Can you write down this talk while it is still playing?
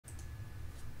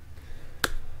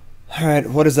Alright,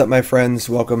 what is up, my friends?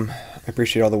 Welcome. I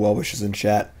appreciate all the well wishes in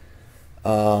chat.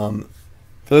 For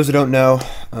those who don't know,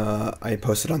 I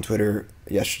posted on Twitter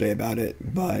yesterday about it,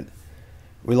 but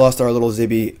we lost our little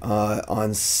Zibby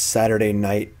on Saturday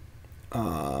night,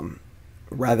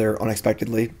 rather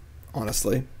unexpectedly,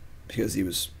 honestly, because he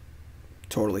was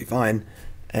totally fine.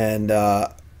 And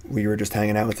we were just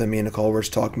hanging out with him. Me and Nicole were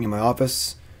just talking in my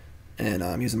office, and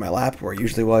I'm using my lap where I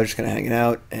usually was, just kind of hanging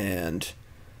out, and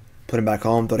put him back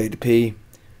home, thought he had to pee.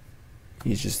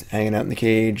 He's just hanging out in the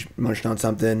cage, munching on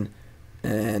something,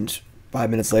 and 5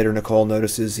 minutes later, Nicole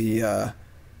notices he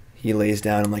lays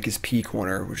down in like his pee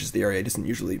corner, which is the area he doesn't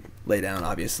usually lay down,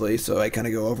 obviously. So I kind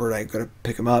of go over and I go to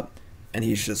pick him up, and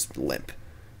he's just limp,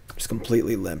 just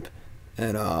completely limp.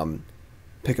 And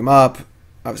pick him up.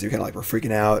 Obviously, we kind of like we're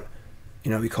freaking out.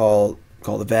 You know, we call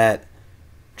the vet,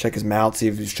 check his mouth, see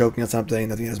if he's choking on something,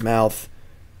 nothing in his mouth.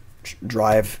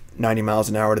 Drive 90 miles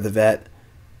an hour to the vet,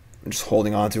 just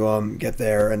holding on to him, get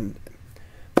there, and by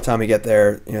the time we get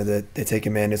there, you know, they take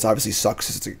him in. It obviously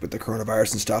sucks with the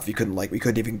coronavirus and stuff. We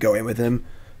couldn't even go in with him,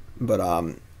 but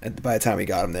by the time we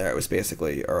got him there, it was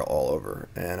basically all over.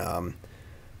 And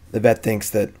the vet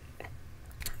thinks that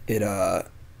it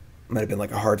might have been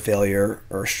like a heart failure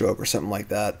or a stroke or something like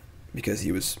that, because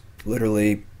he was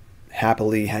literally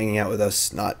happily hanging out with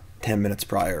us not 10 minutes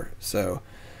prior. So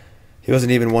he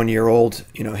wasn't even 1 year old.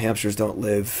 You know, hamsters don't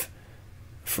live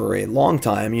for a long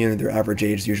time. You know, their average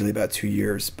age is usually about 2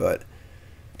 years, but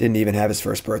didn't even have his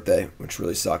first birthday, which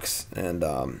really sucks. And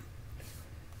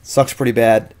sucks pretty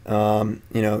bad. You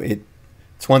know,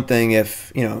 it's one thing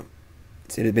if, you know,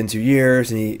 it had been 2 years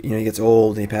and he gets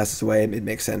old and he passes away. It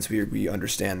makes sense. We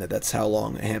understand that that's how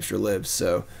long a hamster lives.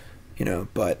 So, you know,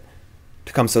 but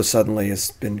to come so suddenly has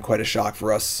been quite a shock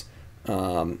for us.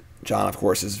 John, of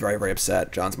course, is very, very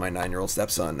upset. John's my 9-year-old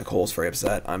stepson. Nicole's very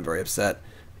upset. I'm very upset.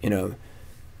 You know,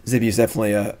 Zibby is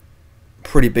definitely a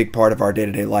pretty big part of our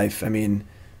day-to-day life. I mean,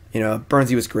 you know,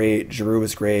 Burnsy was great. Giroux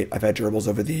was great. I've had gerbils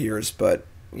over the years, but,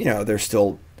 you know, they're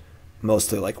still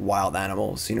mostly like wild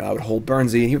animals. You know, I would hold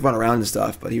Burnsy and he would run around and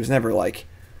stuff, but he was never like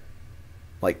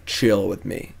chill with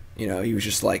me. You know, he was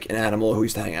just like an animal who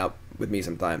used to hang out with me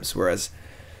sometimes, whereas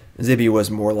Zibby was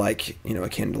more like, you know,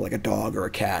 akin to like a dog or a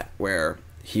cat, where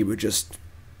he would just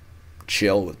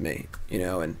chill with me, you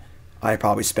know, and I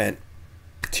probably spent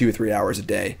 2 or 3 hours a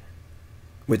day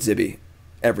with Zibby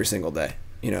every single day.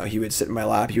 You know, he would sit in my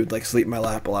lap, he would like sleep in my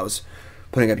lap while I was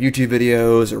putting up YouTube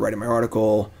videos or writing my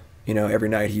article. You know, every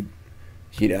night he'd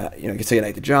you know, say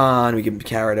goodnight to John. We give him a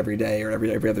carrot every day or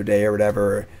every other day or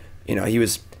whatever. You know, he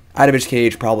was out of his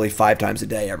cage probably 5 times a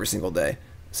day every single day.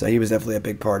 So he was definitely a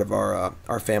big part of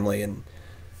our family, and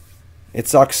it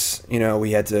sucks. You know,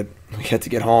 we had to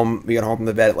get home. We got home from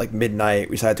the vet at like midnight.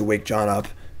 We decided to wake John up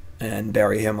and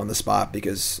bury him on the spot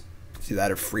because see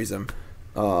that or freeze him.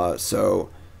 So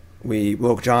we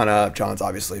woke John up. John's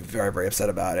obviously very, very upset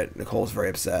about it. Nicole's very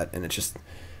upset, and it's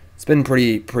been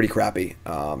pretty crappy.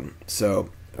 So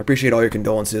I appreciate all your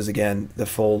condolences. Again, the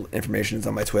full information is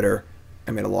on my Twitter.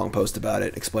 I made a long post about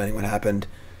it explaining what happened.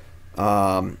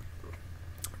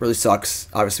 Really sucks.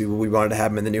 Obviously, we wanted to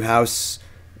have him in the new house.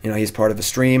 You know, he's part of the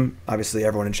stream. Obviously,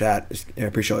 everyone in chat, I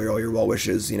appreciate all your well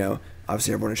wishes. You know,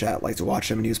 obviously everyone in chat likes to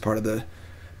watch him, and he was part of the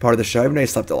show. Even though he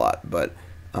slept a lot, but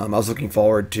I was looking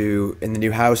forward to, in the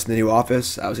new house, in the new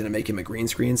office, I was gonna make him a green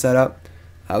screen setup.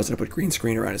 I was gonna put green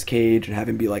screen around his cage and have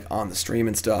him be like on the stream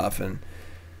and stuff. And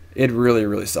it really,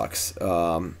 really sucks.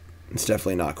 It's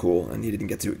definitely not cool, and he didn't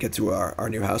get to our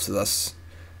new house with us.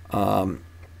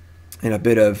 In a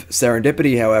bit of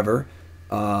serendipity, however,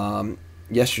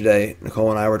 yesterday,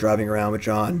 Nicole and I were driving around with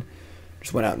John.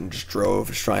 Just went out and just drove,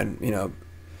 just trying, you know,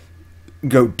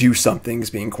 go do something,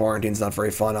 because being quarantined is not very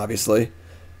fun, obviously.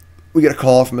 We get a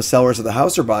call from the sellers of the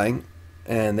house we're buying,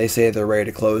 and they say they're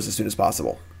ready to close as soon as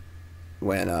possible,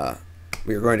 when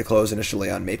we were going to close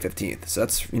initially on May 15th. So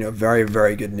that's, you know, very,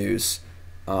 very good news.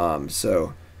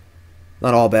 So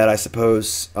not all bad, I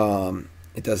suppose.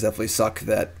 It does definitely suck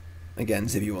that, again,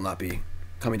 Zibby will not be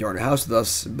coming to our new house with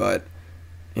us, but,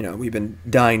 you know, we've been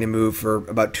dying to move for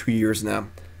about 2 years now,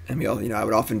 and we all, you know, I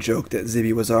would often joke that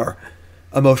Zibby was our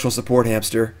emotional support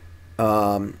hamster,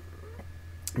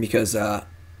 because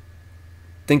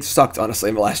things sucked, honestly,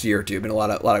 in the last year or two. Been a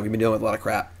lot of we've been dealing with a lot of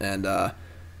crap, and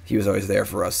he was always there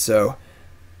for us. So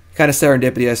kind of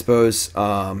serendipity, I suppose.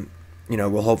 You know,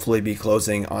 we'll hopefully be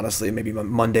closing, honestly, maybe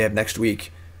Monday of next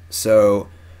week. So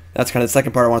that's kind of the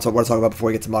second part I want to talk about before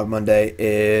we get to Mogg Monday,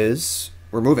 is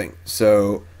we're moving.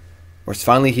 So we're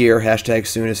finally here. Hashtag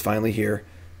soon is finally here.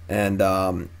 And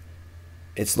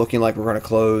it's looking like we're going to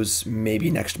close maybe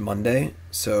next Monday.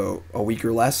 So a week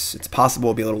or less. It's possible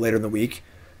it'll be a little later in the week.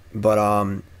 But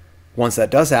once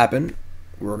that does happen,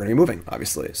 we're going to be moving,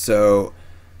 obviously. So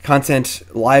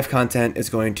live content is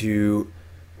going to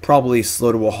probably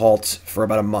slow to a halt for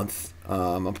about a month.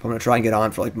 I'm going to try and get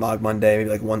on for like Mogg Monday, maybe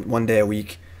like one day a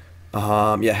week.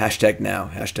 Yeah, hashtag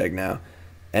now.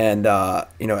 And,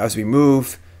 as we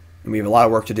move, and we have a lot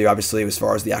of work to do, obviously, as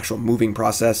far as the actual moving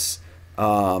process.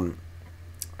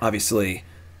 Obviously,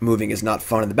 moving is not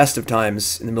fun in the best of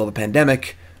times in the middle of the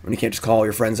pandemic when you can't just call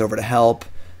your friends over to help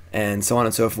and so on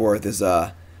and so forth is,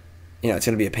 it's going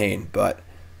to be a pain. But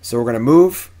so we're going to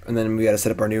move, and then we got to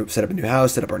set up a new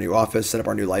house, set up our new office, set up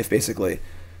our new life, basically.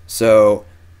 So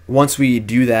once we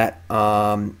do that,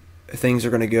 things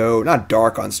are going to go not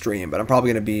dark on stream, but I'm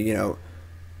probably going to be,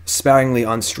 sparingly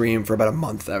on stream for about a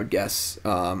month, I would guess.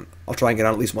 I'll try and get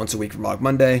on at least once a week for Mogg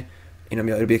Monday.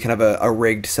 It'll be kind of a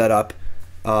rigged setup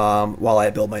while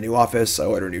I build my new office. I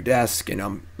order a new desk, and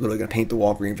I'm literally going to paint the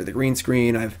wall green for the green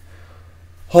screen. I have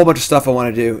a whole bunch of stuff I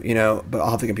want to do, but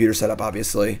I'll have the computer set up,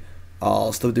 obviously.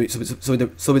 I'll still be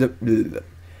doing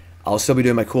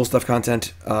my cool stuff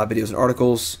content, videos and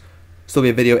articles. Still be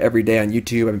a video every day on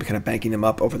YouTube. I've been kind of banking them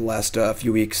up over the last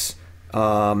few weeks.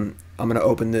 I'm going to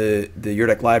open the Your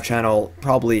Deck Live channel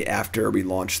probably after we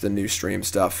launch the new stream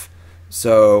stuff.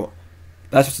 So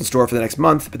that's what's in store for the next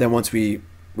month. But then once we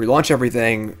relaunch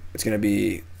everything, it's going to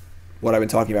be what I've been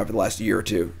talking about for the last year or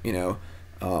two.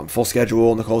 Full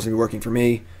schedule. Nicole's going to be working for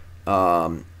me.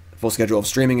 Full schedule of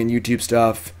streaming and YouTube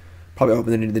stuff. Probably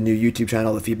open the new YouTube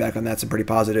channel. The feedback on that's been pretty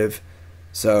positive.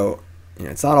 So,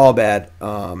 it's not all bad.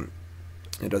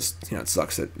 It does, it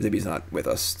sucks that Zibby's not with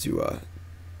us to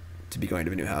be going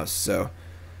to a new house. So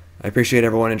I appreciate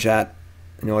everyone in chat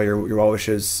and all your well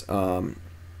wishes. And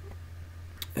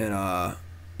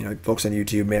folks on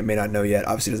YouTube may not know yet.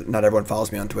 Obviously, not everyone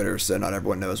follows me on Twitter, so not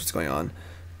everyone knows what's going on.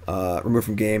 Removed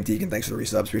from game, Deacon, thanks for the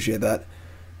resubs, appreciate that.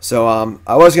 So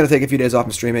I was going to take a few days off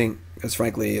from streaming because,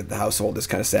 frankly, the household is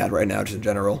kind of sad right now, just in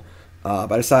general.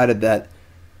 But I decided that,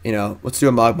 let's do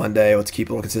a Mogg Monday, let's keep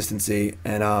a little consistency,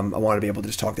 and I wanted to be able to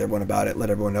just talk to everyone about it, let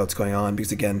everyone know what's going on,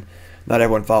 because, again, not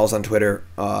everyone follows on Twitter,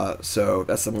 so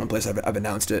that's the one place I've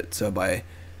announced it. So by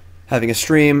having a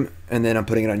stream, and then I'm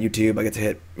putting it on YouTube, I get to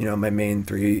hit, my main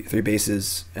three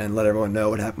bases and let everyone know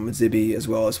what happened with Zibby, as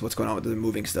well as what's going on with the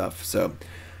moving stuff. So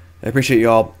I appreciate you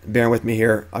all bearing with me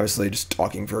here. Obviously, just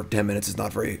talking for 10 minutes is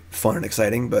not very fun and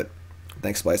exciting, but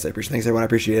thanks, Splice. Thanks, everyone. I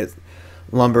appreciate it.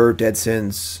 Lumber, Dead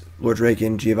Sins, Lord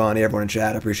Draken, Giovanni, everyone in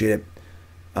chat. I appreciate it.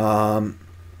 And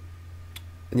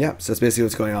yeah, so that's basically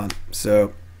what's going on.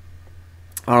 So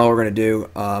I don't know what we're going to do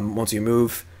once you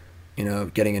move.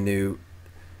 Getting a new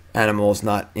animal is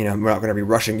not, we're not going to be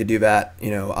rushing to do that.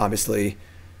 Obviously,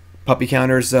 puppy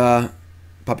counters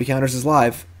is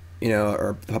live.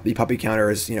 Or puppy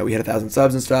counter is, we hit 1,000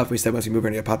 subs and stuff. We said once we move, we're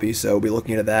going to get puppies, so we'll be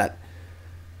looking at that.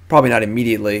 Probably not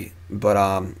immediately, but,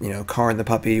 Car and the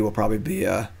puppy will probably be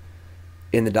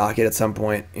in the docket at some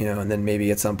point, and then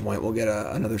maybe at some point we'll get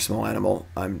another small animal.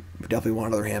 I'm definitely want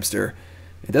another hamster.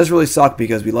 It does really suck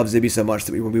because we love Zibby so much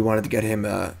that we wanted to get him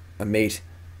a mate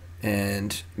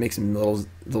and make some little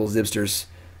zibsters,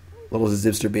 little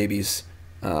zibster babies.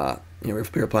 We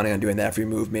were planning on doing that if we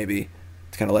move, maybe.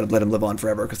 To kind of let them live on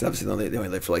forever, because obviously they only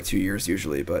live for like 2 years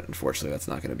usually, but unfortunately that's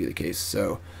not going to be the case.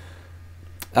 So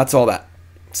that's all that.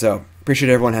 So appreciate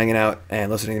everyone hanging out and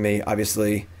listening to me.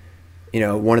 Obviously,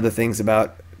 one of the things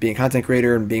about being a content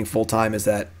creator and being full-time is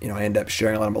that, I end up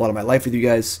sharing a lot of my life with you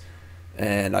guys,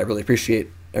 and I really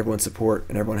appreciate everyone's support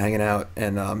and everyone hanging out.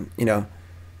 And,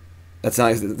 this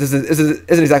isn't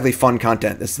exactly fun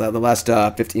content. The last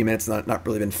 15 minutes not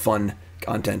really been fun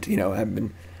content. I've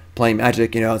been playing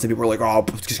Magic, some people are like, oh,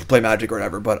 just play Magic or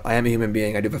whatever, but I am a human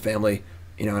being, I do have a family,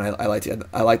 and I like that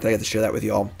I get to share that with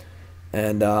y'all.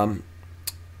 And,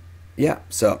 yeah,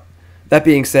 so, that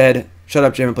being said, shut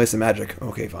up, Jim, and play some Magic.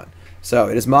 Okay, fine. So,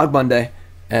 it is Mogg Monday,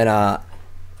 and,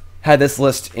 had this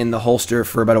list in the holster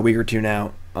for about a week or two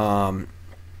now. I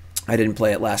didn't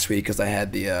play it last week because I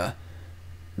had the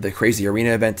crazy arena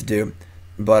event to do,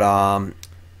 but,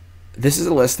 this is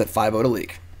a list that 5-0'd a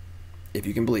league, if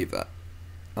you can believe that.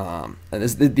 And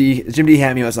this the Jim D.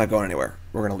 Hamio is not going anywhere.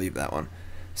 We're going to leave that one.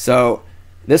 So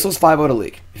this was 5-0'd a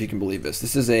league, if you can believe this.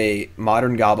 This is a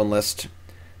modern Goblin list,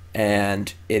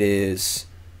 and it is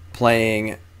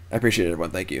playing... I appreciate it,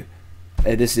 everyone. Thank you.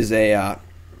 This is a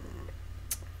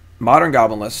modern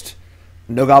Goblin list.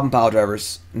 No Goblin Pile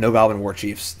Drivers. No Goblin War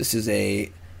Chiefs. This is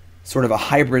a sort of a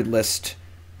hybrid list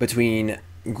between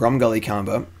Grumgully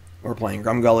combo. We're playing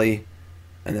Grumgully,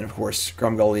 and then, of course,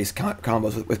 Grumgully's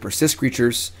combos with persist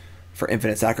creatures for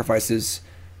infinite sacrifices,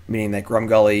 meaning that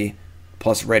Grumgully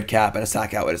plus Redcap and a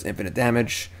sack outlet is infinite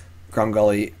damage.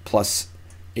 Grumgully plus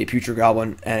a Putrid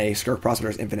Goblin, and a Skirk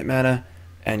Prospector's infinite mana,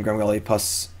 and Grumgully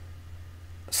plus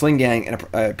Sling-Gang and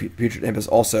a Putrid Imp is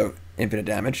also infinite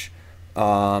damage.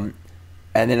 And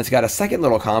then it's got a second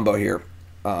little combo here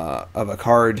of a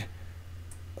card,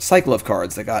 cycle of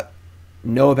cards that got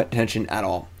no attention at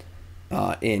all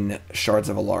in Shards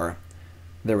of Alara.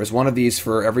 There was one of these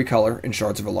for every color in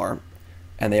Shards of Alara,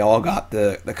 and they all got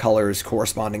the colors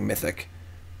corresponding mythic.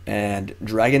 And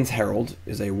Dragon's Herald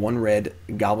is a 1-red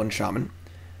Goblin Shaman.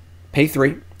 Pay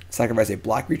 3, sacrifice a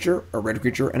black creature, a red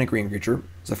creature, and a green creature.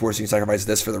 So force you to sacrifice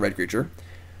this for the red creature.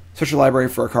 Switch your library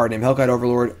for a card named Hellkite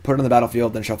Overlord, put it on the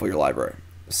battlefield, then shuffle your library.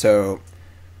 So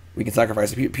we can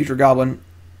sacrifice a Putrid Goblin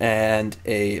and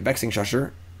a Vexing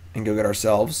Shusher and go get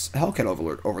ourselves a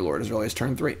Hellkite Overlord as early as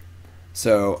turn 3.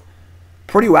 So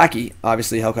pretty wacky.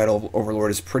 Obviously, Hellkite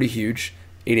Overlord is pretty huge.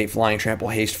 8/8 flying, trample,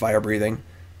 haste, fire breathing.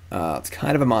 It's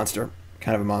kind of a monster.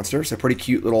 So pretty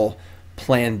cute little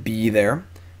plan B there.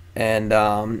 And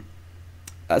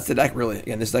that's the deck, really.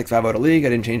 Again, this deck's 5 out of league. I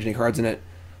didn't change any cards in it.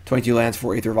 22 lands,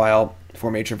 4 Aether Vial, 4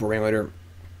 Matron, 4 Ringleader,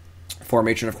 4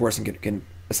 Matron, of course, and can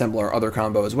assemble our other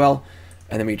combo as well.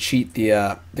 And then we cheat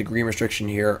the green restriction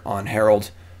here on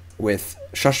Herald with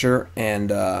Shusher and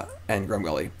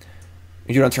Grumgully.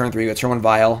 You do it on turn 3. You go turn 1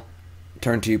 Vial,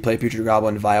 turn 2 play Putrid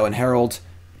Goblin, Vial and Herald,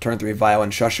 turn 3 Vial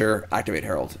and Shusher, activate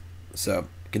Herald. So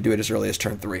you can do it as early as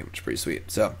turn 3, which is pretty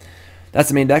sweet. So that's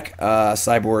the main deck.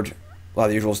 Sideboard, a lot of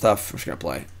the usual stuff. I'm just going to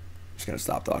play. I'm just going to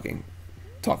stop talking.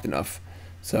 Talked enough.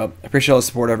 So I appreciate all the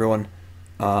support, everyone.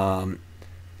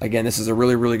 Again, this is a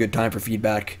really, really good time for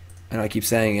feedback. I know I keep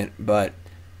saying it, but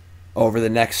over the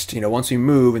next, once we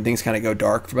move and things kind of go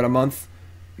dark for about a month,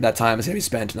 that time is going to be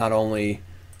spent not only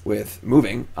with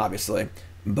moving, obviously,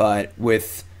 but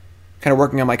with kind of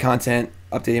working on my content,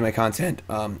 updating my content,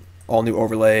 all new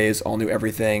overlays, all new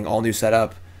everything, all new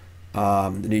setup, the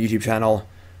new YouTube channel,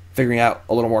 figuring out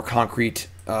a little more concrete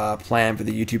plan for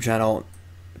the YouTube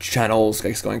channels, I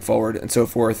guess, going forward, and so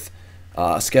forth,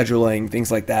 scheduling,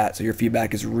 things like that. So your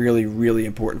feedback is really, really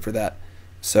important for that.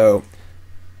 So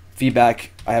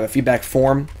feedback, I have a feedback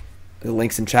form. The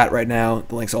link's in chat right now.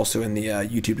 The link's also in the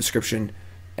YouTube description.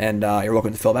 And you're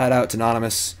welcome to fill that out. It's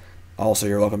anonymous. Also,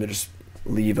 you're welcome to just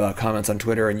leave comments on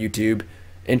Twitter and YouTube.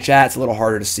 In chat, it's a little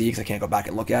harder to see because I can't go back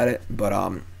and look at it.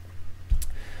 But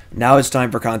now it's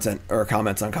time for content or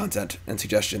comments on content and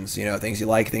suggestions. Things you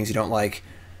like, things you don't like.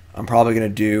 I'm probably gonna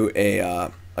do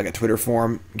a like a Twitter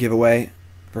form giveaway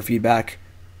for feedback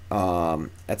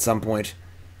at some point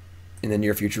in the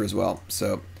near future as well.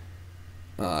 So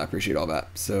I appreciate all that.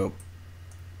 So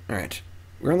all right,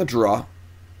 we're on the draw.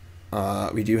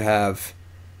 We do have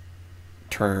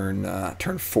turn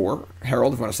 4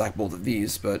 Herald if we want to sack both of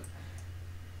these, but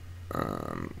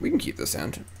we can keep this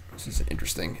hand. This is an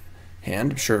interesting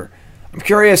hand. I'm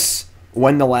curious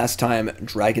when the last time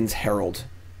Dragon's Herald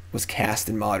was cast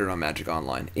in Modern on Magic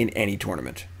Online in any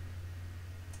tournament.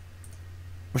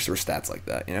 Wish there were stats like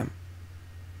that,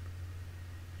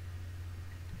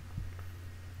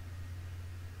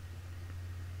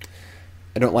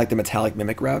 I don't like the Metallic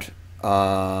Mimic route.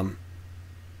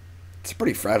 It's a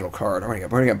pretty fragile card. We're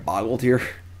gonna get boggled here.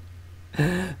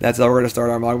 That's how we're gonna start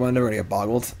our Mogg Monday. We're gonna get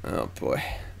boggled. Oh boy.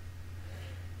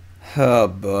 Oh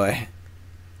boy.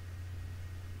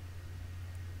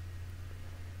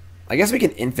 I guess we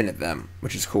can infinite them,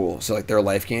 which is cool. So like their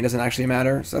life gain doesn't actually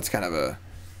matter. So that's kind of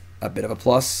a bit of a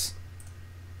plus.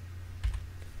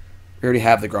 We already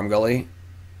have the Grumgully.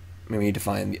 Maybe we need to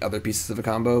find the other pieces of a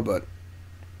combo, but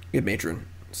we have Matron,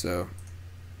 so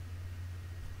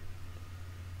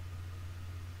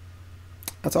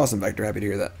that's awesome, Vector. Happy to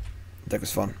hear that. The deck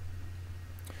was fun.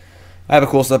 I have a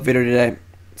cool stuff video today.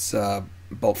 It's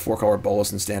 4-color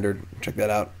bolus and standard. Check that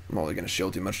out. I'm not really going to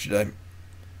shield too much today.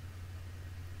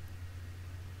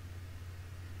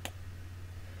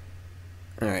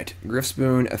 Alright,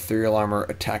 Griffspoon, Ethereal Armor,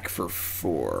 attack for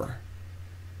 4.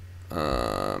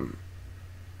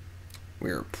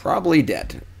 We're probably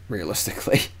dead,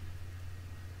 realistically.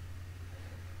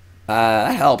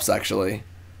 That helps, actually.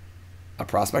 A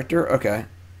Prospector? Okay.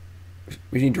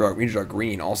 We need to draw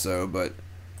green also, but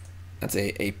that's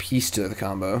a piece to the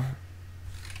combo.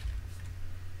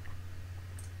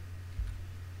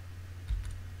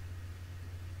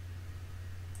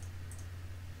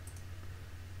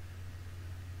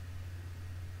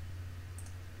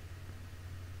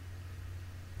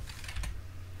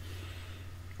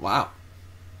 Wow.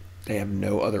 They have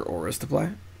no other auras to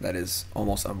play? That is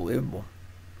almost unbelievable.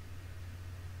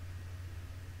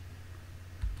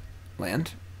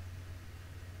 Land.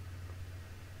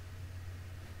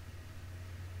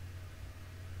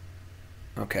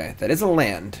 Okay, that is a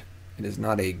land. It is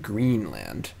not a green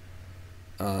land.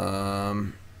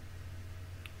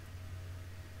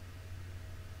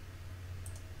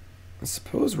 I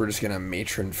suppose we're just gonna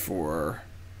matron for.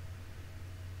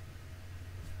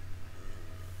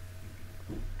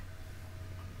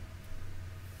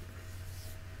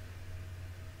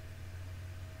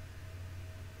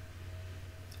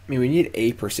 I mean, we need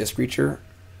a persist creature.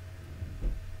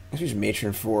 I guess we just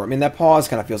matron for. I mean, that pause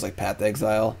kind of feels like Path to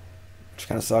Exile, which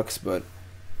kind of sucks, but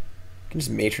I can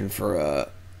just matron for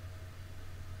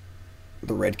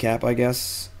the Redcap, I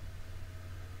guess.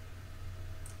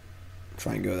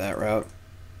 Try and go that route.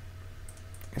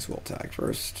 I guess we'll attack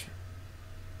first.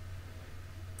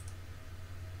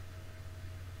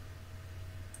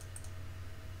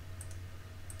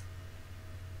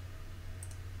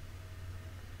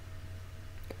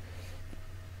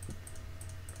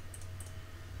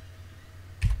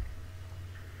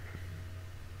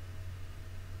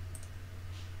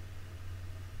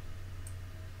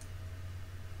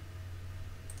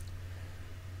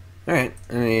 Alright,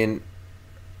 I mean,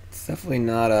 it's definitely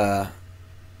not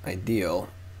ideal.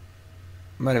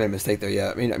 Might have made a mistake there,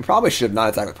 yeah. I mean, I probably should have not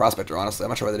attacked with Prospector, honestly. I'm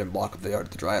not sure why they didn't block with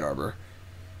the Dryad Arbor.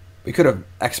 We could have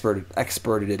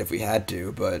experted it if we had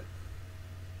to, but...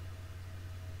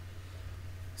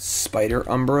 Spider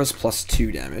Umbras plus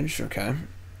 2 damage, okay.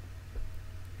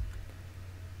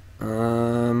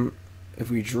 If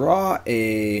we draw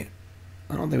a...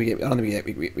 I don't think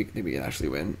we can actually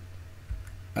win.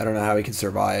 I don't know how we can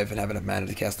survive and have enough mana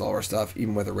to cast all our stuff,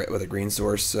 even with a green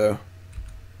source, so...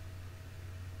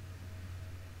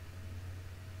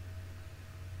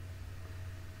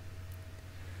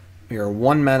 We are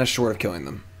 1 mana short of killing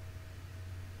them.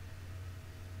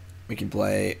 We can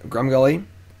play Grumgully.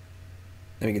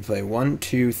 Then we can play 1,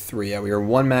 2, 3. Yeah, we are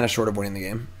 1 mana short of winning the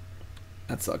game.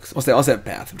 That sucks. I'll say have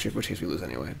Path, in which case we lose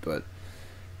anyway, but...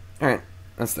 Alright,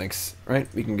 that stinks.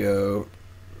 Right, we can go...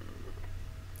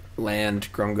 Land,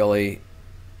 Grumgully,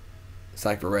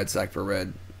 sack for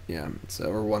red. Yeah, so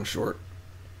we're 1 short.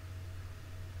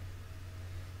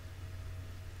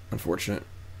 Unfortunate.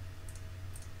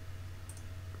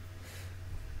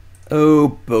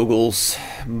 Oh, Bogles.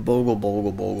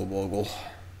 Bogle.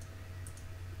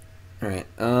 Alright,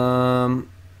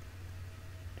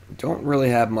 don't really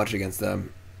have much against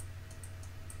them.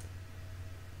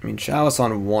 I mean, Chalice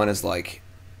on 1 is, like,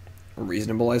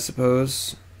 reasonable, I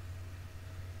suppose.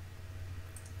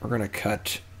 We're going to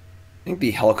cut... I think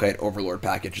the Hellkite Overlord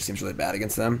package just seems really bad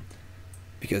against them.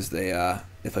 Because they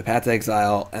play Path to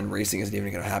Exile, and racing isn't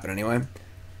even going to happen anyway.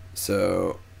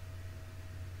 So...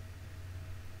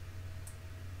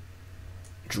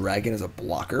 Dragon is a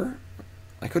blocker?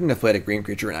 I couldn't have played a green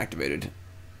creature and activated.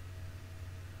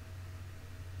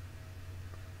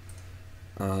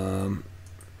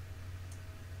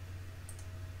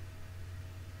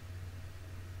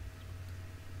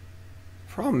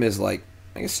 Problem is, like,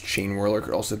 I guess Chain Whirler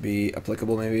could also be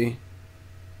applicable, maybe.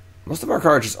 Most of our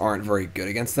cards just aren't very good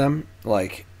against them.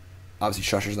 Like, obviously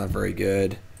Shusher's not very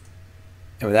good.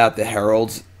 And without the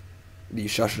Herald, the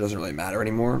Shusher doesn't really matter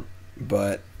anymore.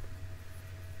 But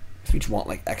if we just want,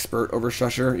 like, Expert over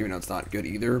Shusher, even though it's not good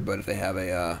either. But if they have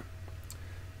a,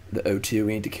 the O2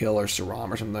 we need to kill, or Saram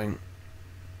or something.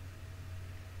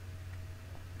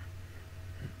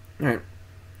 Alright.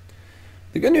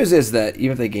 The good news is that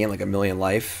even if they gain, like, 1,000,000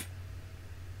 life...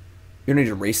 We don't need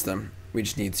to race them. We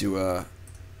just need to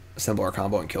assemble our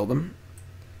combo and kill them.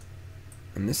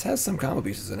 And this has some combo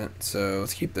pieces in it, so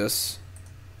let's keep this.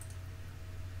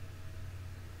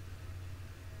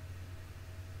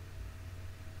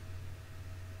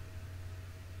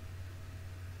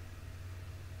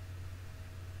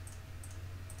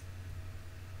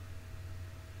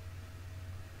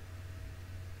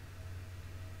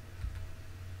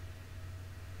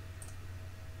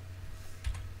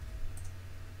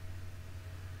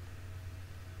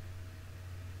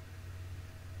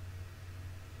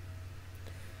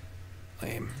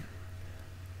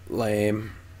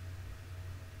 Lame.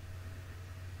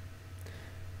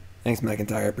 Thanks,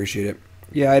 McIntyre. I appreciate it.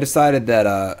 Yeah, I decided that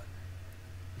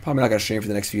probably not going to stream for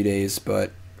the next few days,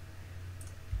 but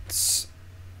it's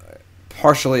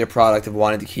partially a product of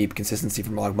wanting to keep consistency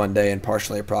for Mogg Monday, and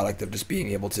partially a product of just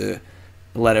being able to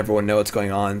let everyone know what's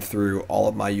going on through all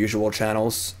of my usual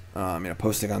channels.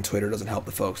 Posting on Twitter doesn't help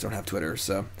the folks who don't have Twitter,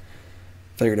 so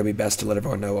I figured it'd be best to let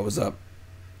everyone know what was up.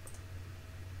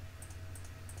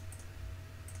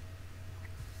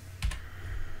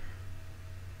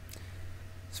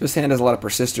 This hand has a lot of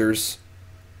persisters,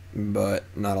 but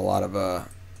not a lot of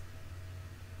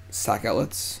sack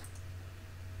outlets.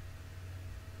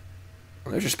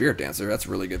 Oh, there's your Spirit Dancer. That's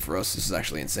really good for us. This is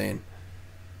actually insane.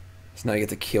 So now you get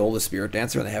to kill the Spirit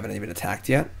Dancer, and they haven't even attacked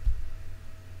yet.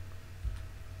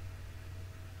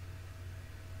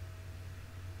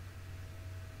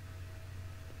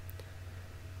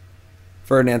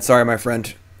 Ferdinand, sorry, my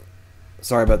friend.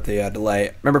 Sorry about the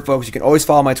delay. Remember, folks, you can always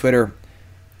follow my Twitter,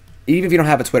 even if you don't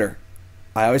have a Twitter.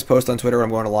 I always post on Twitter when I'm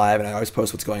going live, and I always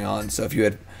post what's going on. So if you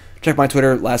had checked my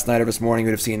Twitter last night or this morning, you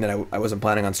would have seen that I wasn't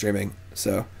planning on streaming.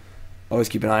 So always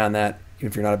keep an eye on that, even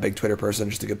if you're not a big Twitter person.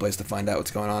 Just a good place to find out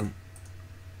what's going on.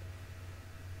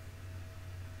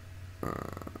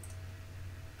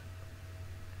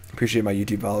 Appreciate my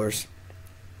YouTube followers.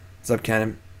 What's up,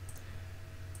 Cannon?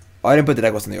 Oh, I didn't put the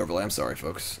deck list in the overlay. I'm sorry,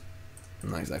 folks. I'm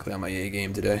not exactly on my A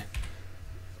game today.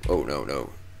 Oh, no,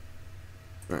 no.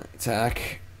 Alright,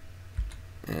 attack.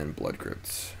 And Blood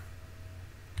Crypt.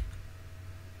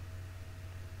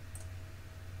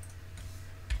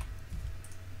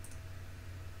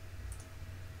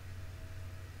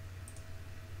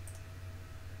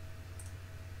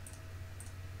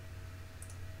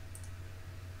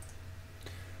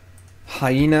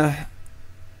 Hyena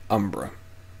Umbra.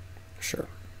 Sure.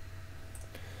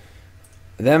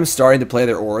 Them starting to play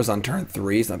their auras on turn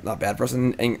 3 is not bad for us.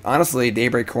 And honestly,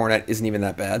 Daybreak Coronet isn't even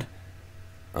that bad.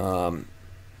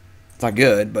 It's not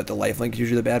good, but the lifelink is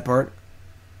usually the bad part.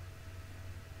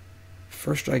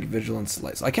 First Strike, Vigilance,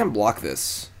 Light. So I can't block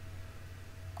this.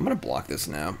 I'm going to block this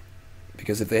now.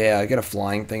 Because if they get a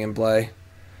flying thing in play,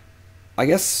 I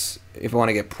guess if I want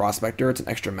to get Prospector, it's an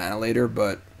extra mana later,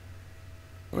 but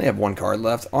I only have one card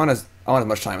left. I want as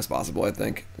much time as possible, I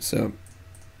think. So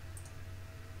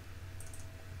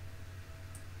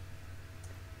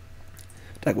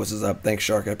Deck Wiz is up. Thanks,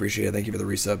 Shark. I appreciate it. Thank you for the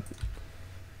resub.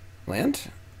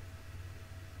 Land?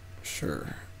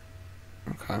 Sure.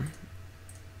 Okay.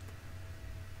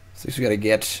 So we gotta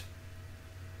get...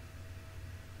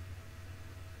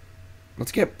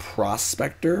 Let's get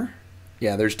Prospector.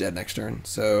 Yeah, there's dead next turn.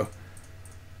 So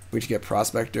we just get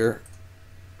Prospector.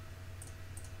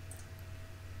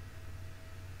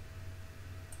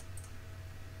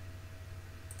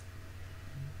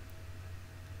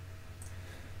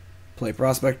 Play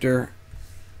Prospector.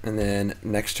 And then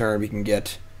next turn we can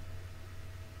get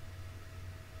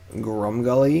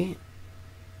Grumgully.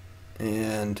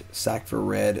 And sack for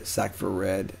red, sack for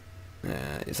red.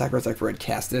 Sack for red,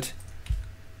 cast it.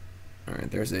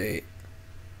 Alright, there's a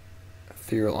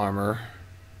Ethereal Armor.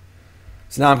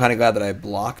 So now I'm kind of glad that I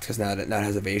blocked, because now it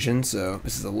has evasion. So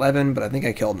this is 11, but I think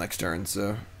I killed next turn,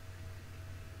 so...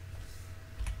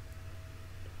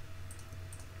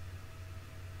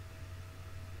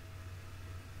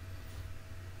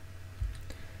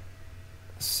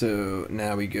 So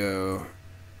now we go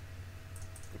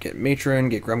get Matron,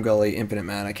 get Grumgully, infinite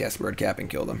mana, cast Redcap, and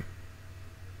kill them.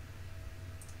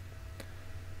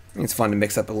 I think it's fun to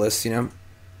mix up a list, you know?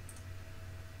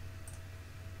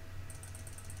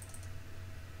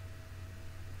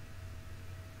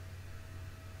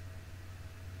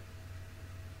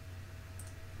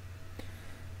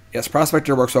 Yes,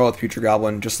 Prospector works well with Putrid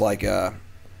Goblin, just like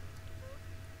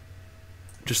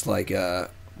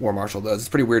War Marshal does. It's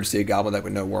pretty weird to see a Goblin deck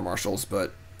with no War Marshals,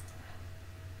 but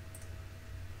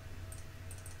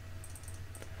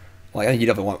like I think you'd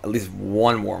have to want at least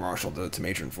one War Marshal to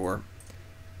Matron for.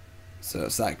 So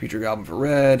sack Putrid Goblin for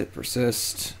red,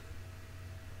 persist.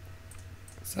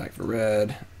 Sack for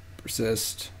red,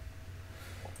 persist.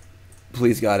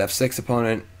 Please God, F6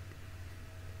 opponent.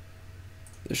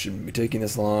 This shouldn't be taking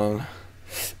this long.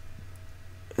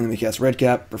 And then we cast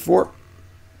Redcap for 4.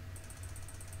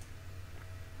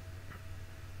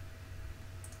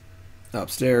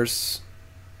 Upstairs.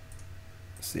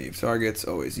 Save targets,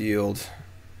 always yield.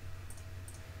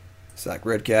 Sack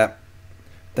Redcap.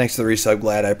 Thanks to the resub,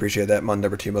 Glad. I appreciate that. Month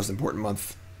number 2, most important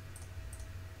month.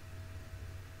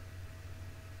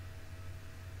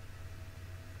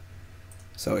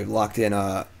 So we've locked in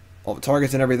all the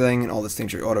targets and everything, and all these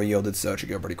things are auto-yielded, so it should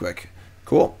go pretty quick.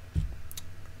 Cool.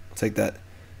 I'll take that.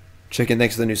 Chicken,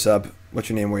 thanks for the new sub. What's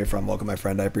your name? Where you from? Welcome, my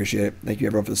friend. I appreciate it. Thank you,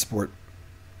 everyone, for the support.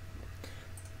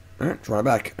 Alright, let's run it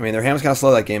back. I mean, their hand was kind of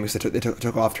slow that game because they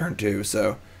took off turn 2,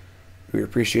 so we would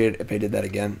appreciate it if they did that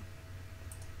again.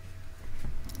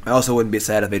 I also wouldn't be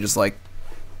sad if they just, like,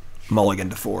 mulligan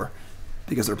to 4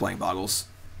 because they're playing Boggles.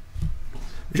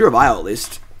 We drew a Vial, at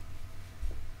least.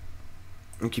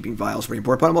 I'm keeping Vials pretty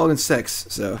important. Put a mulligan 6,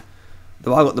 so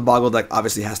the Boggle deck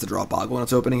obviously has to draw a Boggle in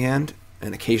its opening hand,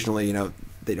 and occasionally, you know,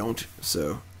 they don't,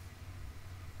 so...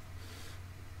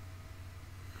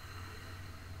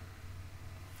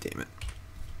 Damn it.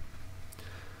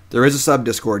 There is a sub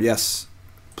Discord, yes.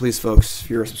 Please, folks, if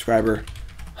you're a subscriber,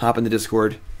 hop in the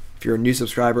Discord. If you're a new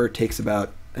subscriber, it takes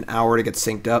about an hour to get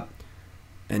synced up,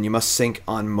 and you must sync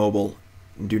on mobile.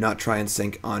 Do not try and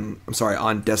sync on,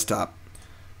 on desktop.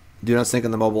 Do not sync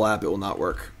on the mobile app, it will not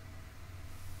work.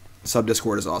 Sub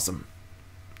Discord is awesome.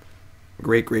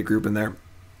 Great group in there.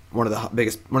 one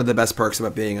of the best perks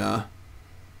about being a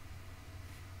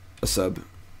sub.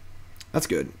 That's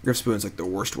good. Griff Spoon's like the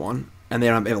worst one. And they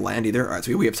don't have land either. Alright,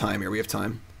 so we have time here. We have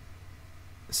time.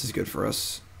 This is good for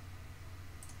us.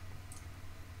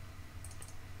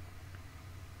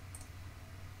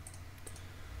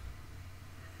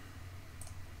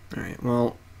 Alright,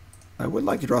 well, I would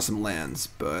like to draw some lands,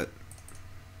 but...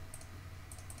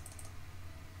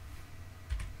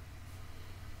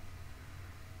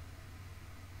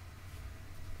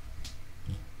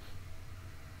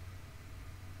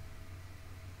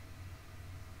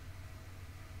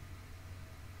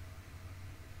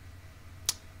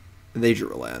 They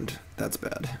drew a land. That's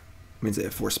bad. Means they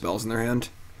have 4 spells in their hand.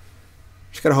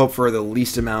 Just gotta hope for the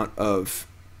least amount of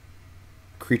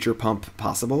creature pump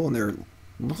possible, and they're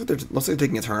looks like they're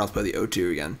taking a turn off to play the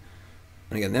O2 again.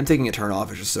 And again, them taking a turn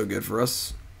off is just so good for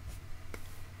us.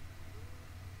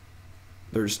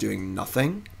 They're just doing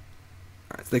nothing.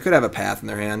 Alright, so they could have a path in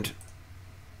their hand,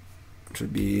 which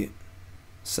would be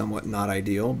somewhat not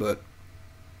ideal, but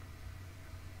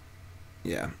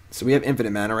yeah. So we have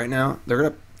infinite mana right now. They're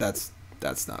gonna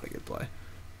that's not a good play.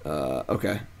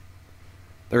 Okay.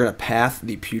 They're gonna path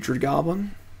the Putrid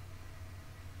Goblin.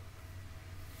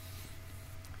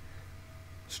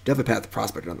 Should definitely path the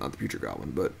Prospector, not the Putrid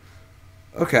Goblin, but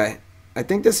okay. I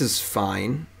think this is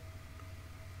fine.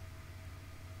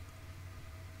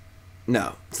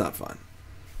 No, it's not fine.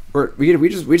 We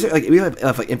just like we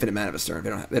have like infinite mana of a turn.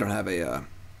 They don't have a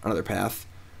another path.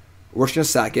 We're just gonna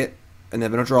sack it, and then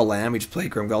if we don't draw a land, we just play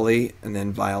Grumgully and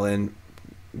then Violin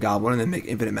Goblin and then make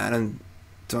infinite mana and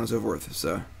so on and so forth.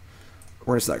 So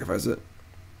we're gonna sacrifice it.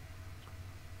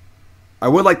 I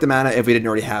would like the mana if we didn't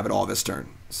already have it all this turn.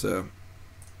 So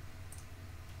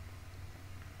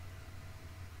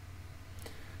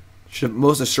should have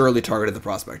most assuredly targeted the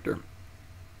Prospector.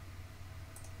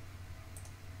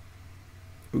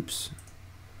 Oops.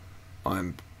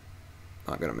 I'm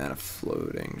not gonna mana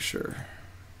floating, sure.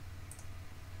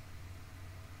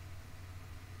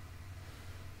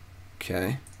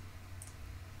 Okay.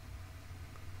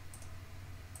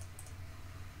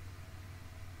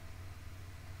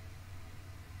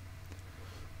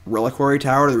 Reliquary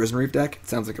Tower to the Risen Reef deck? It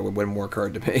sounds like it would win more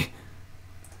card to me.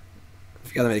 If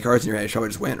you got that many cards in your hand, you probably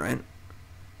just win, right?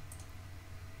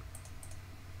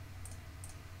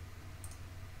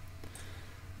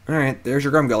 Alright, there's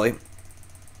your Grumgully.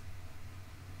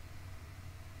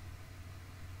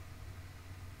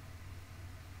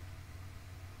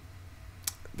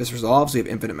 This resolves, we have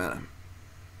infinite mana.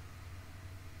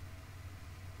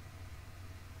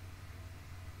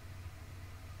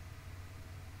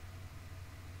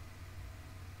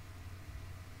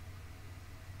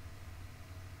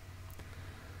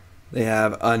 They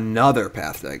have another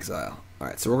Path to Exile.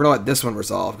 Alright, so we're going to let this one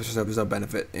resolve because there's no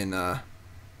benefit in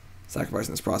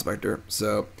sacrificing this Prospector.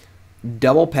 So,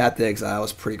 double Path to Exile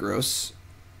is pretty gross.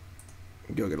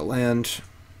 Go get a land.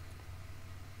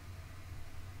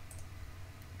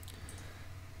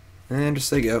 And just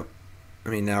say go. I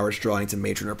mean, now we're just drawing to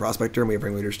Matron or Prospector, and we have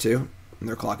Ringleaders too. And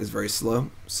their clock is very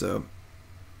slow, so...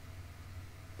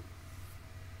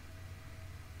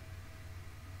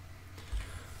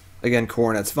 Again,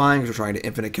 Coronet's fine, because we're trying to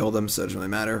infinite kill them, so it doesn't really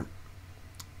matter.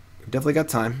 We've definitely got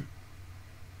time.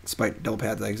 Despite double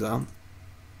Path to Exile.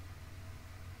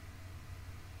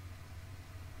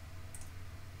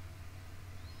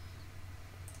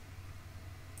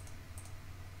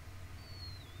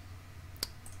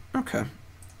 Okay.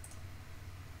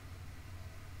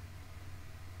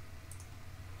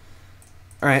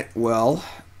 Alright, well,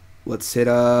 let's hit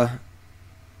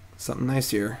something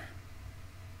nice here.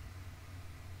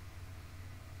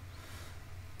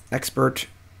 Expert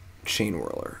Chain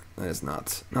Whirler. That is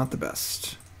not the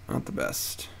best. Not the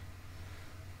best.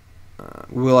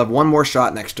 We will have one more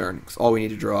shot next turn, because all we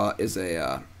need to draw is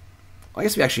a... I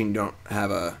guess we actually don't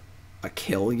have a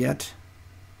kill yet.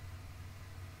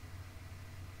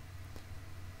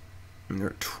 And they're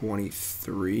at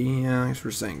 23. Yeah, I guess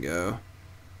we're saying go.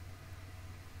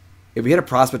 If we hit a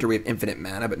Prospector, we have infinite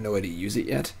mana, but no way to use it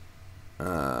yet.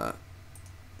 So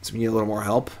we need a little more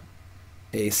help.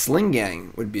 A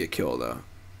Sling-Gang would be a kill, though.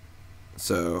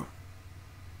 So,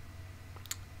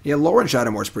 yeah, Lauren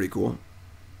Shadowmoor is pretty cool.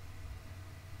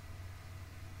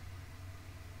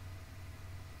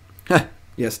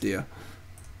 Yes, Dia.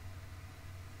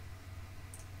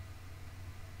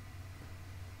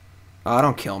 Oh,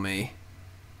 don't kill me.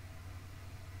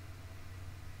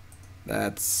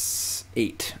 That's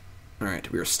 8.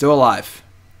 Alright, we are still alive.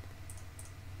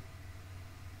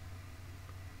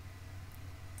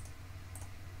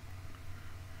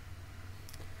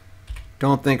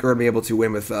 Don't think we're going to be able to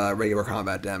win with regular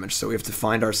combat damage, so we have to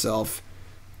find ourselves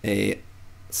a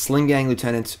Sling-Gang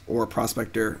Lieutenant or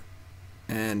Prospector,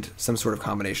 and some sort of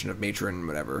combination of Matron and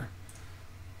whatever.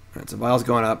 Alright, so Vial's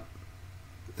going up.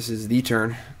 This is the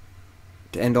turn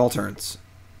to end all turns.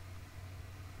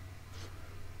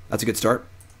 That's a good start.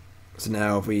 So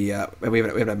now if we have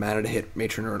enough mana to hit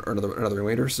Matron or another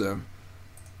Ringleader, so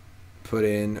put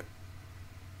in,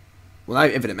 well, I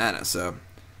have infinite mana, so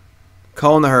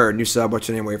call in the herd. New sub, what's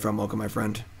your name, where you from? Welcome, my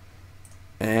friend.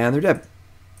 And they're dead.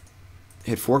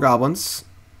 Hit 4 goblins.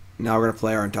 Now we're going to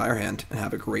play our entire hand and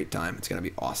have a great time. It's going to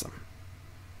be awesome.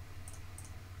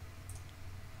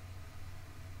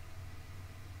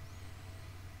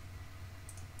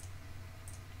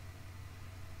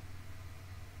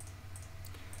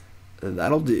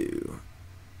 That'll do.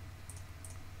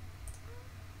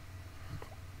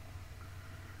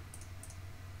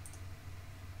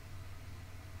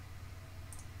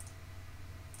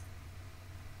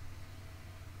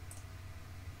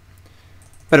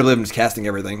 Better believe I'm just casting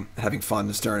everything, having fun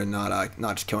this turn, and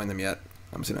not just killing them yet.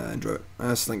 I'm just gonna enjoy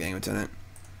it. Sling-Gang Lieutenant.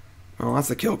 Well, that's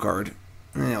the kill card.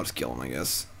 I'll just kill him, I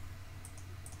guess.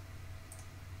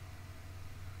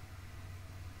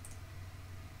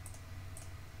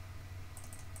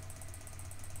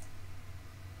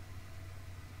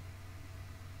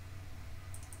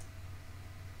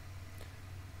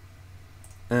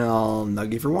 And I'll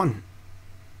nuggy for 1.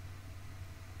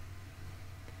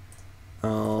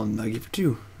 I'll nuggy for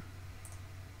 2.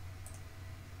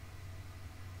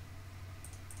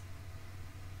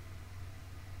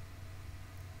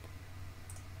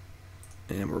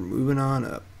 And we're moving on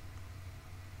up.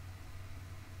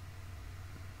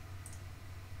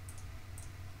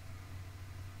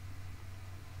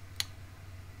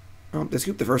 Oh, they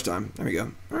scooped the first time. There we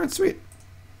go. Alright, sweet.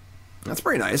 That's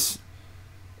pretty nice.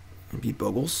 Beat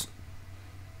Bogles.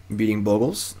 Beating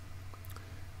Bogles.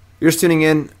 You're just tuning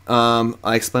in.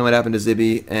 I explained what happened to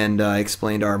Zibby, and I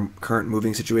explained our current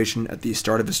moving situation at the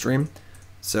start of the stream.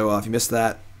 So if you missed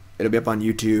that, it'll be up on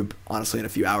YouTube, honestly, in a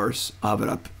few hours. I'll have it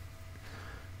up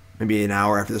maybe an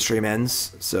hour after the stream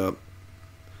ends. So,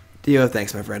 Dio,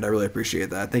 thanks, my friend. I really appreciate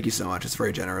that. Thank you so much. It's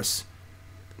very generous.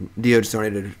 Dio just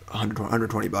donated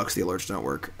 120 bucks. The alerts don't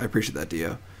work. I appreciate that,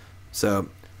 Dio. So,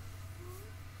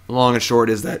 long and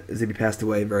short is that Zibby passed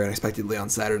away very unexpectedly on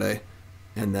Saturday,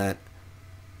 and that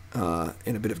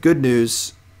in a bit of good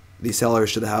news, the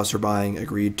sellers to the house we're buying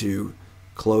agreed to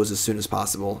close as soon as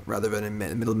possible rather than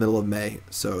in the middle of May.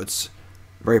 So it's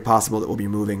very possible that we'll be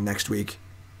moving next week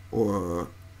or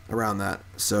around that.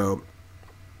 So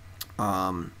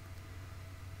when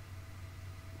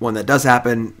that does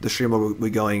happen, the stream will be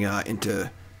going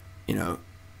into,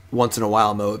 once in a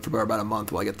while mode for about a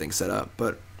month while I get things set up.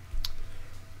 But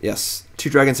yes, 2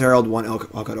 Dragons Herald, 1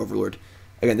 Hellkite Overlord.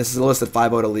 Again, this is a list of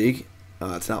 5 to League.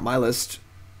 It's not my list.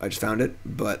 I just found it.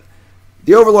 But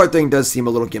the Overlord thing does seem a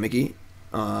little gimmicky.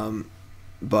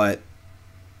 But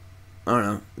I don't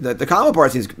know. The combo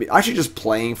part seems to be actually just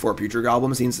playing for Putrid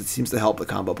Goblin seems to help the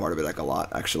combo part of it a lot,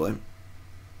 actually.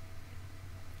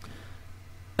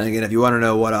 And again, if you want to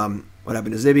know what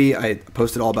happened to Zibby, I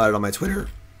posted all about it on my Twitter.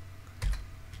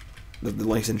 The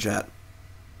link's in chat.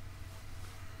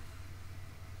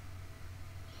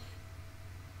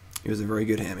 He was a very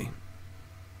good hammy.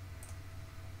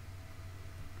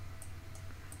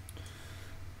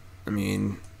 I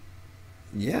mean,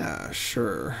 yeah,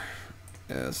 sure.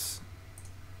 Yes.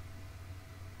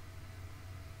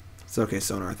 It's okay,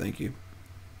 Sonar, thank you.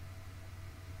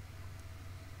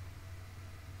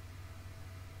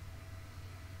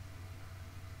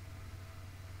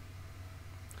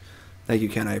 Thank you,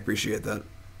 Ken, I appreciate that.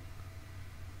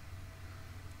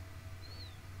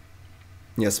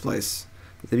 Yes, please.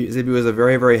 Zibby was a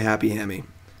very, very happy hammy.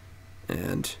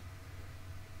 And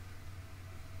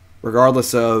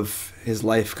regardless of his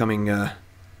life coming to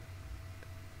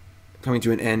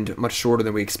an end much shorter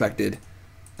than we expected,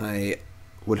 I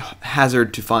would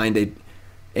hazard to find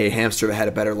a hamster that had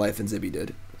a better life than Zibby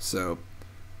did. So,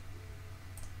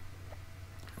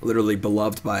 literally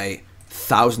beloved by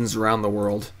thousands around the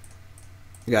world.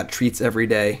 He got treats every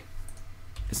day.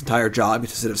 His entire job is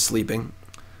to sit of sleeping.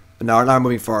 But now we're not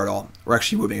moving far at all. We're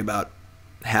actually moving about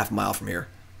half a mile from here.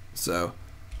 So,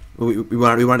 we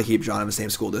wanted to keep John in the same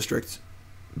school district,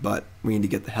 but we need to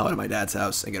get the hell out of my dad's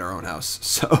house and get our own house.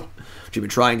 So, which we've been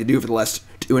trying to do for the last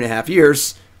 2.5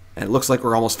 years, and it looks like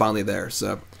we're almost finally there.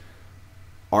 So,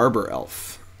 Arbor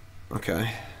Elf.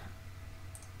 Okay.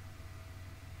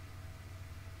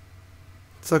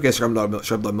 It's okay,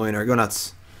 Scrubdog Millionaire. Go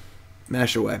nuts.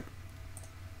 Mash away.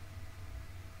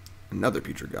 Another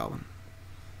Putrid Goblin.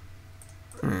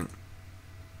 Alright.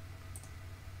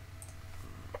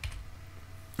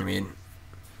 I mean,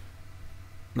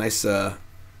 nice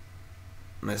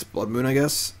Nice Blood Moon, I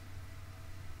guess.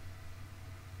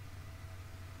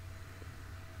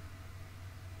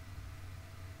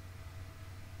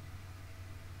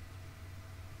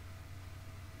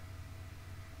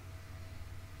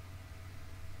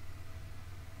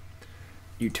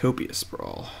 Utopia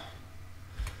Sprawl.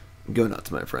 Go nuts,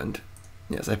 my friend.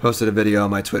 Yes, I posted a video on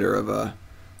my Twitter of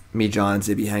me, John, and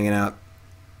Zibby hanging out.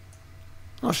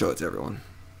 I'll show it to everyone.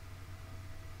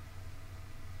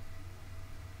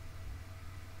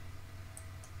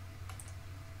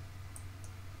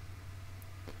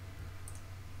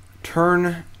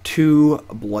 Turn 2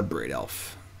 Bloodbraid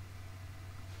Elf.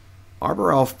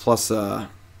 Arbor Elf plus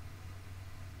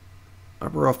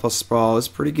Sprawl is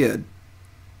pretty good.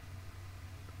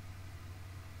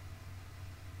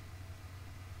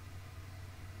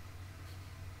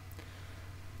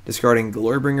 Discarding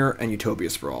Glorybringer and Utopia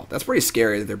Sprawl. That's pretty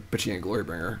scary that they're pitching a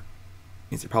Glorybringer.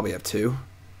 Means they probably have 2.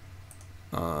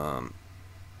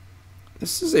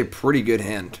 This is a pretty good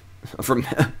hand from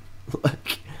them.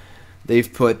 Like,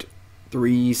 they've put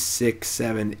 3, 6,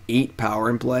 7, 8 power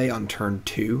in play on turn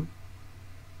 2.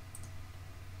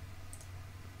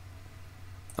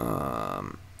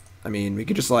 I mean, we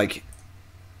could just like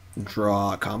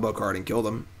draw a combo card and kill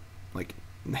them, like,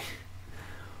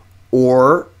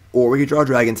 or we could draw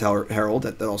Dragon's Herald.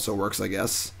 That also works, I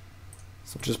guess.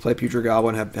 So just play Putrid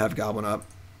Goblin, have Goblin up.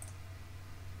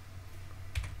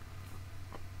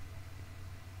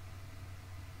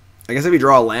 I guess if we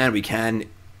draw a land, we can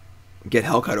get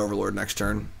Hellkite Overlord next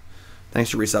turn. Thanks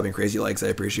for resubbing Crazy Legs. I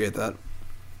appreciate that.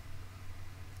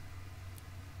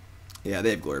 Yeah,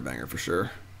 they have Glorybringer for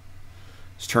sure.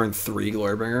 It's turn 3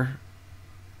 Glorybringer.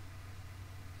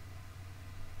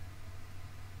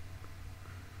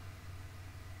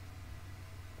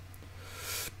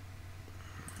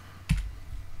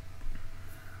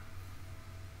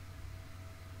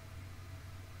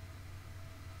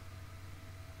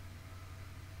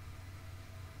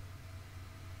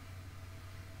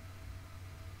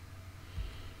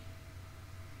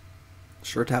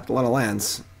 Sure tapped a lot of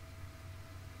lands.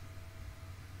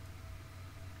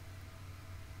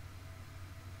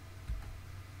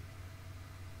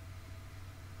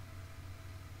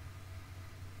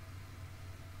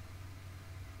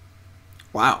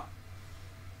 Wow.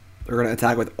 They're going to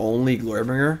attack with only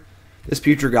Glorybringer. This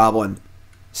Putrid Goblin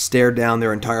stared down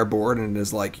their entire board and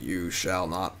is like, you shall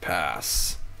not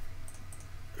pass.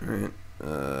 Alright.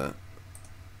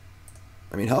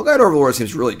 I mean, Hellkite Overlord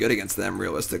seems really good against them,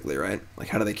 realistically, right? Like,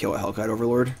 how do they kill a Hellkite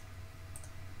Overlord?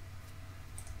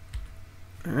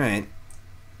 Alright.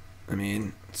 I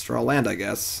mean, let's draw land, I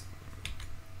guess.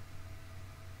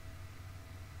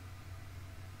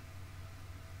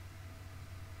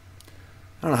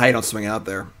 I don't know how you don't swing out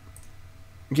there.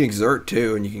 You can exert,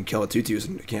 too, and you can kill a 2/2,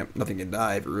 so nothing can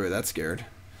die if you're really that scared.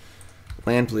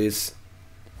 Land, please.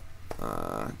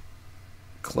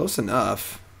 Close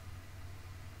enough.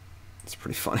 It's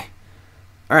pretty funny.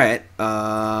 All right.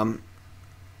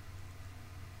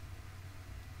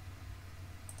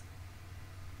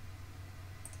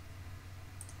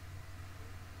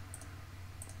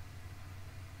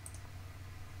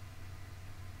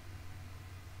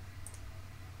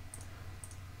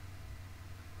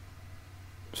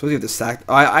 So you have to sack.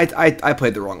 I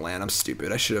played the wrong land. I'm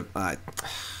stupid. I should have. I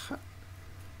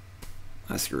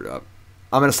screwed up.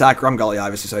 I'm gonna sack Grumgully,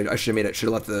 obviously. So I should have made it.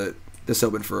 Should have left this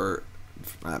open for.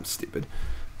 I'm stupid.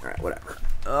 All right, whatever.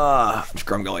 Just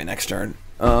Grumgully next turn.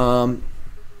 I'm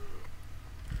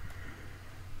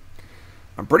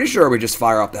pretty sure we just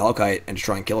fire off the Hellkite and just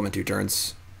try and kill him in 2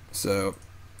 turns. So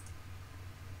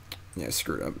yeah,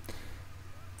 screwed up.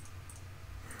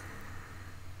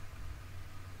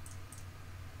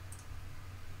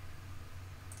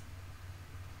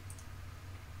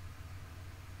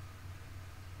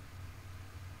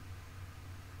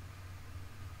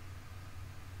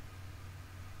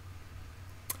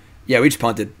 Yeah, we just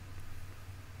punted.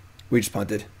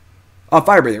 Oh,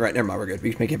 fire breathing. Right, never mind. We're good. We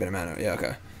can make it a mana. Yeah,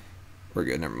 okay. We're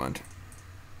good. Never mind.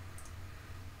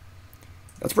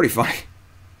 That's pretty funny.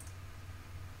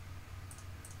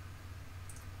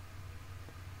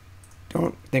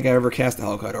 Don't think I ever cast the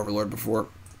Hellkite Overlord before.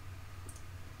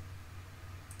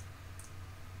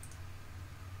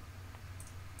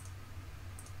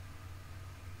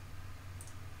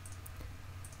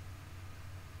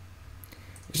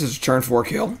 This is a turn 4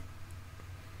 kill.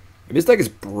 Maybe this deck is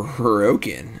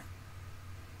broken.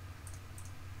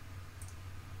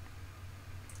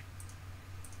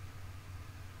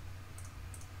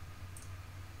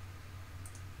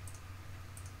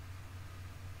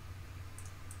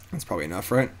 That's probably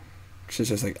enough, right? It's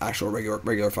just like actual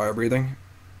regular fire breathing.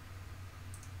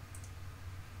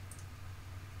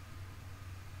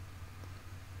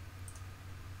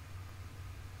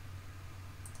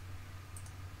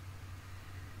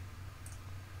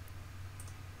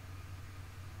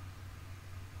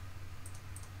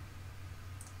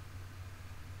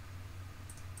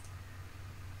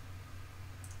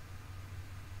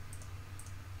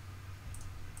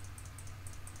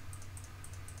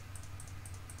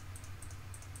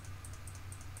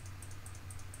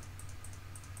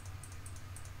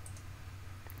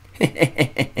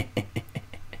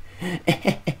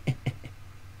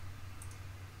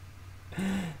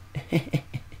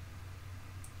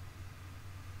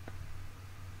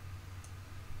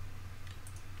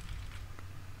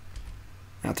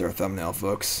 That's our thumbnail,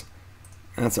 folks.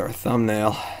 That's our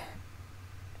thumbnail.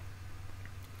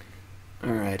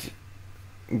 Alright.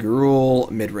 Gruul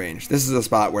mid-range. This is a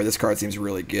spot where this card seems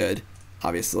really good,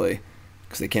 obviously,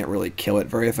 because they can't really kill it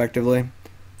very effectively.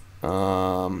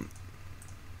 Let's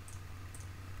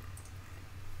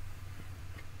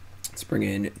bring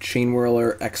in Chain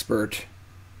Whirler Expert.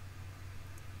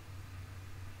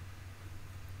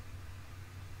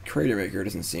 Cratermaker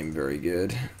doesn't seem very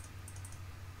good.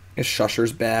 I guess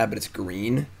Shusher's bad, but it's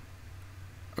green.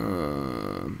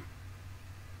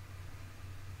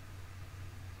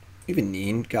 Even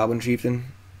need Goblin Chieftain?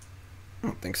 I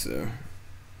don't think so.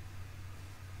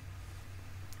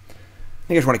 I think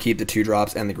I just want to keep the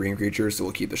 2-drops and the green creatures, so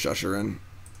we'll keep the Shusher in.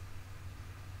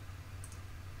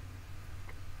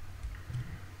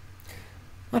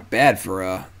 Not bad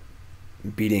for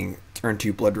beating turn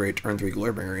 2 Blood Rage, turn 3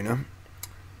 Glurbringer, you know?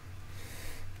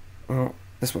 Well,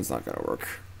 this one's not going to work.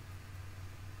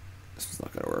 This one's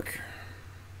not going to work.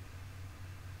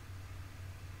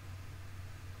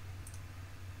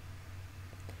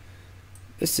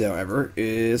 This, however,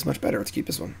 is much better. Let's keep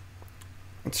this one.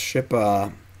 Let's ship,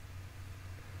 what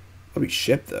do we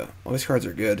ship, though? All these cards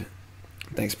are good.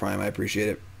 Thanks, Prime. I appreciate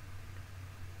it.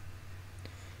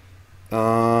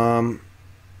 I mean,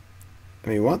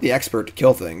 we want the Expert to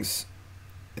kill things.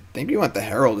 I think we want the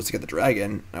Herald just to get the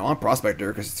Dragon. I want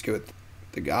Prospector because it's good with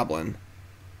the Goblin.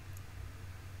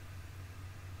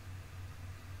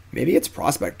 Maybe it's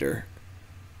Prospector.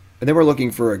 And then we're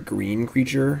looking for a green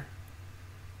creature.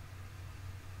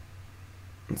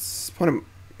 Let's put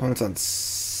opponents on.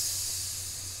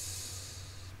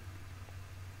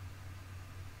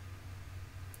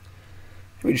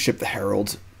 We just ship the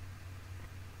Herald.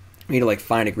 We need to like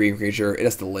find a green creature. It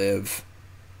has to live.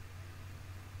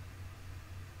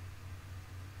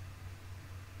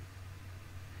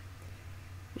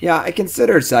 Yeah, I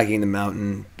considered sacking the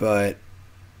mountain, but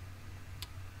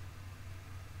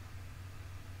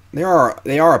they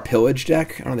are a pillage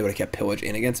deck. I don't know if they would have kept pillage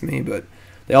in against me, but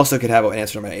they also could have an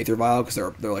answer to my Aether Vial because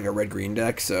they're like a red-green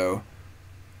deck, so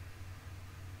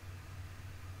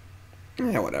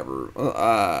yeah, whatever.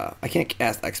 I can't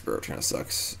cast Expert, which kind of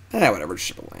sucks. Whatever, just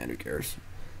ship a land, who cares?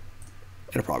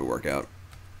 It'll probably work out.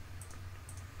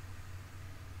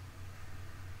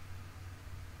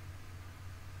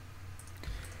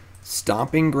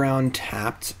 Stomping Ground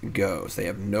tapped goes. They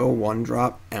have no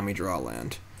 1-drop, and we draw a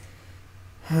land.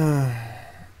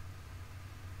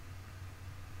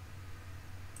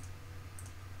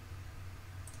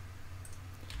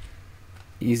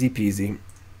 Easy peasy.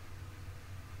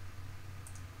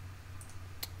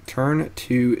 Turn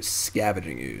to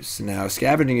Scavenging Ooze. Now,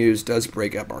 Scavenging Ooze does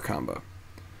break up our combo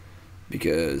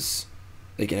because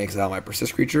they can exile my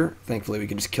Persist creature. Thankfully, we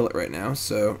can just kill it right now,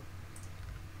 so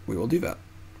we will do that.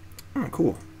 Oh,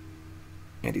 cool.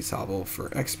 Auntie's Hovel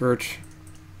for Expert.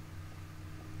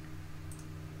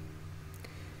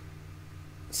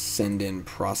 Send in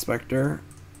Prospector.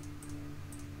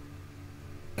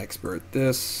 Expert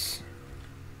this.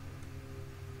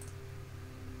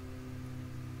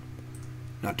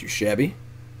 Not too shabby.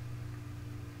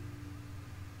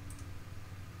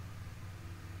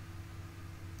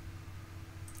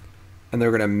 And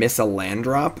they're going to miss a land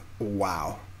drop?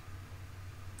 Wow.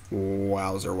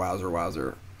 Wowzer, wowzer,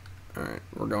 wowzer. Alright,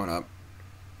 we're going up.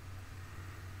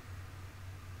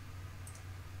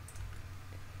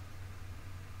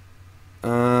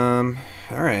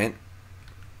 Alright.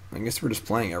 I guess we're just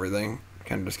playing everything.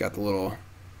 Kind of just got the little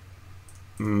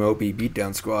mopey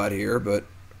beatdown squad here, but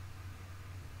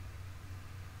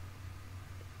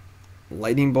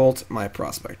Lightning Bolt my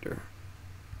Prospector.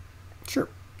 Sure.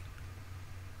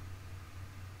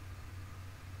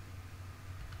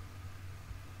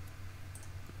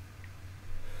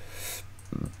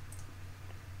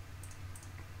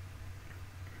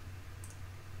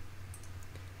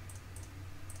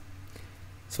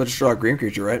 So let's draw a green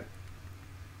creature, right?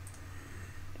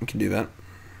 We can do that.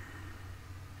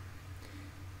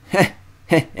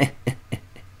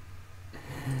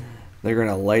 They're going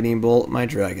to Lightning Bolt my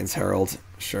Dragon's Herald.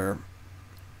 Sure.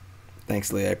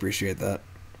 Thanks, Lee. I appreciate that.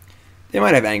 They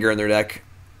might have Anger in their deck,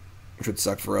 which would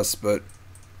suck for us, but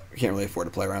we can't really afford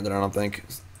to play around it, I don't think.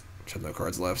 Just have no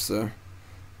cards left, so.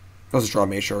 I'll just draw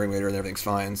Mage Ringleader and everything's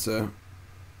fine, so.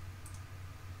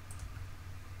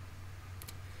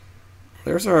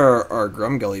 There's our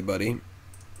Grumgully buddy.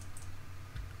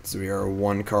 So we are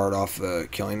 1 card off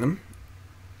killing them.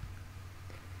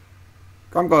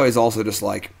 Grumgully is also just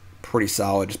like pretty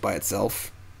solid just by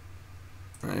itself.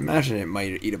 I imagine it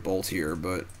might eat a bolt here,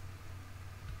 but...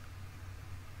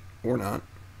 or not.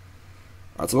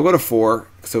 Alright, so we'll go to 4.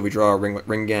 So if we draw a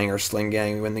ring gang or sling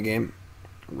gang, we win the game.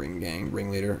 Ring gang,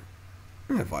 ringleader.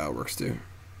 That vial works too.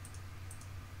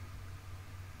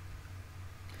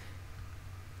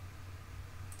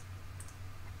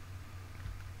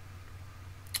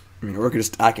 I mean, or we could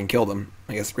just attack and kill them.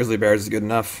 I guess Grizzly Bears is good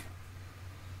enough.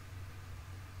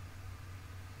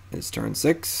 It's turn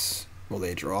 6. Will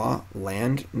they draw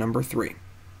land number 3?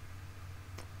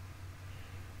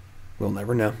 We'll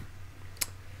never know.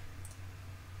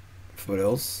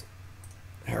 Foothills,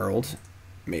 Herald,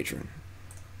 Matron.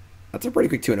 That's a pretty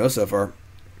quick 2-0 so far.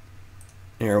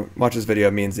 Here, watch this video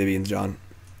of me and Zibby and John.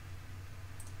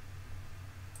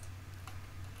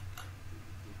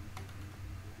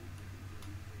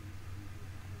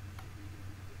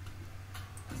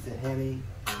 He's a hammy.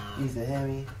 He's a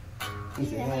hammy.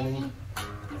 He's a hammy.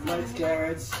 Likes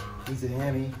carrots. He's a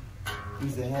hammy.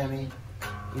 He's a hammy.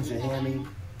 He's a hammy.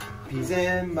 He's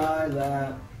in my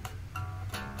lap.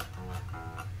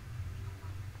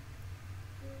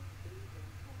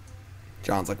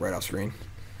 John's like right off screen.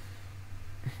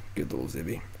 Good little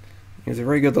Zibby. He was a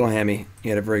very good little hammy. He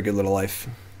had a very good little life.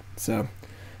 So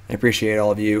I appreciate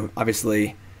all of you.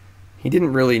 Obviously, he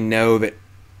didn't really know that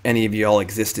any of you all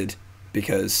existed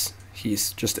because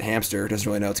he's just a hamster, doesn't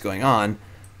really know what's going on.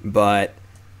 But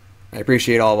I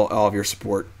appreciate all of your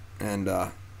support. And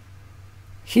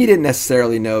he didn't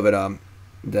necessarily know that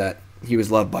that he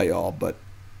was loved by y'all, but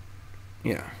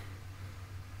you know,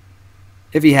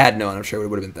 if he had known, I'm sure he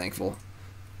would have been thankful.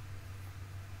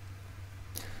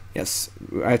 Yes,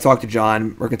 I talked to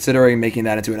John. We're considering making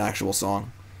that into an actual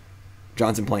song.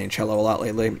 John's been playing cello a lot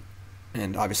lately,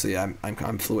 and obviously I'm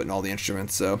fluent in all the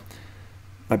instruments, so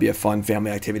might be a fun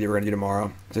family activity we're gonna do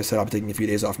tomorrow. As I said, I'll be taking a few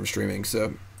days off from streaming,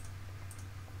 so.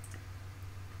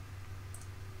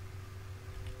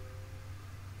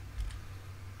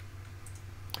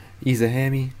 He's a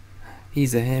hammy.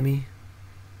 He's a hammy.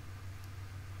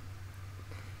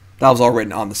 That was all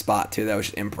written on the spot, too. That was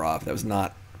just improv. That was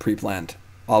not pre-planned.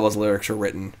 All those lyrics were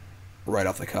written right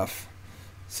off the cuff.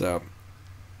 So,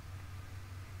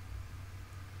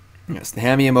 yes, the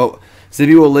hammy emote.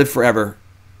 Zibby will live forever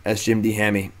as Jim D.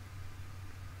 Hammy.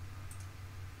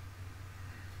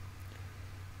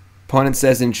 Opponent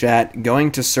says in chat,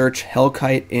 going to search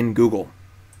Hellkite in Google.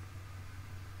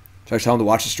 Should I tell him to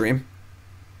watch the stream?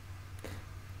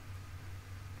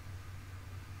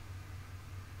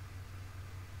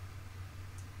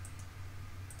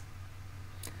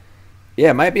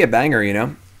 Yeah, it might be a banger, you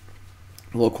know?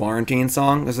 A little quarantine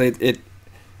song. Because it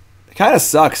kind of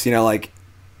sucks, you know, like,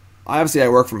 obviously I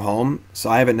work from home, so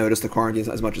I haven't noticed the quarantine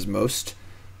as much as most.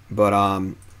 But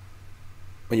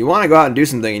when you want to go out and do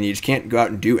something and you just can't go out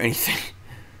and do anything.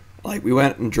 Like, we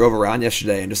went and drove around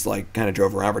yesterday and just, like, kind of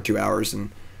drove around for 2 hours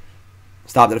and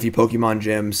stopped at a few Pokemon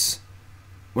gyms.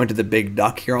 Went to the Big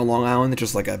Duck here on Long Island. It's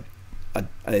just like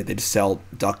they just sell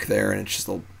duck there, and it's just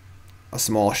a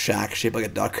small shack shaped like a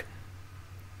duck.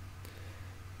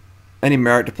 Any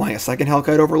merit to playing a second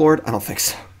Hellkite Overlord? I don't think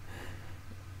so.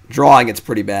 Drawing, it's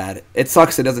pretty bad. It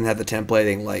sucks it doesn't have the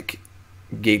templating like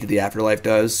Gate to the Afterlife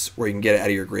does, where you can get it out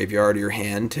of your graveyard or your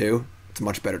hand, too. It's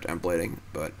much better templating,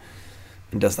 but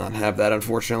it does not have that,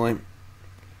 unfortunately.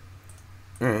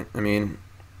 Alright, I mean,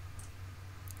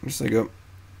 just like go.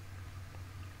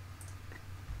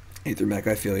 Aether Mech,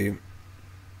 I feel you.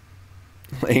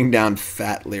 Laying down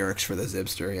fat lyrics for the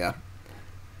Zibster, yeah.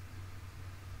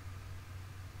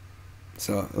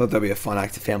 So I thought that'd be a fun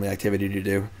family activity to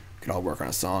do. We could all work on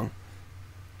a song.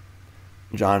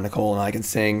 John and Nicole and I can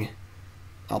sing.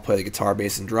 I'll play the guitar,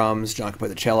 bass, and drums. John can play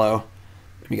the cello.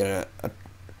 We get a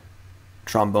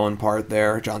trombone part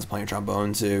there. John's playing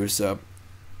trombone too. So,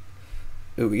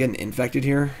 ooh, we getting infected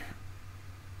here.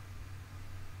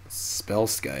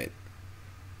 Spellskite.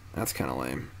 That's kind of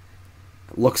lame.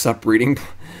 Looks up breeding.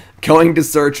 Going to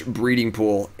search breeding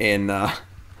pool in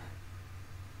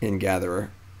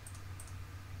Gatherer.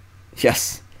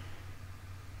 Yes.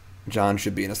 John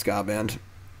should be in a ska band.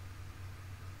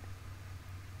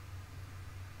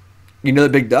 You know the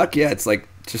Big Duck? Yeah, it's like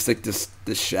just like this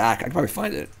shack. I can probably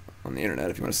find it on the internet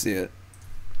if you want to see it.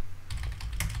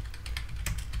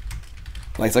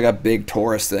 Like it's like a big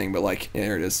tourist thing, but like yeah,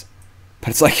 there it is. But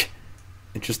it's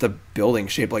just a building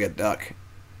shaped like a duck.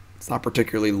 It's not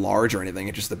particularly large or anything.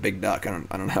 It's just a big duck. I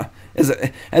don't know. Is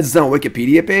it has its own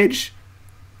Wikipedia page?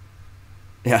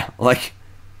 Yeah, like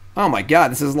oh my god,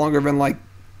 this is longer than like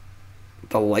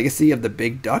the legacy of the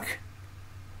Big Duck.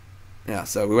 Yeah,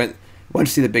 so we went to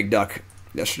see the Big Duck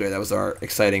yesterday. That was our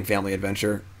exciting family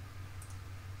adventure.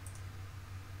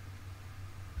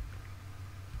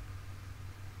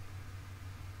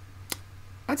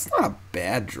 That's not a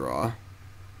bad draw.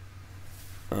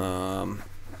 I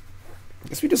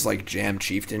guess we just like jam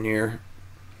Chieftain here.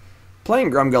 Playing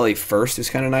Grumgully first is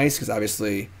kind of nice because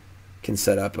obviously can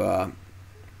set up,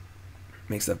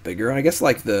 make stuff bigger. And I guess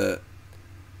like you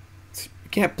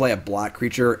can't play a black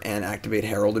creature and activate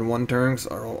Herald in one turn because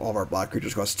all of our black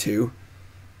creatures cost 2.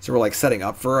 So we're like setting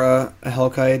up for a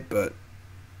Hellkite, but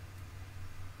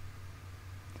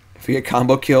if we get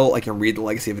combo kill, I can read the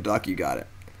Legacy of a Duck, you got it.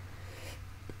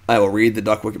 I will read the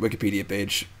Duck Wikipedia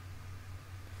page.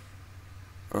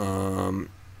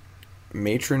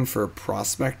 Matron for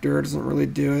Prospector doesn't really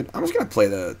do it. I'm just going to play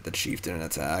the Chieftain and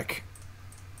attack.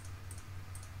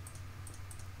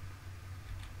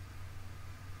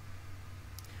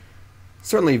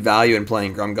 Certainly value in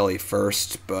playing Grumgully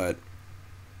first, but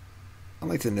I'd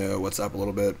like to know what's up a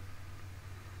little bit.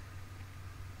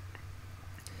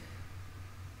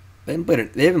 They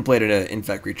haven't played an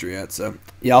Infect creature yet, so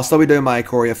yeah, I'll still be doing my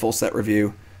Ikoria full set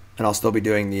review, and I'll still be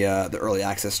doing the early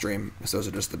access stream because those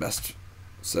are just the best.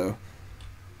 So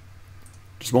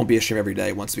just won't be a stream every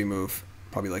day once we move.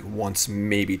 Probably like once,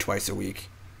 maybe twice a week.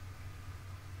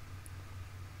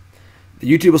 The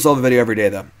YouTube will still have a video every day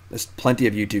though. There's plenty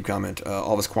of YouTube comment.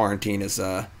 All this quarantine is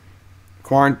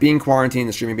being quarantined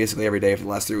and streaming basically every day for the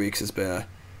last 3 weeks has been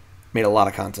made a lot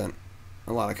of content.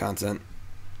 A lot of content.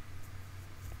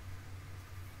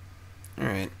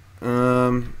 Alright.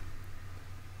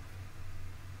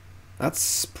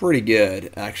 That's pretty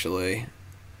good, actually.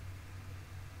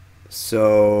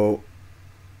 So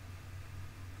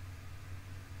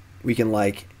we can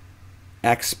like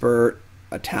expert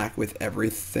attack with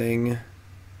everything. I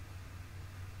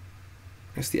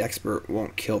guess the expert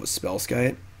won't kill the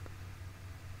Spellskite.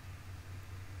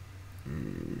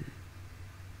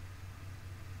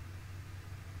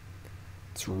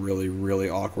 It's really, really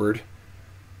awkward.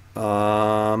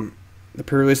 The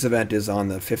pre-release event is on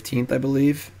the 15th, I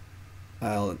believe.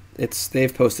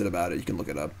 They've posted about it. You can look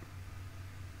it up.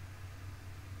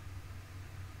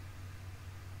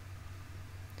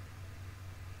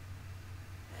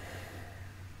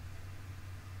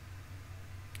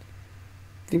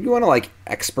 I think you want to like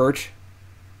expert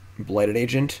Blighted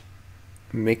Agent,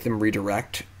 make them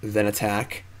redirect, then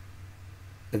attack,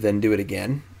 then do it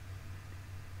again.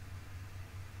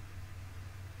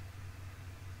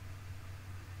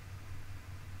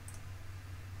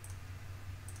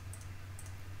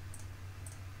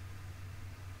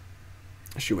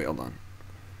 Actually, wait, hold on.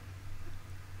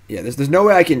 Yeah, there's no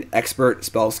way I can expert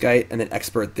Spellskite and then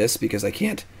expert this because I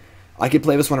can't. I could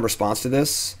play this one in response to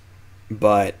this,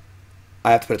 but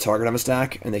I have to put a target on the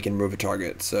stack and they can move a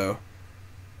target. So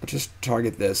I'll just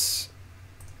target this.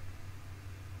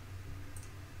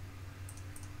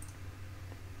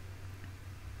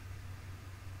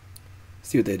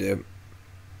 See what they do.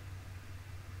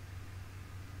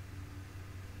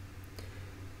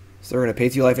 So they're going to pay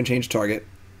 2 life and change target.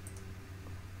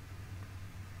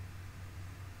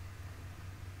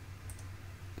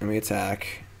 And we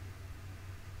attack.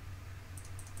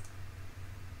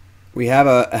 We have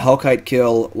a Hellkite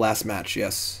kill last match,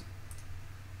 yes.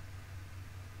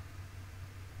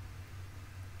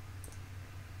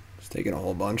 Just taking a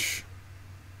whole bunch.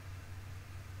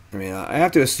 I mean, I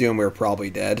have to assume we're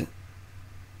probably dead,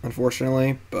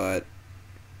 unfortunately, but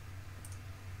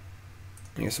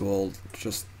I guess we'll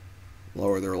just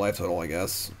lower their life total, I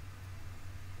guess.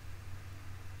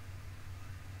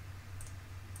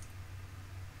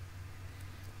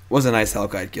 Was a nice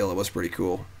Hellkite kill. It was pretty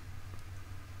cool.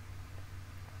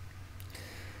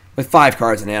 With 5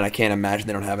 cards in hand, I can't imagine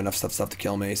they don't have enough stuff to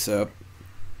kill me, so...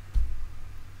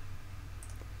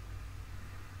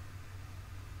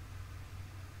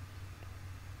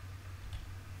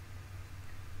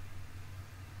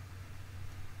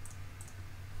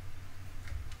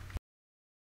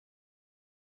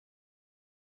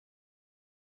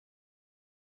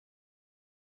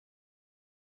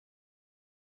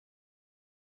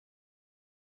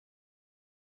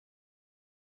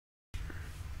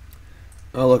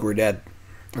 Oh, look, we're dead.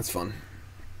 That's fun.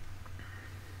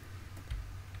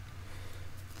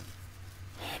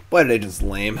 Blighted Agent's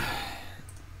lame.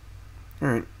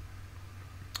 Alright.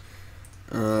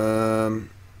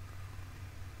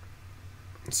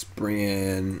 Let's bring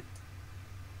in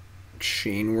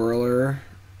Chain Whirler,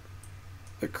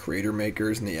 the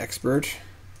Cratermakers, and the Expert.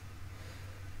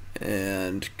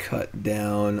 And cut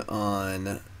down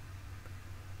on...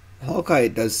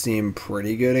 Hellkite does seem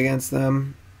pretty good against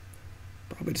them.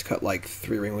 Probably just cut like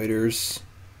 3 Ringleaders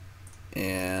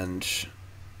and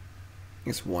I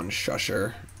guess 1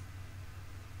 Shusher.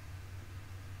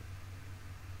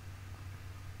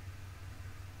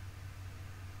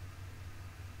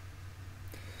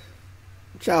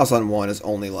 Chalice on 1 is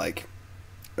only like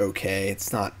okay.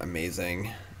 It's not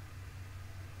amazing.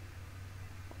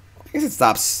 I guess it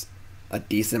stops a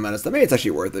decent amount of stuff. Maybe it's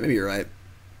actually worth it. Maybe you're right.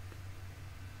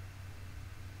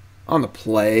 On the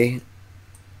play,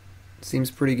 seems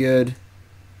pretty good.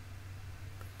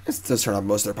 This does turn off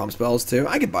most of their pump spells too.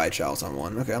 I could buy a Chalice on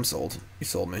 1. Okay, I'm sold. You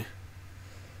sold me.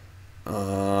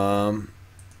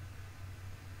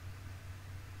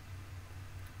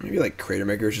 Maybe like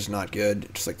Cratermaker is just not good.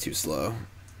 Just like too slow.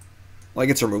 Like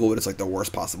it's removal, but it's like the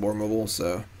worst possible removal.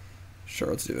 So sure,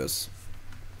 let's do this.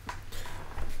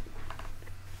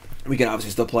 We can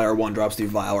obviously still play our 1-drops through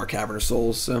Vial or Cavern of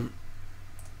Souls. So,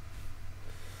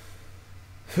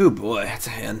 oh boy, that's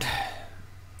a hand.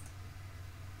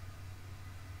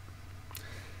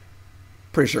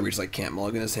 Pretty sure we just like can't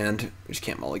mulligan this hand. We just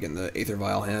can't mulligan the Aether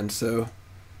Vial hand. So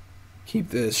keep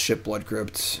this, ship Blood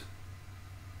Crypt.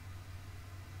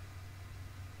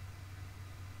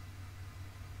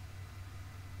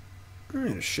 I'm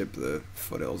gonna ship the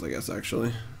Foothills, I guess,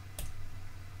 actually.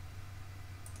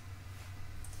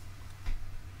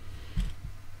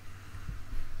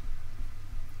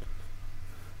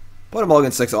 But a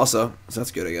mulligan 6 also, so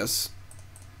that's good, I guess.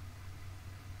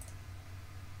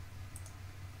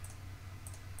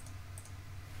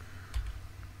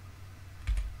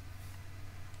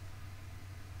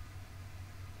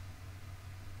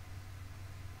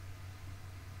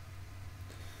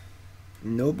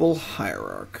 Noble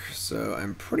Hierarch. So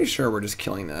I'm pretty sure we're just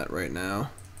killing that right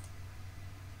now.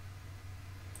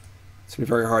 It's gonna be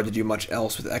very hard to do much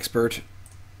else with Expert.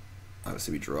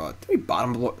 Obviously we draw. Did we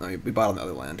bottom? No, we bottom the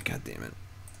other land. God damn it.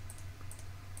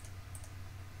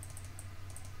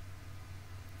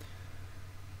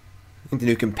 I think the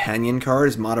new companion card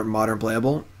is modern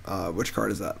playable. Which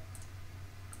card is that?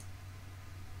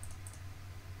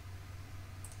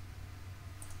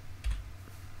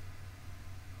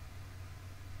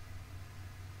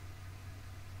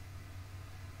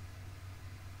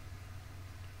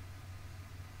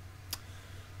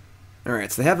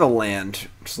 Alright, so they have a land,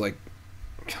 which is like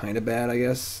kind of bad, I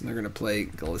guess. They're going to play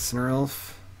Glistener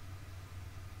Elf.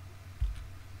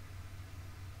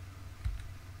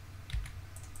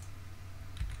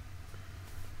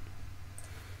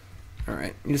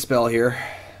 Alright, need a spell here.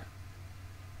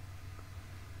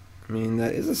 I mean,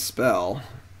 that is a spell.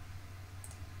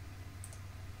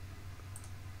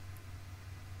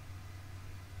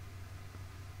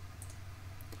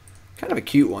 Kind of a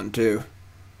cute one, too.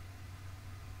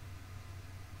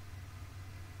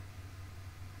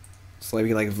 So like we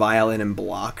can like Vial in and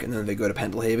block, and then if they go to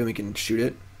Pendelhaven, we can shoot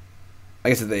it. I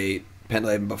guess if they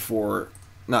Pendelhaven before...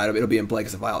 No, it'll be in play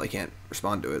because of Vial, they can't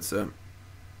respond to it, so...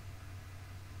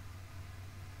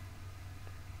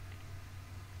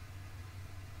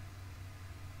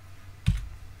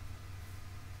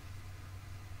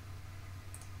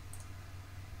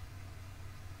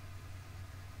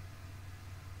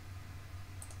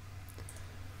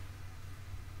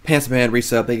 Pants Man,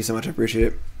 resub, thank you so much, I appreciate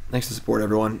it. Thanks for the support,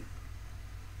 everyone.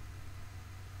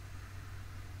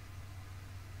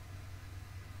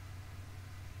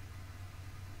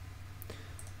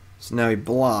 So now we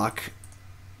block.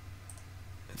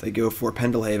 If they go for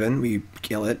Pendelhaven, we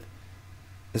kill it.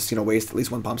 This is going to waste at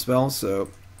least 1 pump spell, so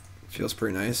it feels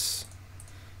pretty nice.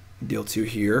 Deal 2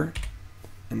 here.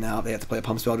 And now if they have to play a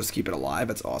pump spell just to keep it alive.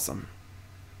 That's awesome.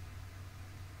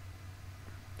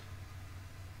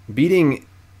 Beating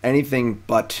anything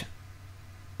but...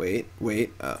 Wait.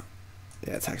 Yeah,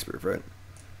 it's hexproof, right?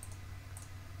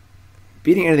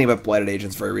 Beating anything but Blighted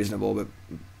Agent's very reasonable, but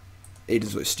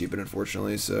Agent's really stupid,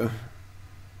 unfortunately, so...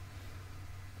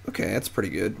 Okay, that's pretty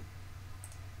good.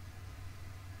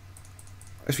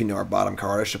 I guess we know our bottom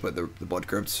card. I should put the Blood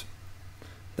Crypts.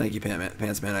 Thank you,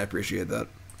 Pants Man. I appreciate that.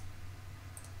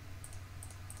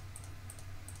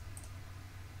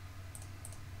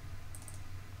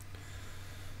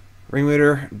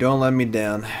 Ringleader, don't let me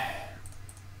down.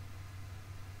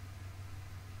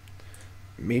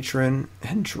 Matron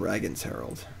and Dragon's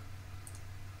Herald.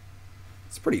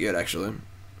 It's pretty good, actually.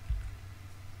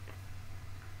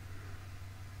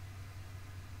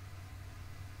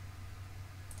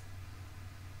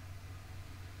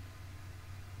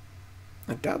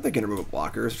 I doubt they can remove a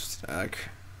blocker. Stack.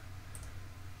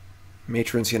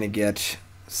 Matron's gonna get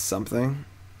something.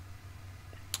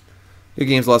 Good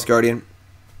games, Lost Guardian.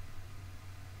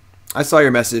 I saw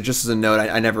your message. Just as a note,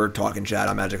 I never talk in chat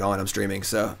on Magic Online. I'm streaming,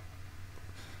 so...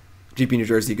 GP New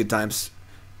Jersey, good times.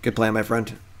 Good plan, my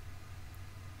friend.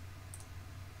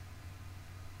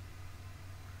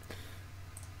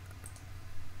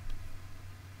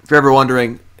 If you're ever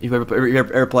wondering, if you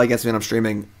ever play against me when I'm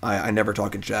streaming, I never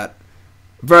talk in chat.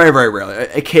 Very, very rarely.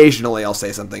 Occasionally, I'll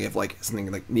say something if like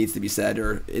something like needs to be said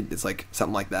or it's like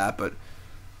something like that. But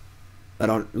I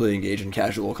don't really engage in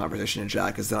casual conversation in chat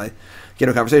because then I get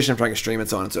into a conversation. I'm trying to stream and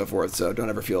so on and so forth. So don't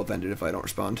ever feel offended if I don't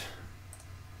respond.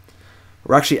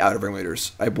 We're actually out of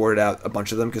ringleaders. I boarded out a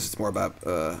bunch of them because it's more about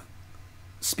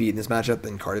speed in this matchup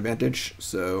than card advantage.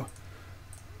 So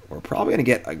we're probably going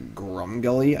to get a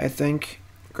Grumgully, I think.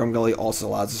 Grumgully also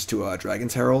allows us to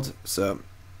Dragon's Herald. So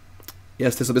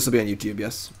yes, this will be on YouTube,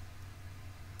 yes.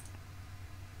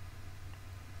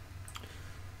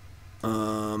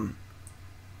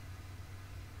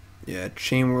 Yeah,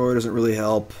 Chain Whirler doesn't really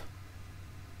help.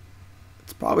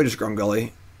 It's probably just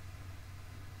Grumgully,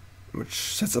 which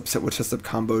sets up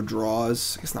combo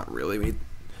draws. I guess not really.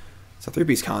 It's a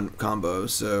 3-piece combo,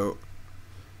 so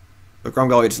but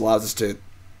Grumgully just allows us to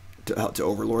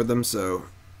overlord them. So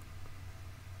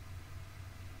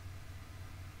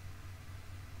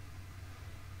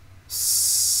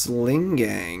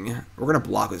Sling-Gang, we're gonna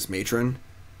block this Matron.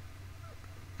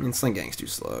 I mean, Sling-Gang's too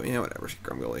slow. You know, whatever.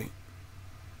 Grumgully.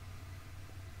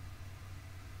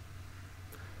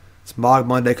 It's Mogg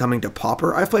Monday coming to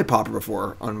Pauper. I've played Pauper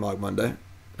before on Mogg Monday.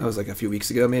 That was like a few weeks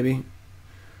ago, maybe.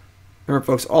 Remember,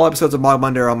 folks, all episodes of Mogg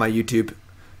Monday are on my YouTube.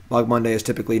 Mogg Monday is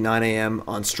typically 9 a.m.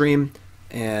 on stream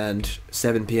and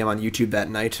 7 p.m. on YouTube that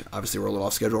night. Obviously, we're a little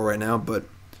off schedule right now, but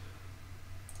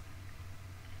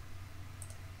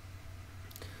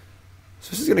so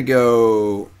this is gonna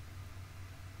go.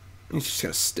 He's just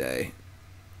gonna stay.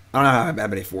 I don't know how I have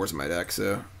many 4s in my deck,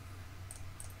 so.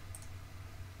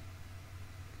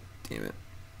 Damn it.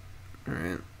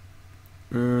 Alright.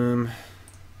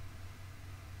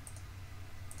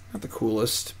 Not the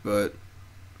coolest, but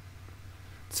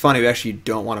it's funny, we actually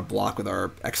don't want to block with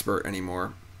our expert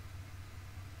anymore.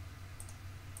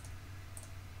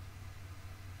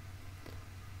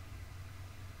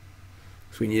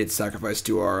 So we needed sacrifice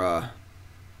to our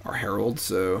Herald,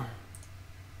 so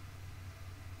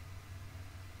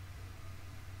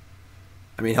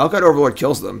I mean Hellkite Overlord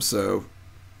kills them, so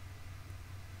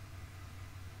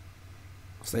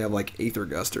they have like Aether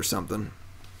Gust or something.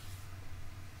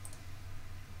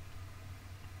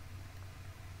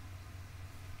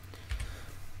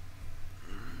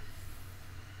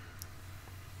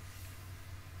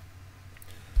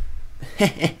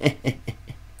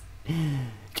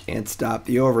 Can't stop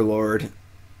the Overlord.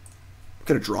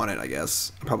 Could have drawn it, I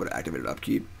guess. I probably would have activated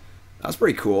upkeep. That was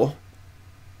pretty cool.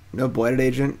 No Blighted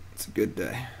Agent. It's a good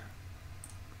day.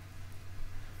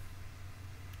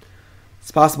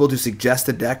 It's possible to suggest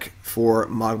a deck for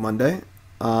Mogg Monday.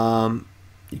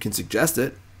 You can suggest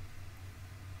it.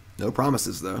 No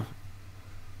promises, though.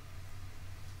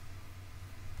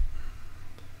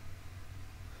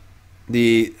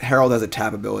 The Herald has a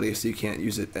tap ability, so you can't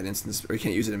use it at instance, or you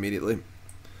can't use it immediately.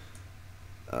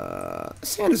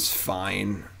 This hand is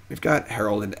fine. We've got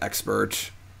Herald and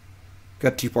Expert. We've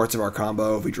got 2 parts of our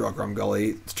combo. If we draw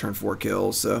Grumgully, it's turn 4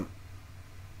 kills, so.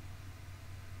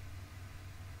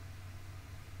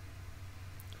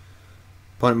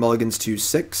 Opponent mulligans to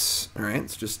 6.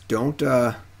 Alright, so just don't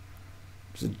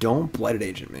Blighted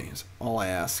Agent me. That's all I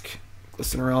ask.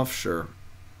 Glistener Elf, sure.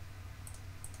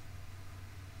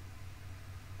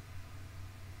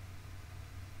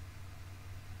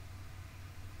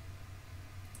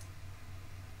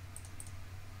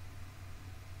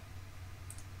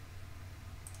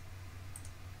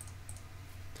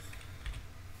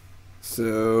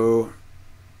 So,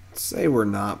 let's say we're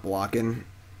not blocking.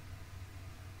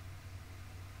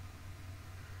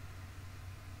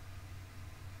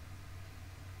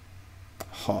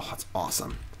 Oh, that's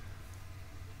awesome.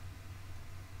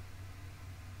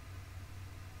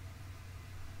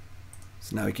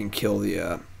 So now we can kill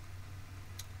the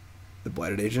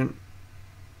Blighted Agent.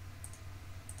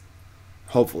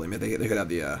 Hopefully, maybe they could have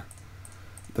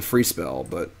the free spell,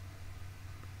 but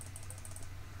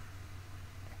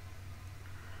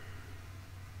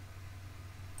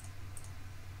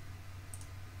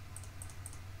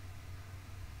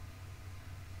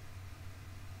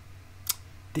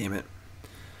damn it.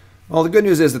 Well, the good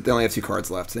news is that they only have 2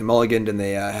 cards left. They mulliganed and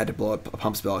they had to blow up a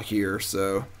pump spell here,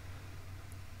 so.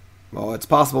 Well, it's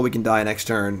possible we can die next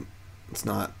turn. It's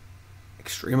not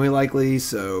extremely likely,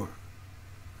 so.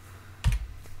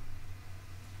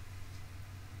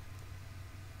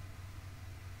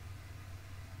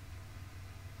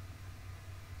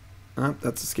 Oh,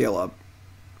 that's a scale up.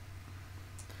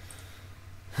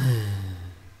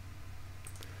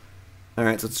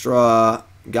 Alright, so let's draw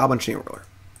Goblin Chieftain.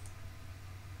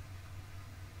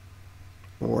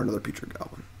 Or another Putrid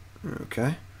Goblin.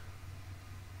 Okay.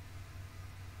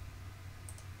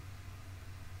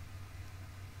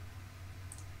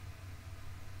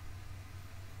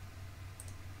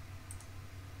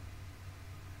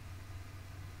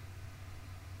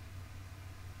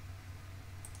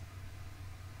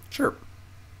 Sure.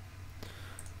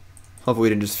 Hopefully we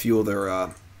didn't just fuel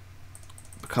their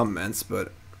comments,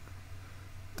 but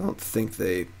I don't think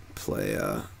they play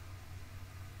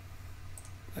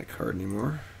that card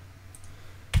anymore.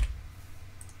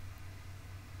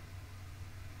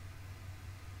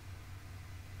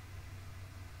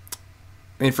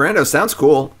 I mean, Fernando, sounds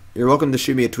cool. You're welcome to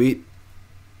shoot me a tweet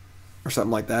or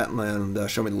something like that and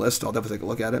show me the list. I'll definitely take a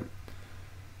look at it.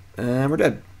 And we're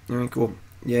dead. All right, cool.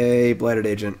 Yay, Blighted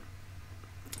Agent.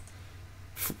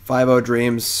 5-0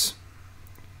 Dreams.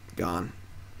 Gone.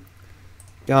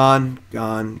 Gone,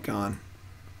 gone, gone.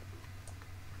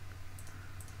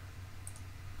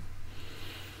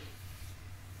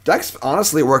 Deck's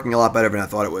honestly working a lot better than I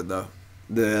thought it would, though.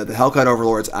 The Hellkite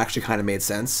Overlords actually kind of made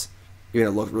sense, even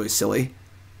though it looked really silly.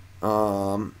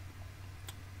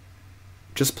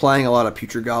 Just playing a lot of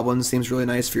Putrid Goblins seems really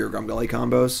nice for your Grumgully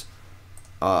combos.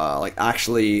 Like,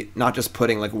 actually, not just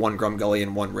putting, like, one Grumgully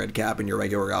and one Redcap in your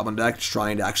regular Goblin deck, just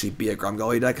trying to actually be a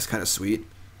Grumgully deck is kind of sweet.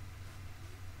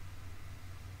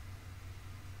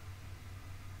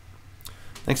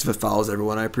 Thanks if it follows,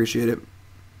 everyone. I appreciate it.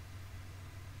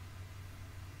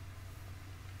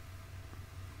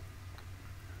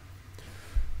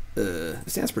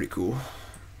 This sounds pretty cool.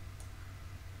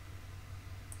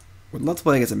 Would love to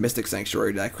play against a Mystic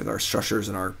Sanctuary deck with our Shushers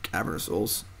and our Cavern of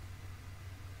Souls.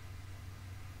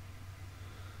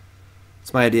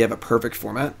 It's my idea of a perfect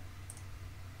format.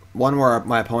 One where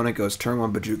my opponent goes turn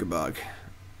 1 Bojuka Bog.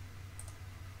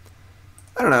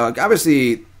 I don't know.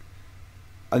 Obviously,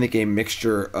 I think a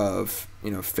mixture of,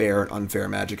 you know, fair and unfair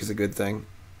Magic is a good thing.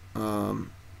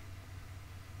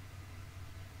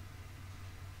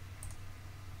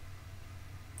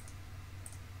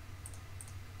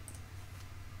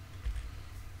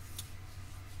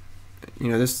 You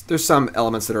know, there's some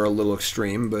elements that are a little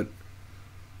extreme, but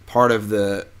part of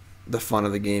the fun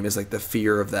of the game is like the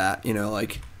fear of that. You know,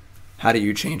 like how do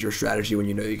you change your strategy when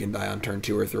you know you can die on turn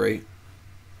 2 or 3?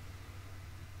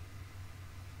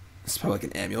 It's probably like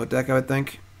an amulet deck, I would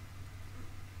think.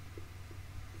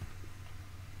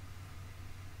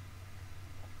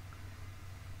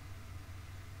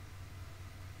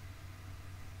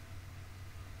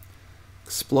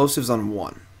 Explosives on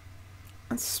 1.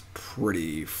 That's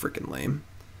pretty freaking lame.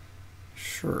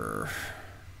 Sure.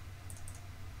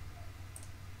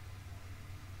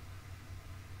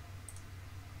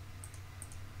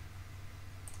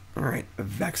 Alright, a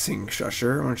Vexing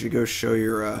Shusher. Why don't you go show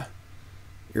your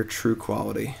true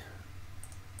quality.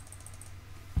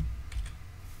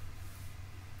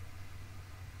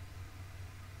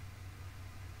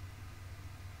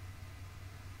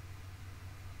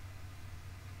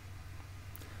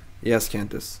 Yes,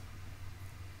 Cantus.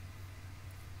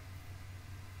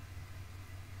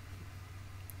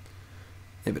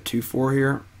 They have a 2/4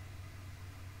 here.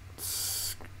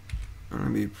 It's going to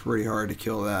be pretty hard to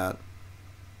kill that.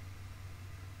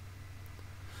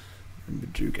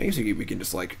 And I guess we can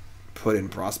just like put in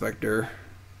Prospector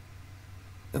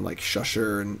and like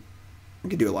Shusher, and we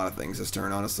can do a lot of things this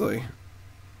turn, honestly.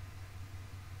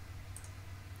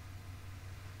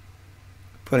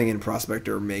 Putting in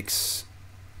Prospector makes...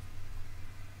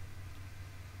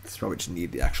 It's probably just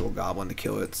need the actual Goblin to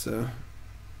kill it, so...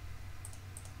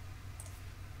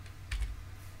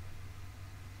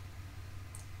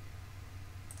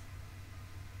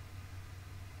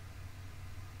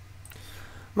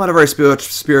 I'm not a very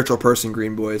spiritual person,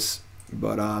 Green Boys,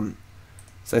 but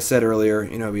as I said earlier,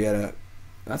 you know, we had a...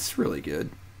 That's really good.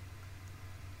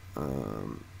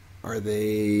 Are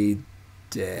they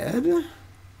dead?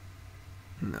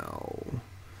 No.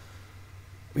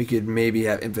 We could maybe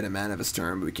have infinite mana this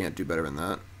turn, but we can't do better than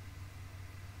that.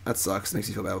 That sucks. It makes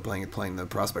me feel bad with playing the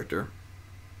Prospector.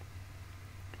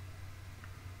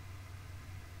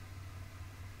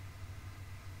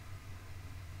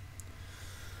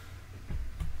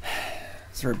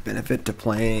 Is there a benefit to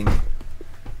playing?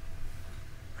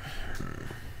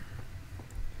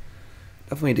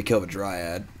 Definitely need to kill the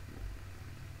Dryad.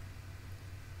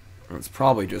 It's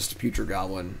probably just Putrid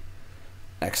Goblin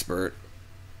Expert.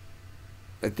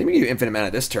 I think we can do infinite mana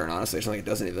this turn, honestly. I don't think it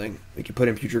does anything. We can put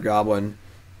in Putrid Goblin,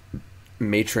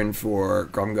 Matron for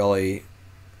Grumgully,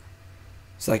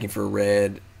 Psychic for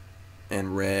red,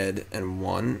 and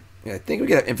 1. Yeah, I think we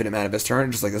get infinite mana this turn.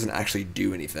 It just like doesn't actually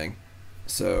do anything.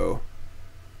 So...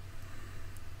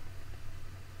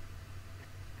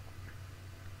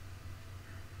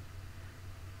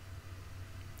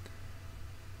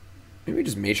 maybe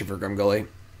just Matron for Grumgully.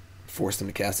 Force them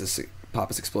to cast his pop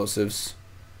his explosives.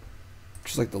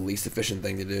 Which is like the least efficient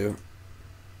thing to do.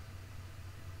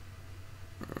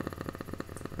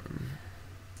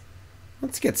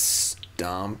 Let's get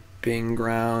Stomping Stomping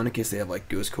Ground in case they have like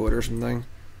Ghost Code or something.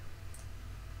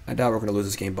 I doubt we're going to lose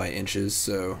this game by inches,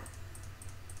 so...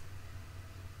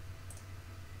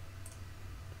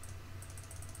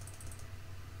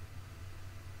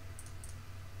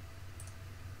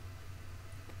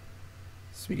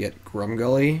 So we get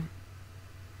Grumgully.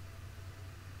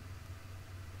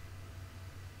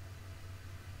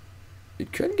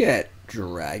 It could get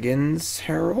Dragon's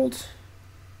Herald.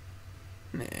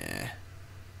 Nah.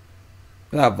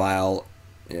 Without Vial,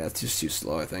 yeah, it's just too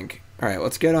slow, I think. Alright,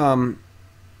 let's get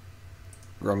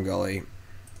Grumgully.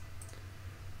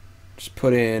 Just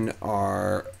put in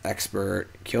our Expert,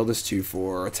 kill this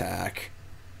 2/4 attack,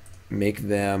 make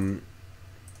them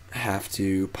have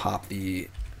to pop the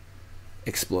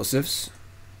explosives.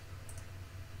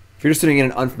 If you're just sitting in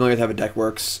an unfamiliar type of deck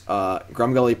works,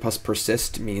 Grumgully plus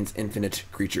Persist means infinite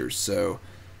creatures. So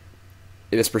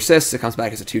if it persists, it comes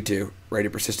back as a 2/2, ready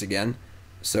to persist again.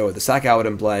 So the sack out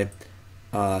in play,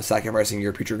 sacrificing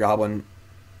your Putrid Goblin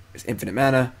is infinite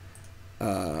mana.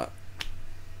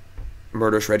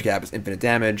 Murderous Redcap is infinite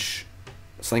damage.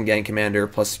 Sling-Gang Commander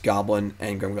plus Goblin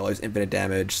and Grumgully is infinite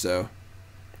damage. So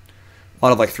a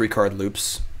lot of like 3-card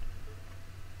loops.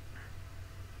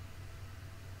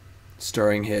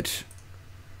 Starring hit,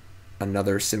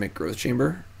 another Simic Growth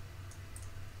Chamber.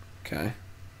 Okay.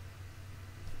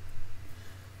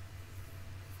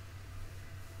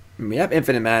 We have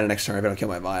infinite mana next turn if I don't kill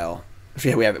my Vial.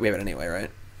 Actually, we have it anyway,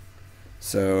 right?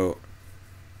 So,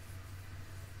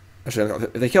 actually,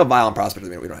 if they kill Vial and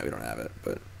Prospector, we don't have it.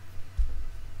 But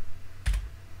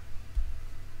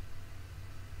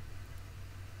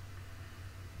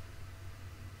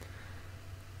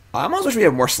I almost wish we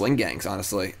had more Sling Gangs,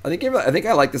 honestly. I think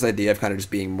I like this idea of kind of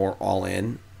just being more all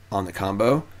in on the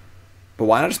combo. But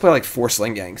why not just play like 4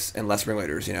 Sling Gangs and less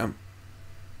Ringleaders, you know?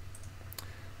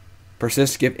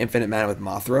 Persist, give infinite mana with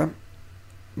Mothra?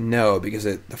 No, because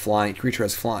the flying creature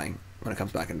has flying when it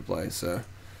comes back into play, so...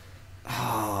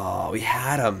 Oh, we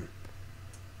had him.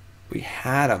 We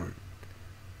had him.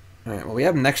 Alright, well we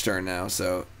have him next turn now,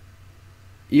 so...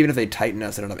 Even if they tighten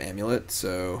us, I don't have Amulet,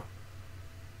 so...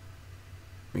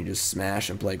 We just smash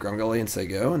and play Grumgully and say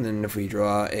go, and then if we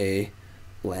draw a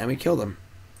land, we kill them.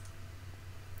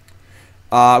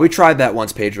 We tried that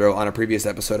once, Pedro, on a previous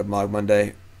episode of Mogg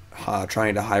Monday,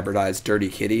 trying to hybridize Dirty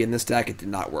Kitty in this deck. It did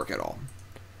not work at all.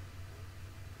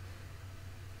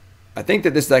 I think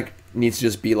that this deck needs to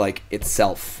just be like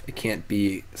itself. It can't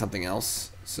be something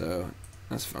else, so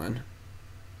that's fine.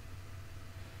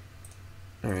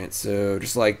 Alright, so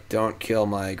just like don't kill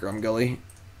my Grumgully,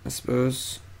 I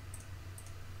suppose.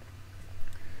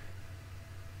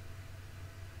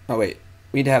 Oh wait,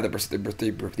 we need to have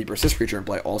the persist creature in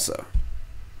play also.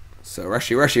 So we're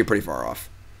actually pretty far off.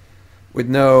 With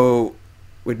no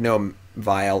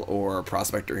Vial or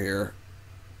Prospector here.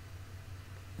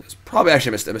 It's probably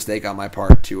actually a mistake on my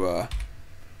part to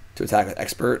attack with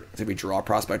Expert. If we draw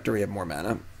Prospector, we have more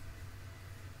mana.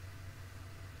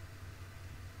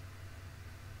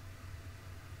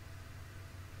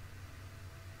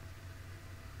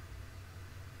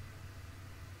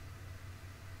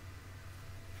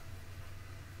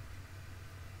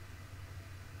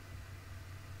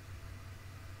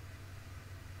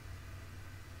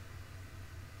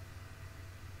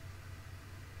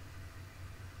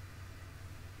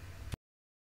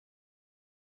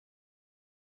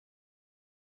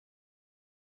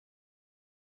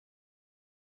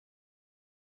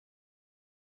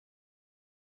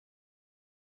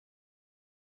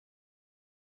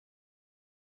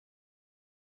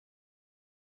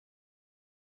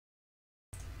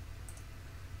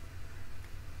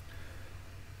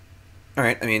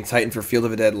 Alright, I mean, Titan for Field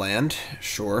of a Dead Land,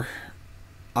 sure.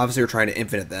 Obviously, we're trying to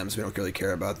infinite them, so we don't really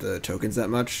care about the tokens that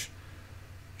much.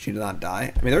 She did not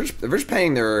die. I mean, they're just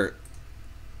paying their...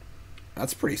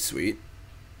 That's pretty sweet.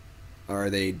 Are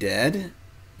they dead?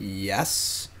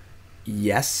 Yes.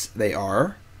 Yes, they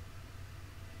are.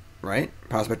 Right?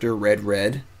 Prospector, red,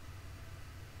 red.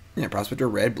 Yeah, Prospector,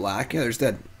 red, black. Yeah, they're just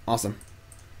dead. Awesome.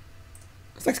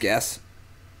 This deck's gas.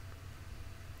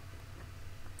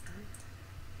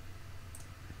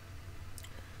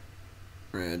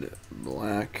 Red,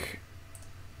 black.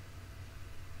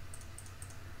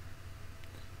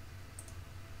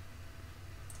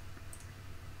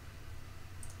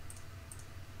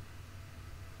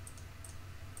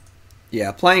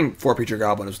 Yeah, playing 4 Putrid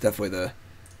Goblin is definitely the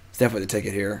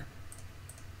ticket here.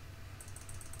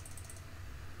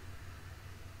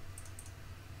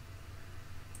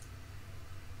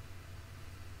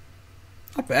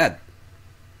 Not bad.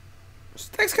 This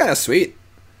deck's kind of sweet.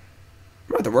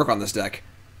 I'm going to have to work on this deck.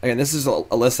 Again, this is a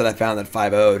list that I found at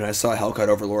 5-0'd, and I saw Hellkite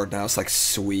Overlord, and I was like,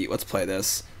 sweet, let's play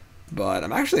this. but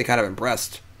I'm actually kind of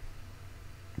impressed.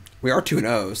 We are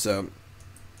 2-0, so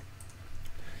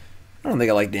I don't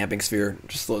think I like Damping Sphere. It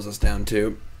just slows us down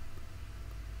too.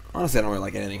 Honestly, I don't really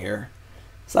like anything here.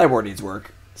 Sideboard needs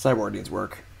work. Sideboard needs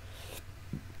work.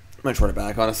 Might short it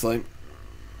back, honestly.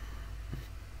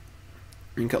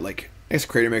 You can cut, like, I guess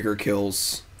Cratermaker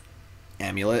kills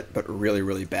Amulet, but really,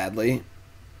 really badly.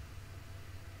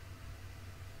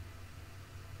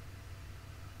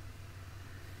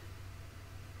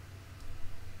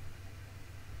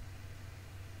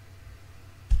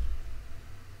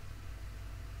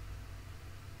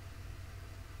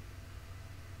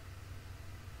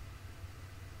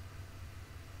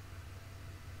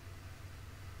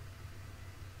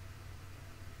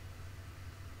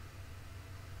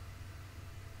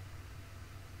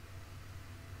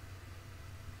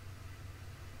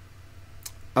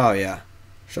 Oh, yeah.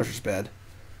 Shusher's bad.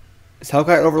 Is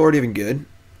Hellkite Overlord even good?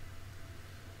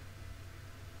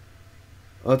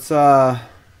 Let's bring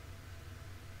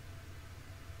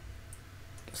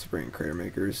in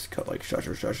Cratermakers. Cut, like,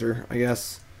 Shusher, I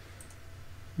guess.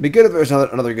 It'd be good if there's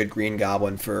another good green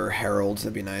goblin for Heralds.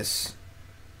 That'd be nice.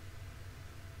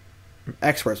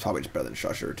 Expert's probably just better than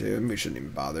Shusher, too. Maybe we shouldn't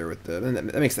even bother with the...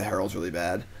 That makes the Heralds really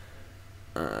bad.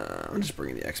 I'm just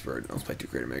bringing the Expert. Let's play 2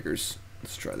 Cratermakers.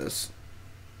 Let's try this.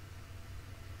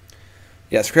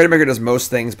 Yes, Cratermaker does most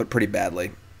things, but pretty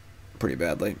badly. Pretty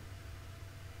badly.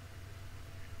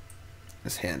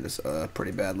 This hand is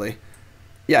pretty badly.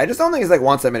 Yeah, I just don't think he's like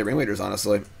wants that many Ringleaders,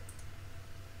 honestly.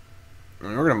 I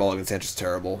mean, we're gonna mulligan Sanchez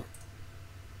terrible.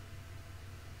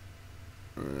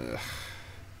 Ugh.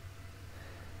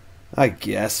 I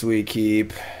guess we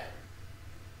keep.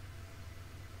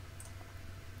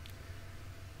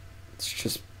 Let's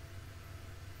just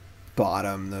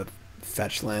bottom the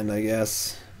fetch land, I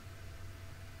guess.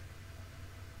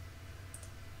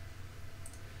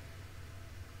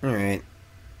 Alright.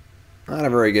 Not a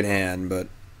very good hand, but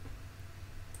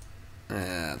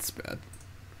that's bad.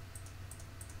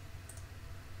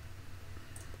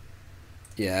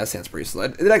 Yeah, that sounds pretty slow.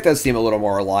 The deck does seem a little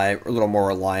more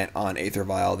reliant on Aether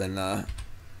Vial than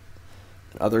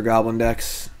other Goblin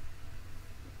decks.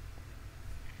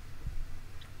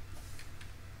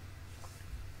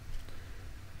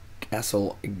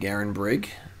 Castle Garenbrig.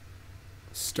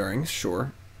 Stirring,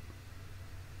 sure.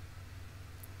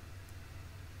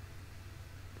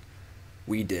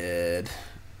 We did.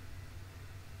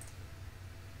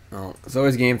 Oh, it's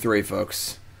always game 3,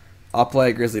 folks. I'll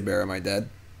play Grizzly Bear. Am I dead?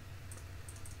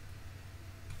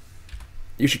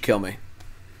 You should kill me.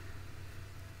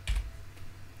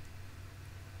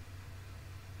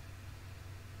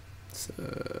 It's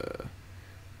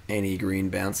any green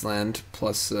bounce land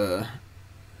plus the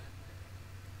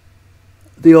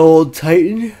old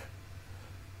Titan.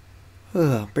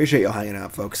 Appreciate y'all hanging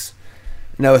out, folks.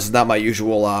 No, this is not my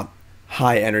usual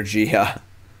high energy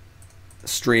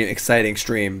exciting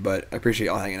stream, but I appreciate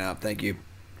y'all hanging out. Thank you.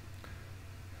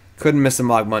 Couldn't miss a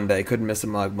Mogg Monday. Couldn't miss a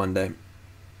Mogg Monday.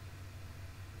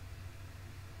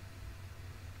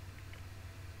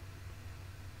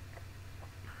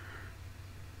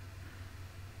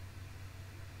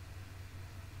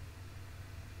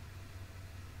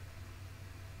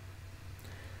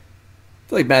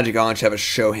 I feel like Magic Online should have a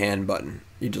show hand button.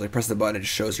 You just like press the button, it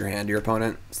just shows your hand to your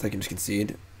opponent, so they can just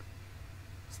concede.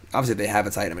 Obviously, if they have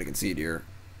its item, they concede here.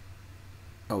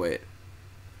 Oh wait,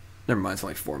 never mind. It's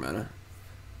only 4 mana.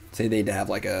 So they need to have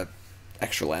like a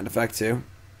extra land effect too.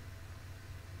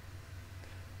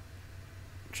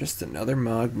 Just another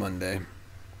Mogg Monday.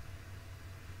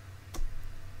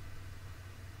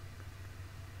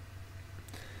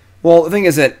 Well, the thing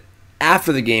is that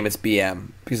after the game, it's BM.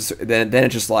 Because then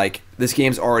it's just like, this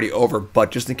game's already over,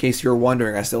 but just in case you're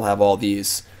wondering, I still have all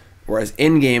these. Whereas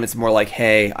in-game, it's more like,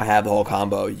 hey, I have the whole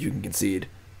combo, you can concede.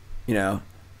 You know?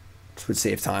 Which would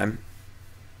save time.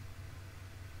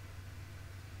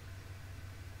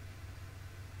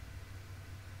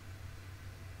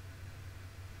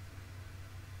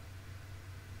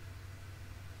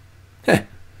 Heh.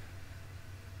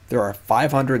 There are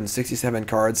 567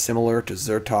 cards similar to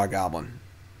Zertar Goblin.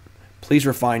 Please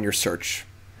refine your search.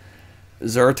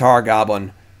 Zertar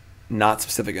Goblin, not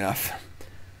specific enough.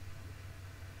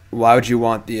 Why would you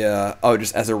want the, oh,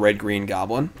 just as a red-green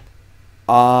Goblin?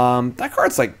 That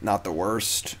card's, like, not the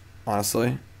worst,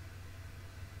 honestly.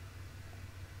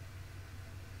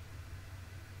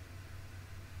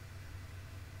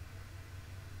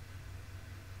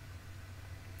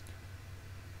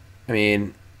 I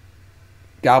mean,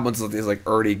 Goblins is, like,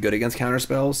 already good against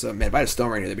counterspells, so, man, if I had a Stone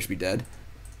right here, they should be dead.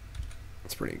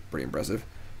 That's pretty impressive.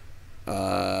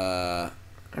 Alright.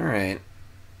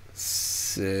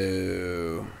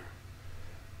 So,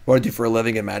 what I do for a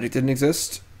living if magic didn't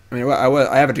exist. I mean,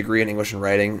 I have a degree in English and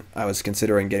writing. I was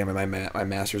considering getting my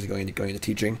master's and going into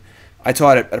teaching. I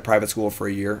taught at a private school for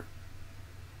a year.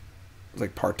 It was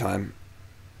like part-time.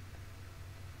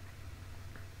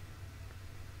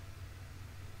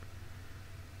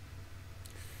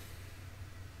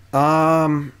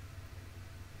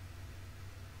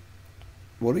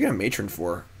 What do we get a matron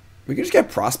for? We can just get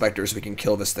prospectors so we can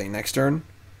kill this thing next turn.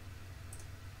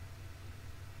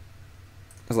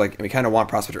 Cause like we kind of want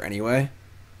prospector anyway.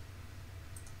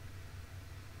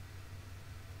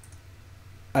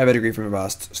 I have a degree from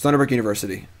Stony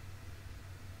University.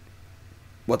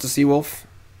 What's a sea wolf?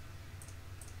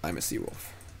 I'm a sea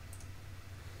wolf.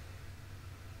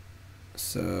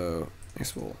 So I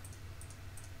guess we'll.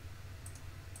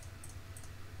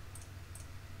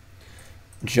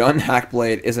 Jun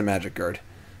Hackblade is a magic card.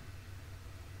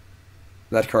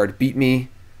 That card beat me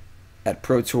at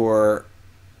Pro Tour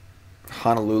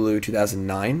Honolulu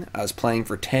 2009. I was playing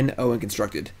for 10-0 in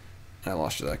Constructed, and I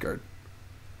lost to that card.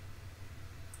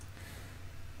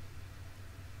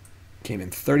 Came in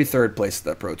 33rd place at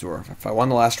that Pro Tour. If I won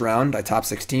the last round, I top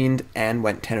 16'd and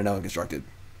went 10-0 in Constructed.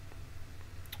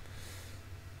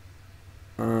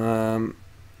 Tattermunch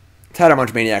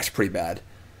Bunch Maniac's pretty bad.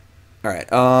 Alright,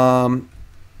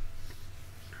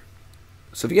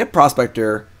 so if you get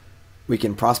Prospector, we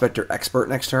can Prospector Expert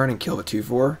next turn and kill the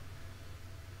 2/4.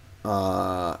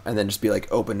 And then just be like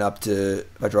opened up to,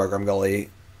 if I draw Grumgully.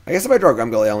 I guess if I draw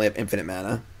Grumgully, I only have infinite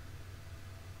mana.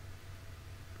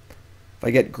 If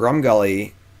I get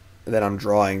Grumgully, then I'm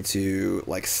drawing to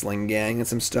like Sling-Gang and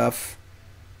some stuff.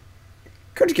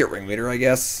 Could just get Ringleader, I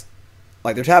guess.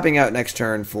 Like they're tapping out next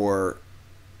turn for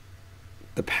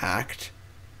the Pact.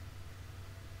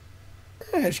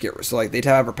 Just get, so like they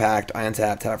tap for Pact, I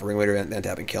untap, tap for Ringleader, and then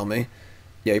tap and kill me.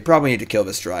 Yeah, you probably need to kill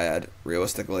this Dryad,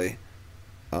 realistically.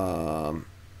 Let's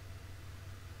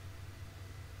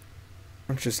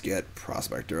just get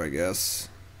Prospector, I guess.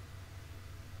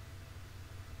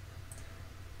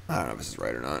 I don't know if this is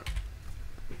right or not.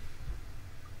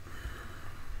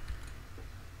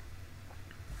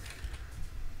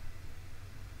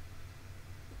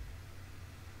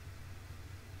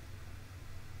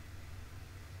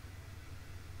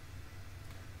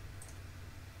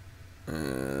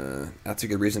 That's a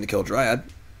good reason to kill Dryad.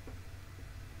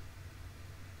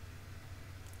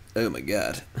 Oh my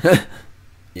god.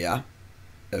 Yeah.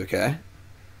 Okay.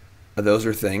 Those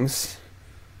are things.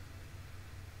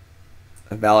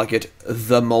 Valakut,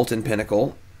 the Molten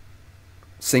Pinnacle.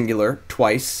 Singular,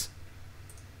 twice.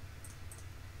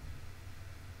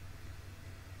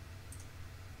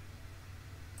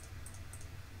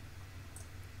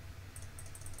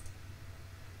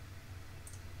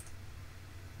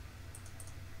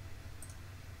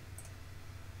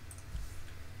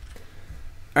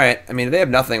 Alright, I mean, if they have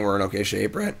nothing, we're in okay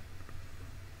shape, right?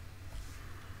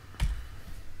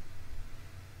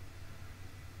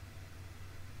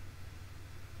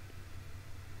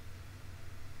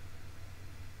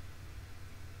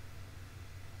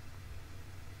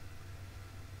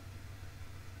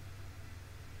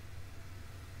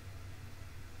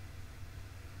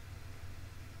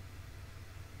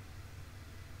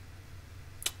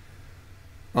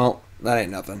 Well, that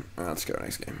ain't nothing. All right, let's go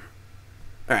next game.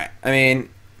 Alright, I mean,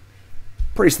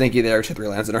 pretty sneaky there. We have 3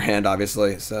 lands in our hand,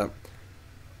 obviously, so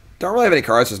don't really have any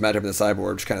cards to just match up in the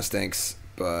sideboard, which kind of stinks,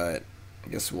 but I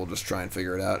guess we'll just try and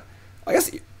figure it out. I guess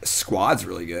Squad's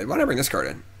really good. Why don't I bring this card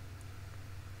in?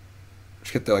 We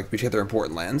should get their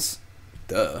important lands.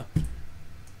 Duh.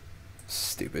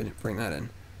 Stupid. Bring that in.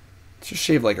 Let's just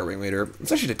shave like a Ringleader.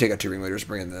 Let's actually take out 2 Ringleaders,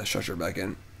 bring in the Shusher back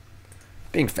in.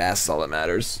 Being fast is all that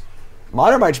matters.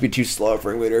 Modern might just be too slow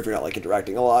for Ringleader if you're not like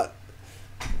interacting a lot.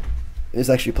 It's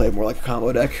actually played more like a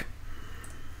combo deck.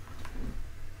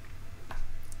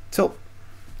 So,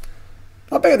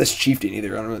 not bad at this Chieftain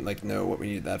either. I don't like know what we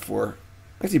need that for.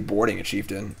 I can see boarding a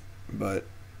Chieftain, but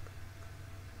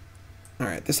all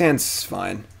right, this hand's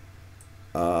fine.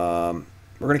 We're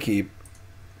gonna keep.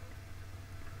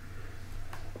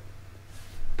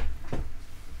 I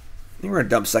think we're gonna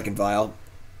dump second vial.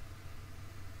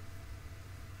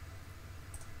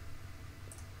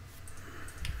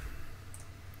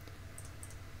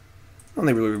 I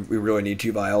don't think we really need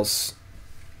 2 vials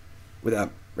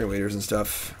without Ringleaders and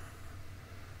stuff.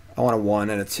 I want a 1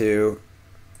 and a 2.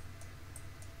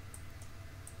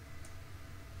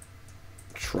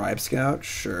 Tribe Scout,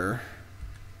 sure.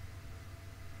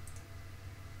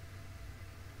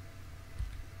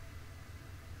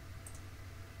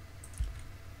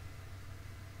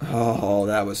 Oh,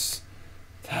 that was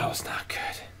not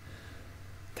good.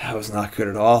 That was not good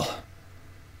at all.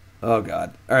 Oh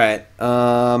god. All right.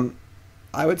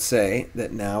 I would say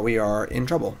that now we are in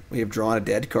trouble. We have drawn a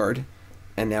dead card,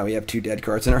 and now we have 2 dead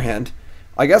cards in our hand.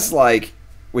 I guess, like,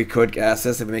 we could cast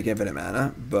this if we make infinite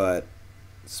mana, but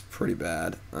it's pretty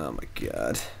bad. Oh my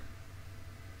god.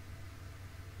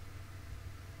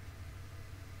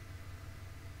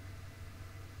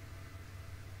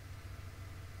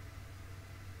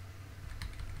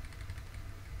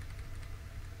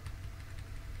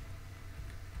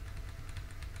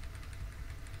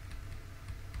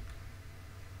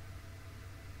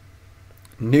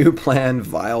 New plan,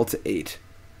 Vial to 8.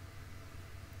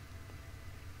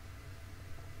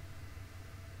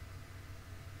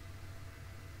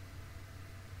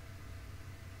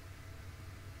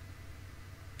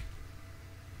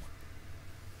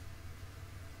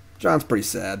 John's pretty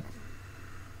sad.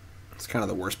 It's kind of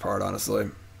the worst part, honestly.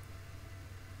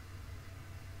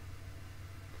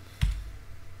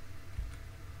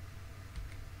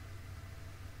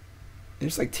 They're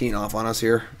just like teeing off on us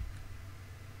here.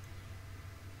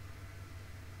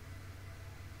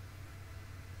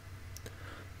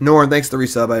 Norn, thanks for the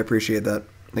resub. I appreciate that.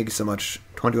 Thank you so much.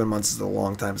 21 months is a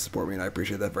long time to support me, and I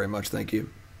appreciate that very much. Thank you.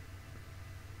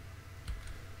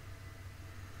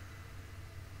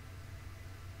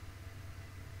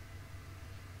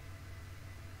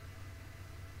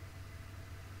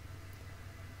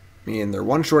 I mean, they're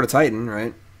one short of Titan,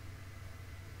 right?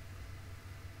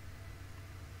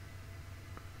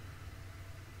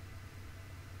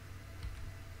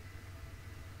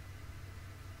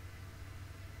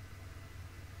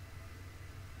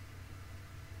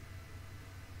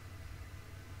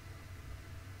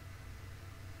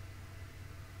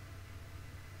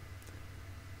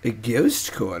 A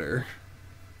ghost quarter?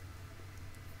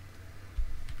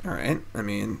 Alright, I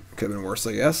mean, could have been worse,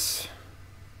 I guess.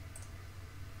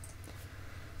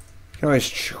 Can always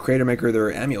Cratermaker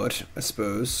their amulet, I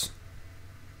suppose.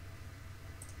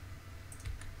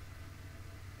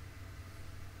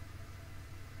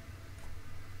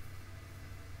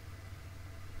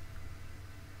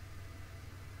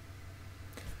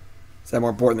 Is that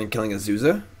more important than killing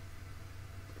Azusa?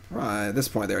 Right, at this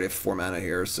point they already have 4 mana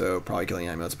here, so probably killing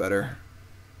amulet's better.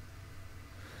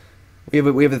 We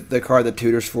have the card that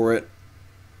tutors for it.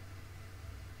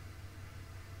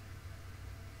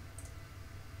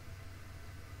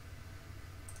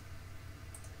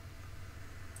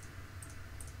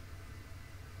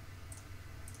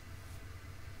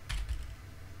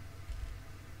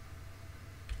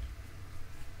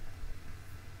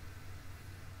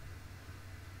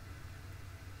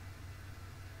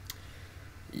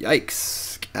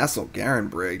 Yikes. Castle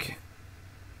Garenbrig.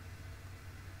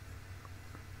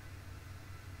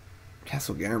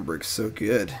 Castle Garenbrig's so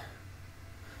good.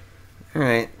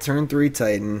 Alright, turn 3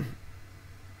 Titan.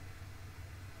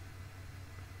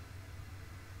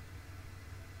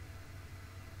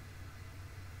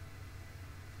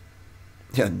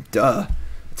 Yeah, duh.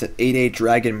 It's an 8/8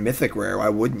 Dragon Mythic Rare. Why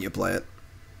wouldn't you play it?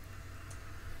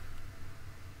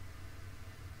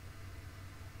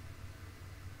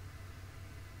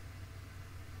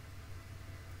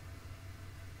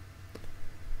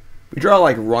 We draw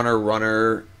like Runner,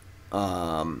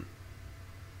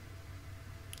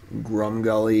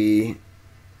 Grumgully.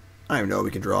 I don't even know what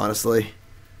we can draw, honestly.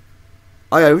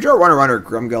 Oh yeah, we draw Runner,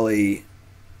 Grumgully.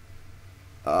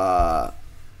 That's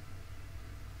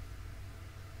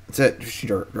it.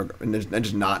 And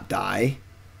just not die.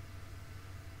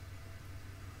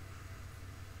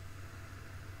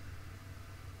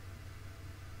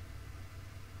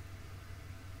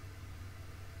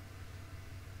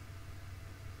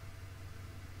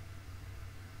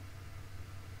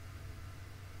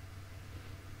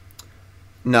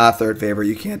 Nah, third favor.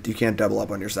 You can't double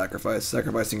up on your sacrifice.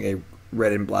 Sacrificing a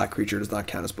red and black creature does not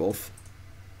count as both.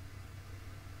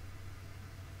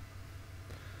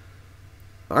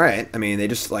 Alright, I mean, they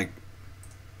just, like,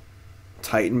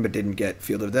 Titan but didn't get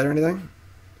Field of Dead or anything.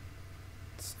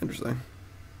 It's interesting.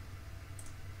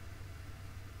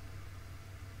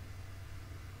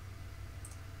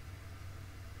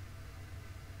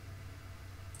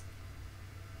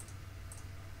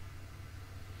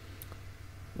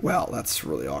 Well, that's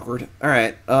really awkward.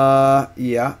 Alright,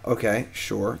 yeah, okay,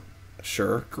 sure,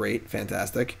 great,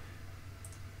 fantastic.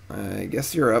 I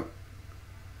guess you're up.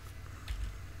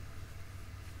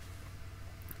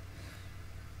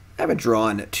 I haven't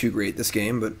drawn too great this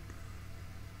game, but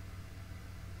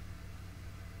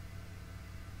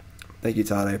thank you,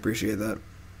 Todd. I appreciate that.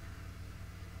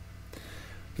 If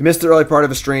you missed the early part of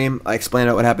the stream, I explained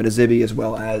out what happened to Zibby as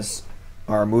well as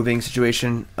our moving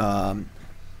situation.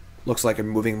 Looks like I'm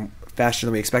moving faster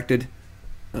than we expected.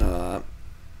 One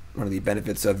of the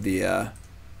benefits of the...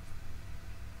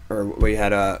 or we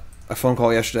had a phone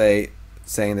call yesterday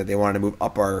saying that they wanted to move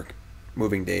up our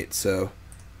moving date, so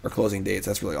our closing dates.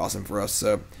 That's really awesome for us.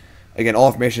 So again, all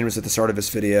information was at the start of this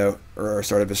video or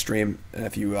start of his stream, and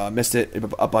if you missed it, it'll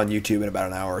be up on YouTube in about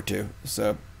an hour or two.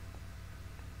 So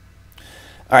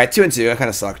all right, 2 and 2. I kind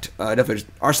of sucked. Definitely,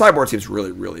 our sideboard seems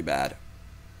really, really bad.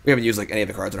 We haven't used like any of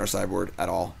the cards in our sideboard at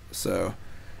all, so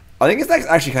I think it's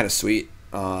actually kind of sweet.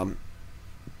 I'd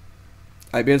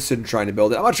be interested in trying to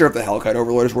build it. I'm not sure if the Hellkite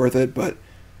Overlord is worth it, but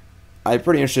I'm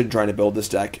pretty interested in trying to build this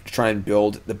deck, to try and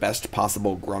build the best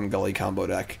possible Grumgully combo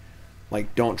deck.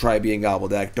 Like, don't try being Gobble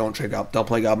deck. Don't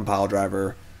play Goblin Pile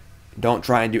Driver. Don't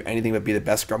try and do anything but be the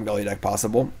best Grumgully deck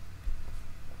possible.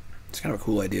 It's kind of a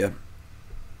cool idea.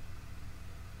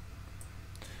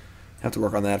 Have to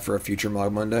work on that for a future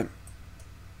Mogg Monday.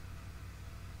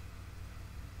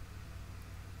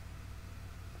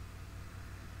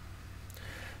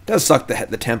 It does suck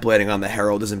that the templating on the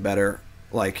Herald isn't better.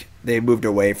 Like, they moved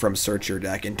away from search your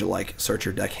deck into like search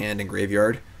your deck hand and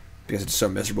graveyard because it's so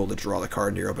miserable to draw the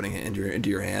card into your opening into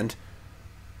your hand.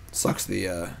 It sucks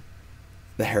the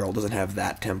Herald doesn't have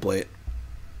that template.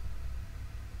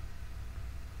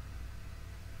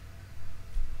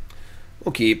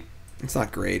 We'll keep. It's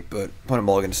not great, but put a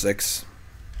mulligan to 6.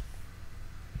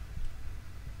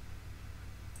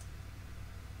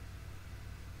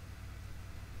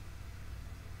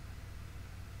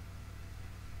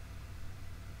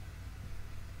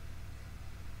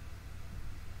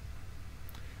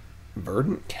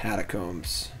 Verdant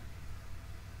Catacombs.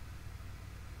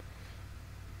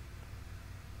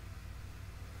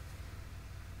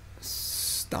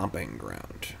 Stomping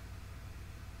Ground.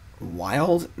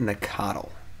 Wild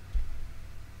Nicottle.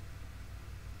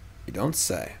 You don't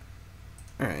say.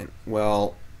 Alright,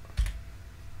 well,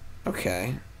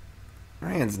 okay. Our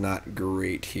hand's not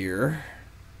great here.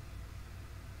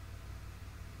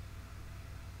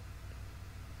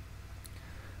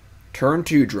 Turn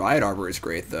 2 Dryad Arbor is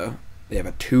great, though. They have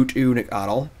a 2/2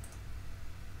 Nicottle.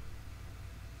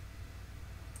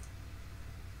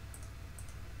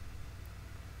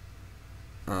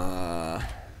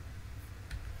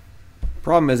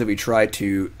 Problem is that we try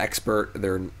to expert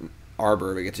their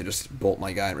Arbor, we get to just bolt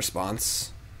my guy in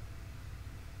response.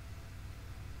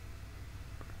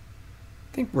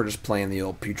 I think we're just playing the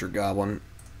old Putrid Goblin.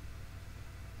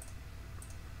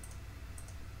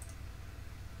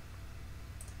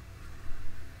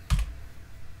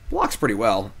 Blocks pretty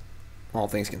well, all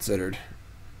things considered.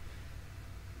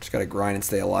 Just gotta grind and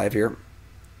stay alive here.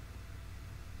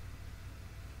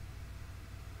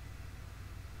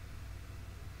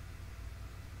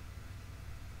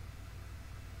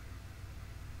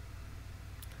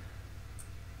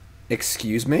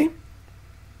 Excuse me?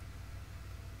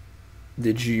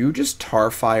 Did you just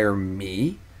Tarfire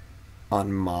me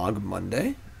on Mogg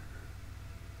Monday?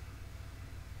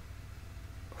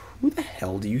 Who the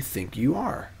hell do you think you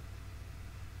are?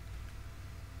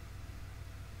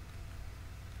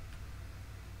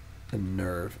 The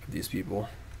nerve of these people.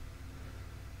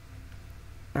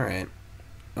 Alright.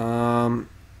 So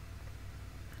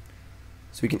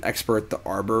we can expert the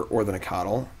Arbor or the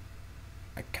Nicottle.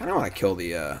 I kind of want to kill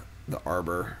the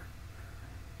Arbor.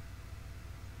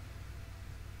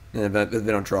 And if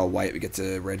they don't draw white, we get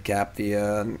to Redcap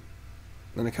the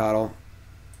Nicottle.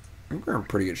 I think we're in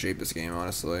pretty good shape this game,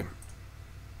 honestly.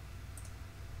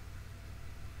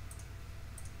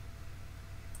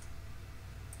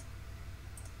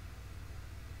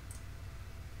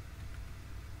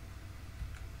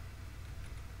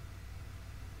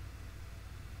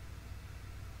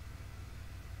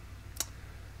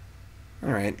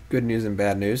 Alright, good news and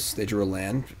bad news. They drew a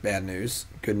land. Bad news.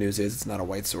 Good news is it's not a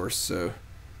white source, so...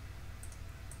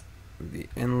 The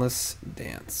Endless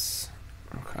Dance.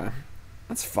 Okay.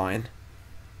 That's fine.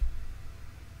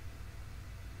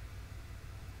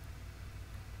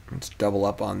 Let's double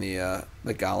up on the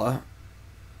Gala.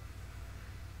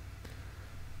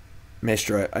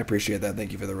 Maestro, I appreciate that.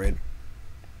 Thank you for the raid.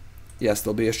 Yes,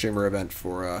 there'll be a streamer event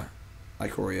for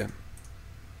Ikoria.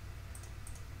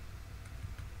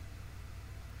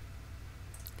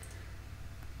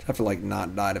 Have to like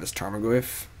not die to his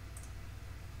Tarmogoyf.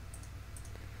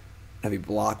 Have you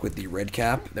block with the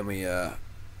Redcap, then we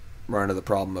run into the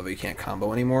problem of he can't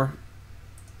combo anymore.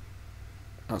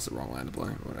 Oh, that's the wrong land to play.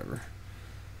 Whatever.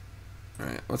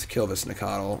 Alright, let's kill this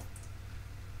Nicottle.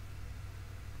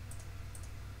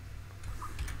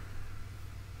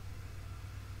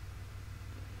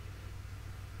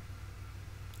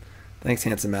 Thanks,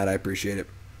 Handsome Matt. I appreciate it.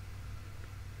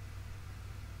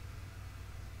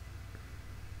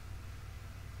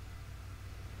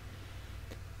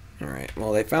 Alright,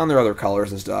 well, they found their other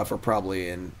colors and stuff. We're probably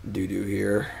in doo-doo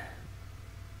here.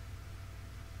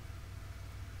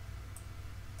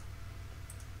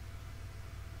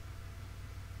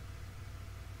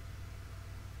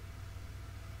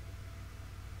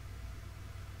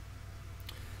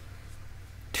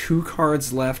 2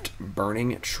 cards left.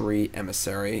 Burning Tree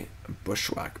Emissary,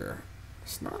 Bushwhacker.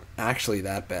 It's not actually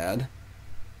that bad.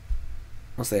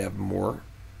 Unless they have more.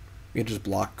 You can just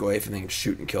block Goyf and then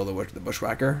shoot and kill the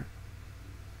Bushwhacker.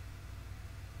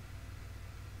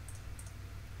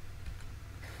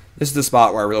 This is the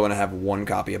spot where I really want to have 1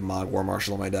 copy of Mogg War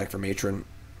Marshal in my deck for Matron.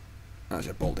 Oh, I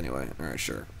should bolt anyway. Alright,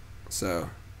 sure. So,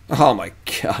 oh my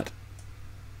god.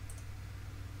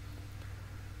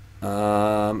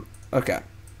 Okay.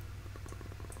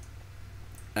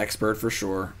 Expert for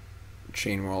sure.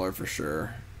 Chainwaller for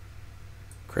sure.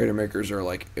 Cratermakers are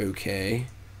like okay.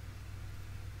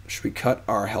 Should we cut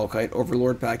our Hellkite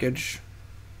Overlord package?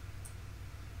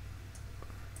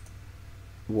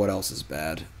 What else is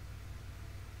bad?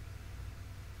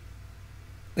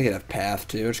 They could have Path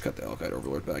too. Just cut the Hellkite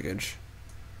Overlord package.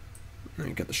 And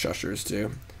you get the Shushers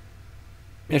too.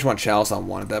 I just want Chalice on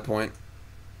 1 at that point.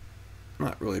 I'm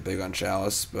not really big on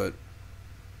Chalice, but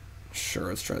sure,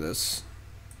 let's try this.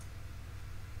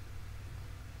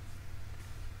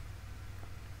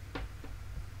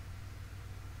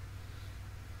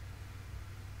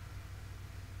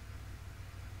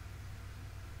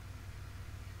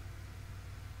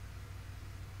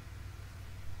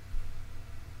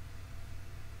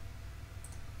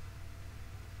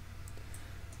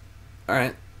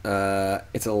 Alright,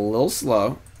 it's a little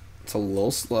slow. It's a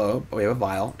little slow, but we have a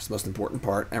Vial, which is the most important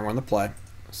part, and we're on the play.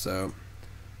 So,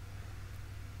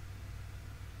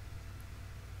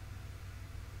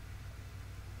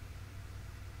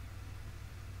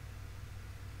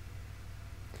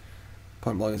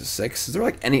 opponent belonging to 6. Is there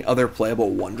like any other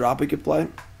playable 1-drop we could play?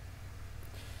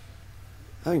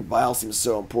 I think Vial seems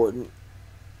so important.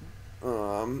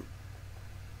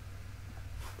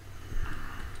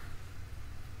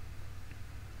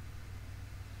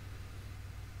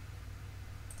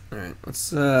 Alright,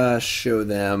 let's show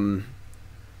them,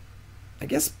 I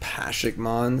guess Pashalik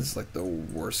Mons, like the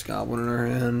worst goblin in our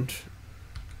hand.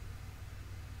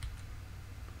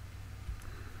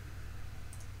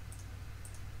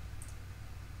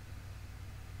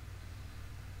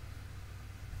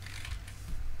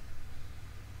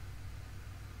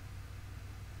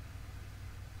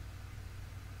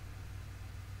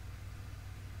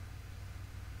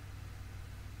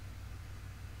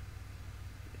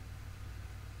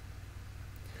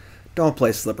 Don't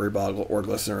play Slippery Boggle or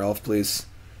Glistener Elf, please.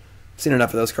 I've seen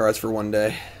enough of those cards for one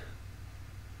day.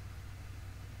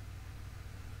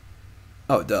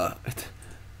 Oh, duh.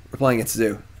 We're playing against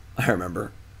Zoo. I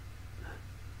remember.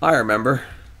 I remember.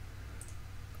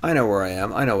 I know where I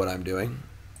am. I know what I'm doing.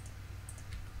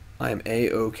 I am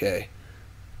A-okay.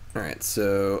 Alright,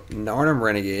 so Narnum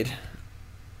Renegade.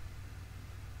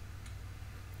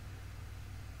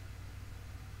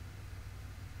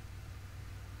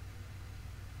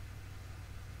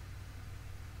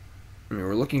 I mean,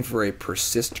 we're looking for a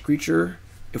persist creature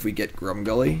if we get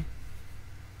Grumgully.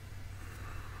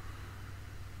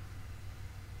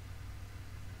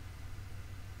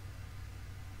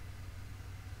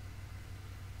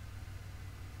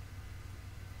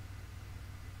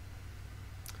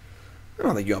 I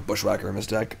don't think you want Bushwhacker in this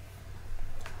deck.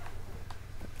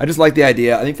 I just like the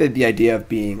idea. I think that the idea of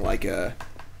being like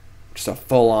just a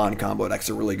full-on combo deck's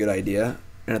a really good idea.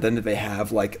 And at the end, if they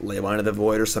have like Leyline of the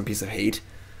Void or some piece of hate,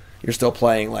 you're still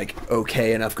playing like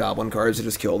okay enough goblin cards to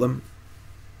just kill them.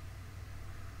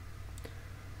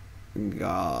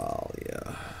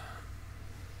 Galia.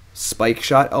 Spike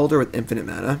Shot Elder with infinite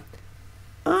mana.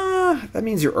 That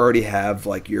means you already have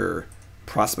like your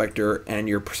Prospector and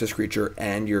your Persist Creature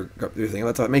and your thing.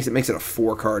 That's how it makes it a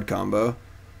 4-card combo.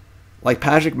 Like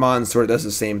Pashalik Mons sort of does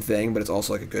the same thing, but it's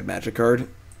also like a good magic card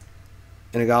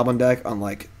in a goblin deck,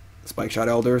 unlike Spike Shot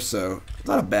Elder, so it's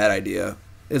not a bad idea.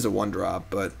 It is a 1-drop,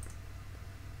 but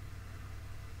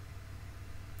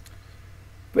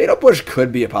Fatal Push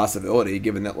could be a possibility,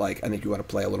 given that, like, I think you want to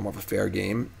play a little more of a fair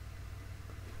game.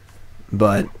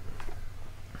 But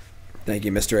thank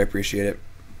you, Mister. I appreciate it.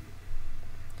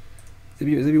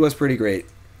 Zibby was pretty great.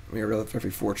 We were really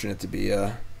very fortunate to be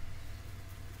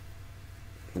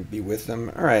with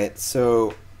them. All right,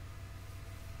 so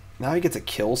now he gets to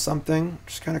kill something,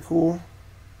 which is kind of cool.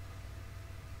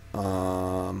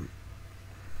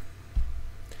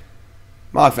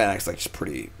 Mod Fanatics like just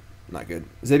pretty not good.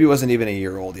 Zibby wasn't even a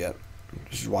year old yet,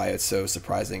 which is why it's so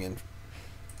surprising and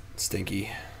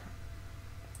stinky.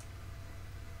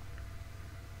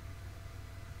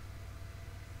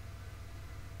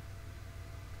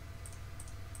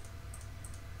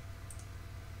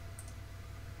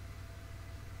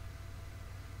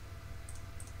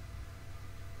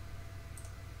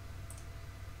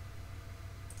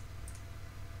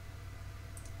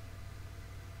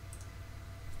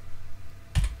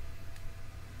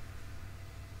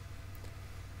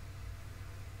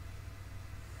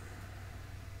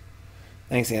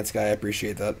 Thanks, Ant Sky. I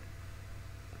appreciate that.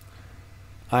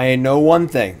 I know one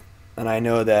thing, and I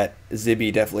know that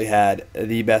Zibby definitely had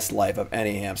the best life of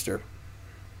any hamster.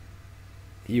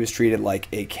 He was treated like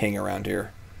a king around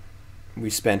here. We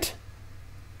spent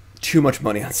too much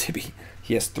money on Zibby.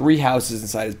 He has 3 houses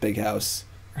inside his big house,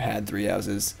 or had 3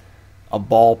 houses, a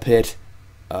ball pit,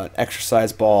 an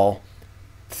exercise ball,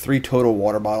 3 total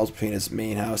water bottles between his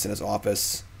main house and his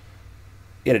office.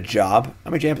 He had a job.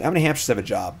 How many hamsters have a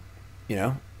job? You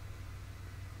know?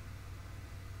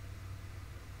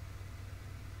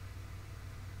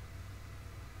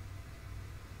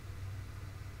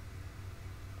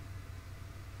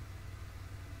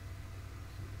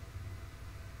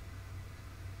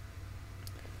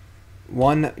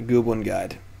 One Goblin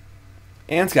guide.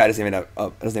 Ant's guy doesn't even have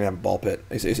a ball pit.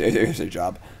 It's a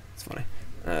job. It's funny.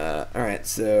 All right,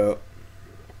 so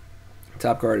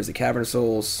top card is the Cavern of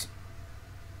Souls.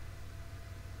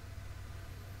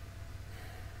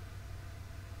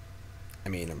 I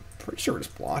mean, I'm pretty sure we're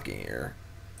just blocking here.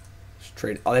 Just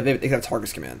trade. Oh, they got a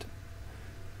Targus command.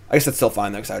 I guess that's still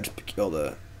fine though, because I would just kill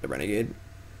the Renegade.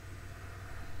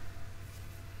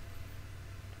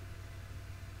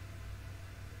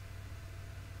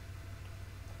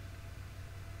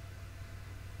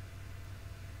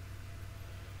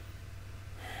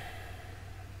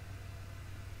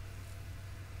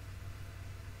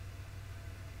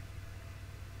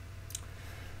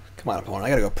 Come on, opponent. I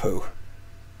gotta go poo.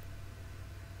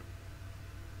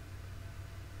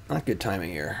 Not good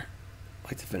timing here.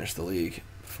 I'd like to finish the league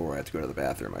before I have to go to the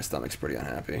bathroom. My stomach's pretty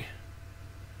unhappy.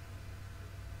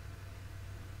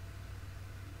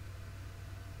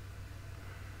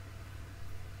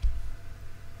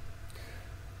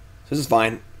 So this is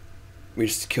fine. We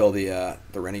just kill the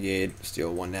Renegade,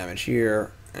 steal 1 damage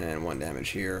here, and 1 damage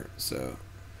here. So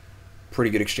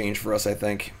pretty good exchange for us, I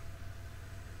think.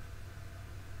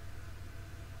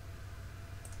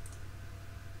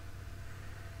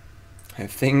 I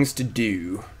have things to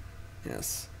do.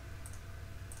 Yes.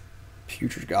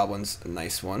 Putrid Goblin's a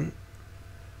nice one.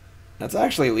 That's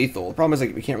actually lethal. The problem is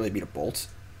like we can't really beat a bolt.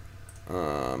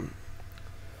 Try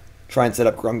and set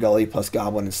up Grumgully plus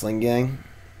Goblin and Sling-Gang.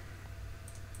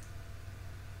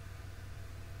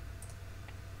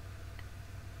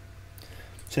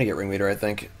 Just gonna get Ringleader, I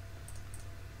think.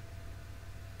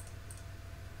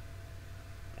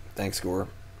 Thanks, Gore.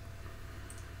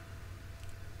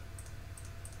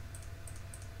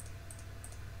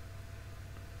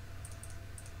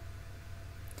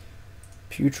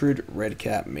 Putrid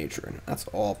Redcap Matron. That's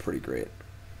all pretty great.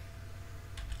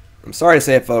 I'm sorry to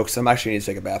say it, folks. I'm actually need to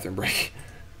take a bathroom break.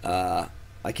 I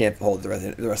can't hold the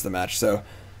rest of the match. So,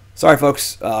 sorry,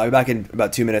 folks. I'll be back in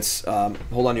about 2 minutes. Hold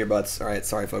on to your butts. All right.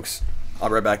 Sorry, folks. I'll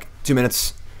be right back. 2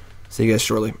 minutes. See you guys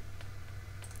shortly.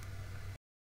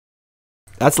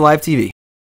 That's live TV.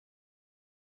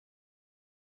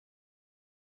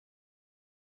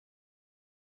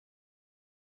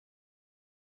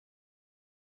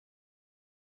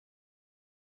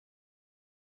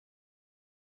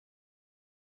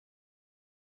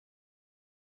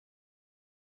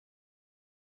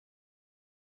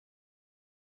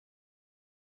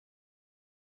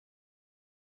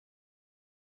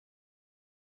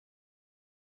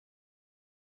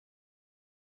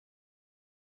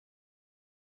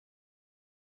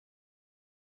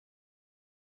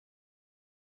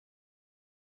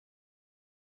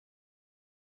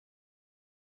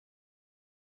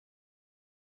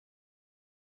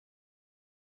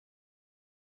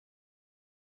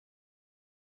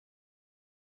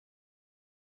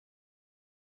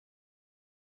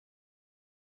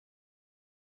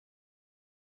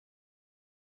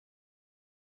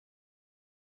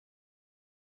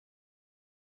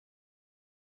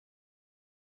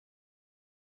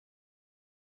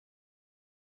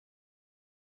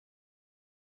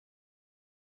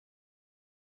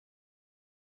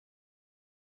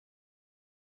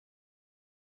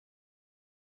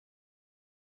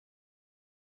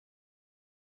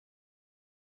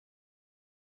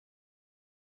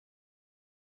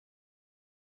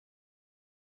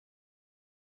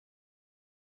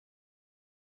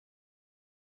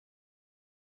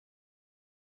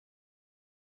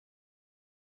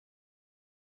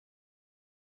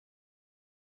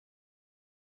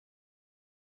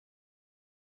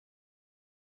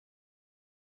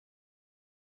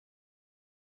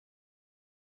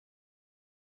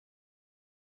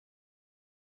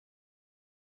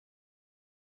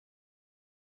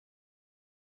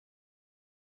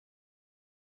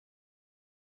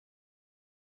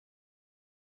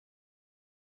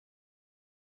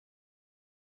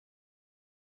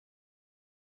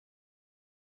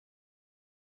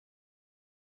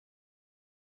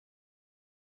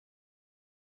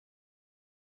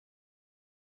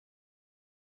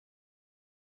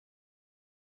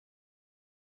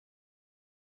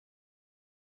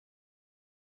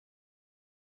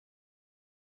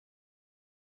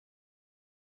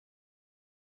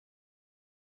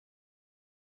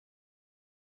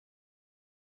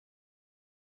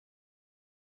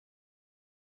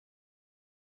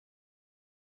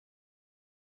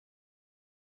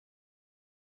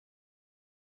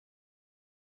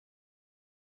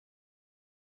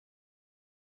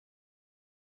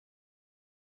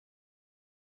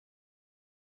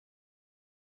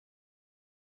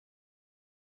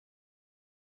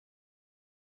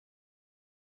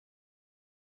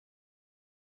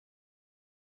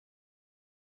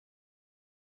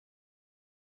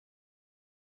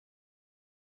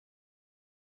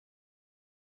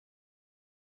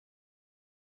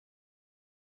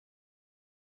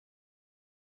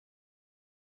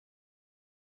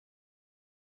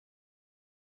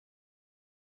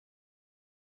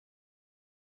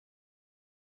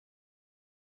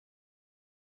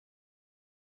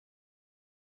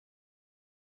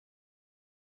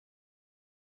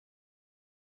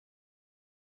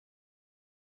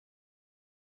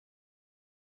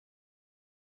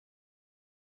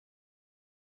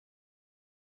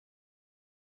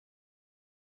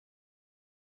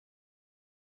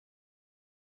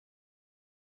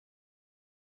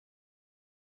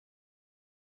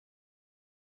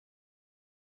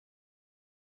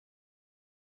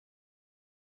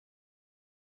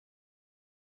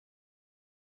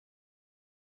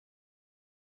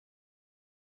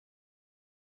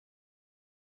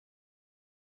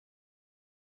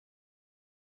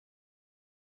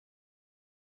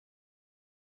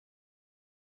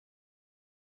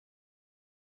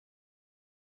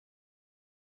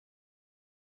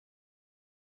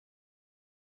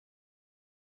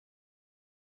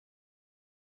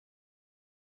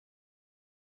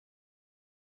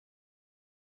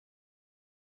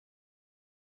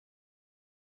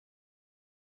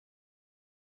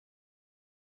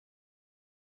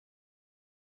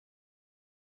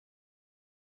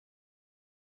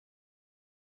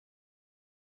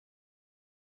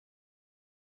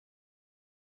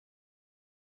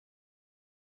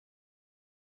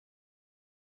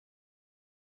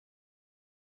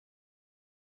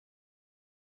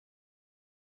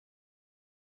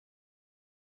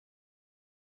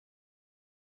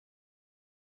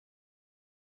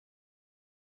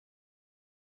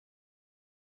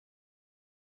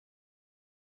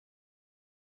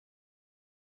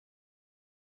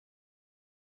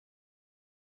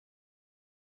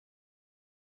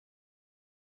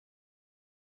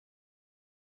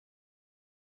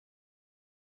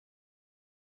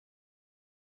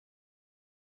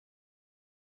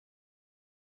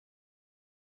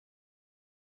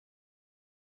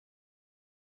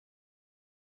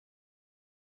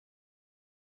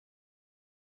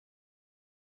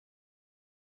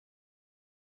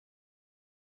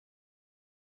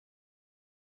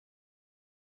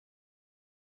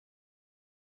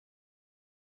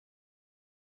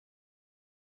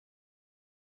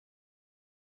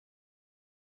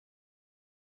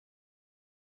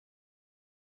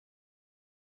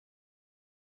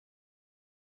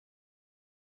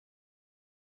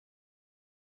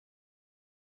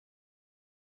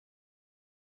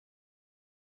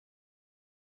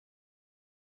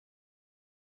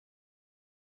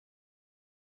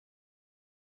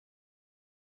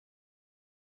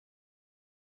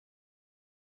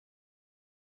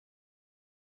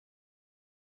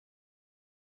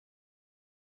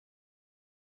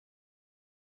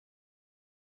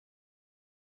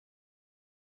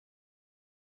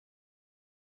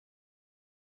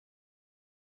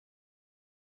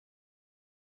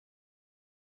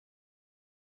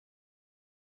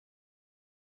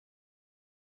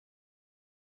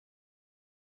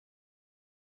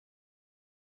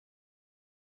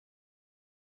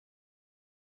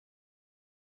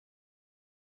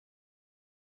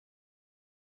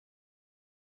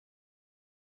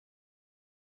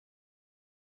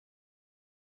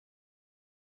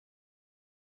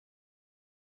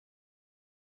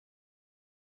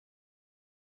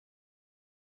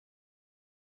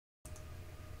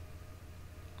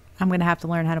 I'm going to have to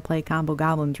learn how to play combo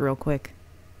goblins real quick.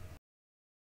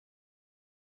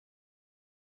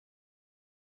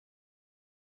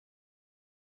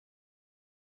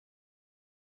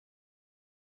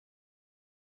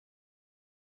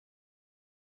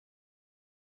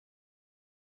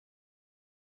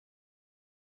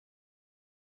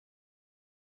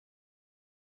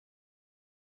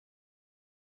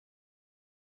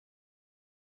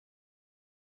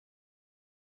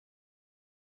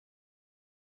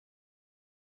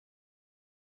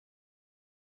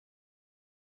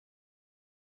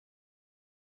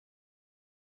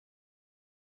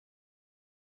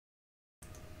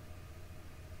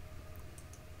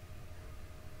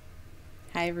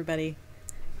 Hi, everybody.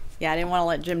 Yeah, I didn't want to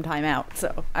let Jim time out,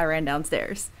 so I ran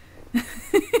downstairs.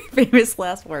 Famous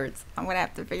last words. I'm going to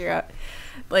have to figure out,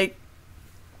 like,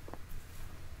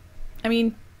 I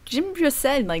mean, Jim just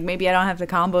said, like, maybe I don't have to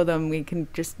combo them. We can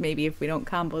just, maybe if we don't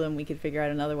combo them, we could figure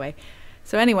out another way.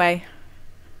 So anyway,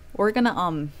 we're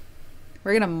gonna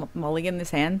mulligan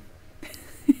this hand.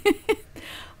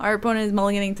 Our opponent is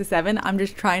mulliganing to 7. I'm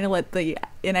just trying to let the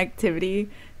inactivity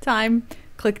time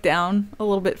click down a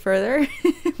little bit further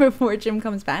before Jim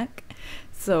comes back.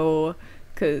 So,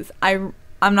 because I'm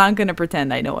not going to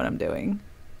pretend I know what I'm doing.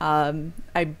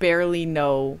 I barely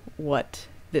know what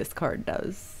this card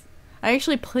does. I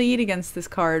actually played against this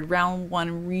card round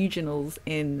 1 regionals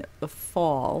in the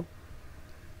fall.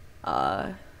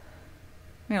 I'm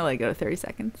going to let it go to 30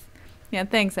 seconds. Yeah,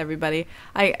 thanks everybody.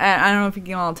 I don't know if you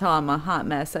can all tell I'm a hot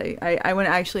mess. I went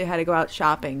actually had to go out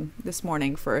shopping this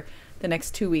morning for the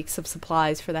next 2 weeks of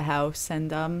supplies for the house,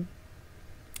 and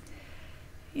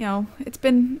you know, it's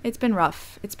been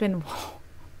rough. It's been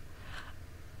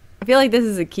I feel like this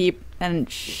is a keep and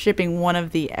shipping one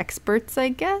of the experts, I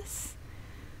guess.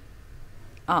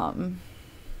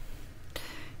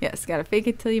 Yes, gotta fake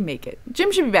it till you make it.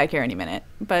 Jim should be back here any minute,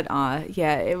 but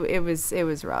yeah, it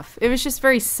was rough. It was just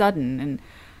very sudden, and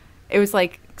it was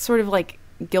like sort of like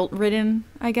guilt-ridden,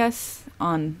 I guess,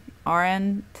 on our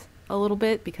end a little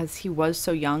bit, because he was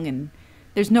so young and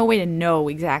there's no way to know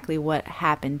exactly what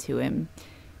happened to him.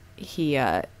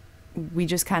 We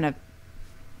just kind of,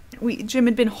 Jim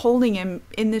had been holding him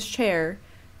in this chair,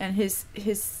 and his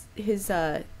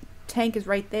tank is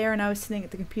right there, and I was sitting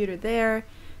at the computer there.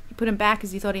 He put him back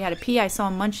because he thought he had a pee. I saw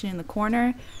him munching in the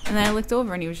corner, and then I looked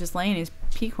over and he was just laying in his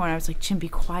pee corner. I was like, Jim, be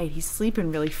quiet. He's sleeping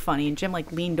really funny. And Jim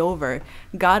like leaned over,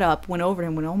 got up, went over to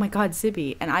him, went, oh my God,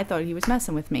 Zibby. And I thought he was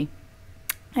messing with me,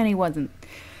 and he wasn't.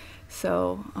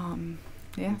 So,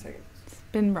 yeah, it's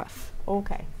been rough.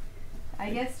 Okay.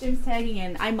 I guess Jim's tagging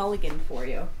in. I mulligan for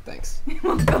you. Thanks. You're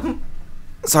welcome.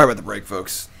 Sorry about the break,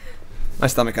 folks. My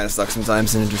stomach kind of sucks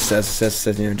sometimes, and it just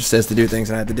says to do things,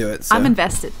 and I have to do it. So. I'm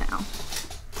invested now.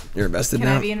 You're invested now?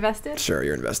 Can I be invested? Sure,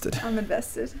 you're invested. I'm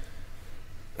invested.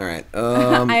 All right.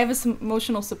 I have a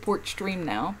emotional support stream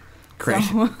now. Great.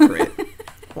 So. Great.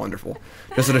 Wonderful.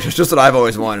 Just what I've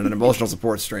always wanted, an emotional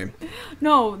support stream.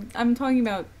 No, I'm talking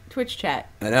about Twitch chat.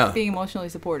 I know. Being emotionally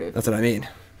supportive. That's what I mean.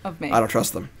 Of me. I don't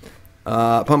trust them.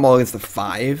 Opponent ball against the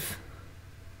 5.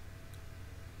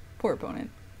 Poor opponent.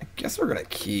 I guess we're going to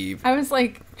keep. I was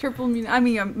like, triple. I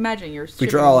mean, imagine you're we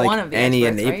draw like one of the any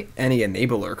experts, right? any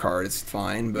enabler card is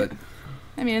fine, but.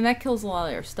 I mean, and that kills a lot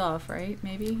of their stuff, right?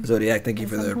 Maybe. Zodiac, thank you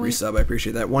for the resub. I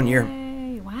appreciate that. 1 year.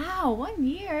 Yay. Wow, 1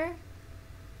 year.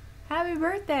 Happy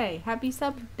birthday. Happy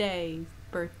sub day.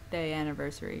 Birthday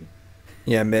anniversary.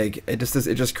 Yeah, Meg. It's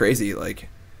just crazy. Like,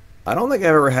 I don't think I've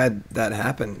ever had that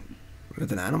happen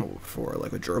with an animal before,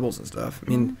 like with gerbils and stuff. I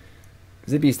mean,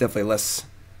 Zibby's definitely less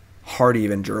hardy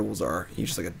than gerbils are. He's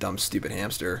just like a dumb, stupid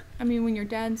hamster. I mean, when your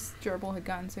dad's gerbil had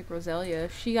gotten sick, Roselia,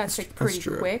 she got sick pretty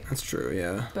quick. That's true,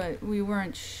 yeah. But we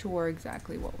weren't sure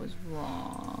exactly what was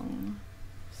wrong.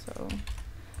 So,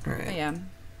 all right. Yeah.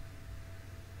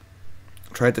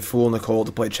 Tried to fool Nicole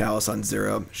to play Chalice on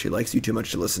 0. She likes you too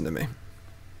much to listen to me.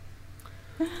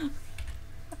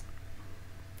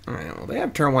 Alright, well, they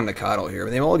have turn 1 to coddle here.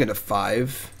 They all get a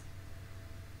 5.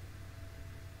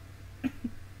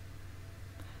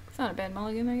 It's not a bad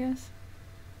mulligan, I guess.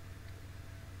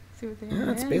 See what they have.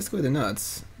 Yeah, it's basically the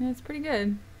nuts. Yeah, it's pretty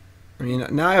good. I mean,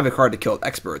 now I have a card to kill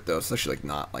Expert, though, so it's actually like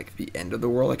not like the end of the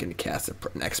world. I can cast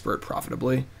an Expert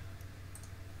profitably.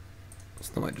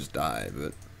 Still might just die,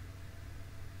 but...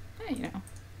 Yeah, you know.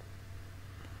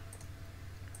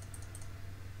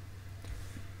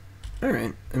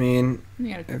 Alright, I mean,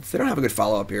 if they don't have a good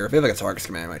follow-up here, if they have like a Targus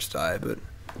command, I might just die, but...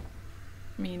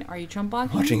 I mean, are you chump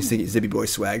blocking? Watching Zibby Boy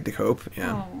swag to cope,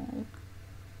 yeah. Oh.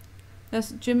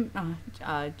 That's Jim,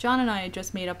 John and I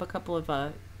just made up a couple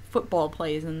of football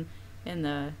plays in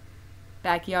the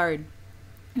backyard.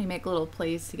 We make little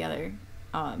plays together.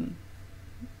 And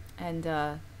and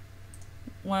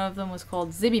one of them was called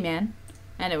Zibby Man,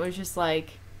 and it was just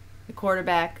like the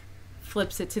quarterback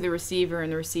flips it to the receiver,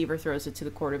 and the receiver throws it to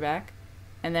the quarterback.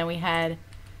 And then we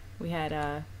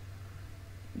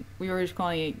were just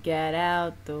calling it Get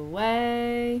Out the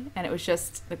Way, and it was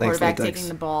just the quarterback taking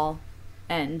the ball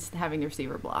and having the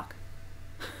receiver block.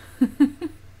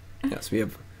 Yes, we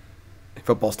have a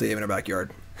football stadium in our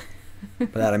backyard. By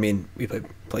that I mean we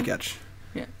play catch.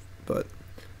 Yeah. But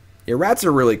yeah, rats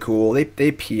are really cool.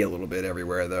 They pee a little bit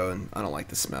everywhere though, and I don't like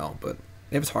the smell. But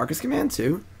they have a Tarkus command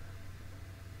too.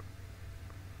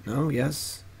 No,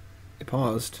 yes. They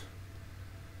paused.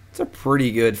 It's a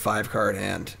pretty good 5-card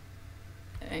hand.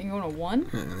 And you going to 1?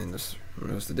 I mean,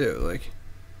 what else to do? Like,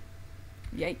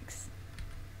 yikes.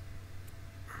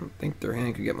 I don't think their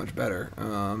hand could get much better.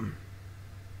 I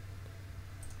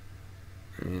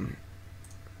mean,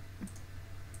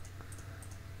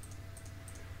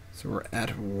 so we're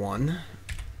at 1.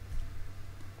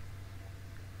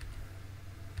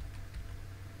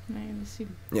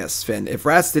 Yes, Finn. If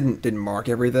rats didn't mark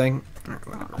everything,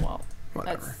 well,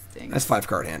 whatever. That's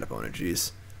 5-card hand opponent.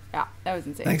 Jeez. Yeah, that was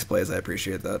insane. Thanks, Blaze. I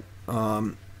appreciate that.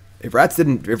 If rats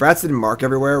didn't mark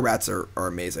everywhere, rats are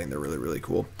amazing. They're really, really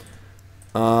cool.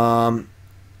 All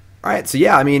right, so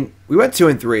yeah, I mean, we went 2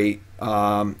 and 3.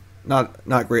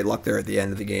 Not great luck there at the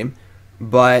end of the game,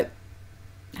 but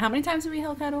how many times did we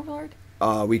Hellkite Overlord?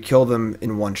 We killed them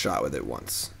in one shot with it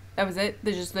once. That was it.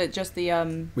 We just made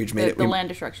it, the land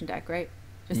destruction deck, right?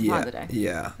 Just yeah, the deck.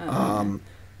 Yeah. Okay.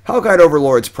 Hellkite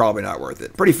Overlord's probably not worth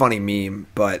it. Pretty funny meme,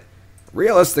 but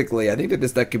realistically, I think that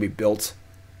this deck could be built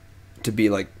to be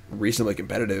like reasonably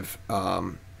competitive.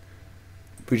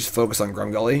 If we just focus on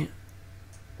Grumgully.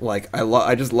 Like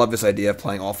I just love this idea of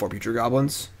playing all 4 Putrid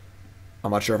Goblins.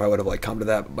 I'm not sure if I would have like come to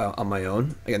that on my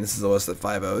own. Again, this is the list that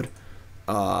 5-0'd.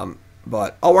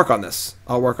 But I'll work on this.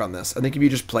 I think if you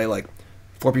just play like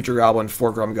 4 Putrid Goblin,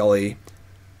 4 Grumgully,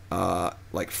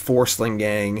 like 4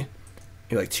 Sling-Gang,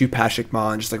 like 2 Pashalik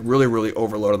Mons, just like really, really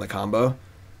overload on the combo,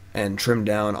 and trim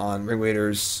down on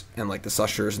Ringleaders and like the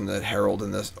Sushers and the Herald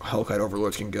and the Hellkite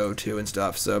Overlords can go to and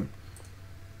stuff. So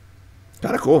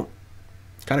kind of cool.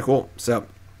 So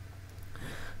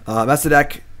that's the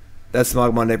deck. That's the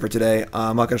Mogg Monday for today.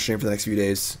 I'm not going to stream for the next few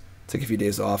days. Take a few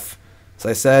days off. As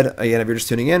I said, again, if you're just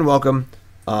tuning in, welcome.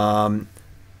 I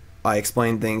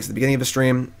explained things at the beginning of the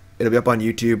stream. It'll be up on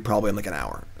YouTube probably in like an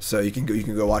hour. So you can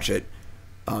go watch it.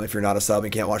 If you're not a sub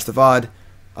and can't watch the VOD,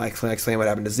 I explain what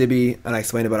happened to Zibby, and I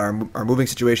explained about our moving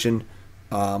situation,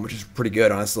 which is pretty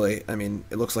good, honestly. I mean,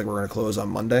 it looks like we're going to close on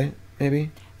Monday,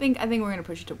 maybe. I think we're going to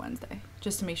push it to Wednesday,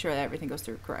 just to make sure that everything goes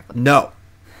through correctly. No.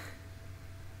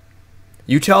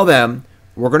 You tell them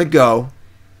we're going to go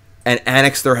and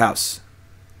annex their house.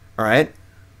 All right?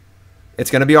 It's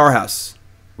going to be our house.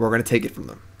 We're going to take it from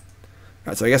them.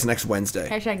 All right, so I guess next Wednesday.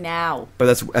 #now. But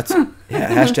that's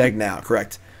yeah, #now,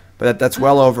 correct. But that's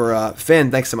well over.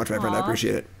 Finn, thanks so much, my friend. I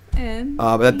appreciate it. And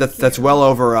but that's well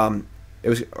over. It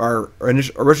was our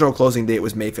original closing date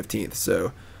was May 15th.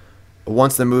 So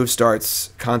once the move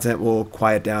starts, content will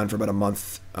quiet down for about a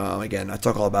month. Again, I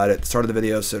talk all about it at the start of the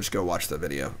video, so just go watch the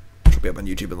video, which will be up on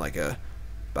YouTube in like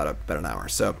about an hour.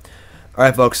 So, all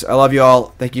right, folks, I love you all.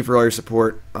 Thank you for all your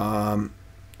support. I'm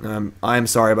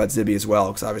sorry about Zibby as well,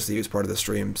 because obviously he was part of the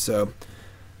stream. So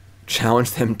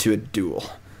challenge them to a duel.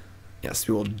 Yes,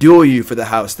 we will duel you for the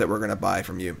house that we're going to buy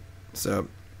from you. So,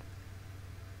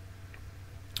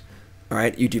 all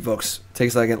right, YouTube folks, take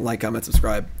a second, like, comment,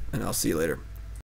 subscribe, and I'll see you later.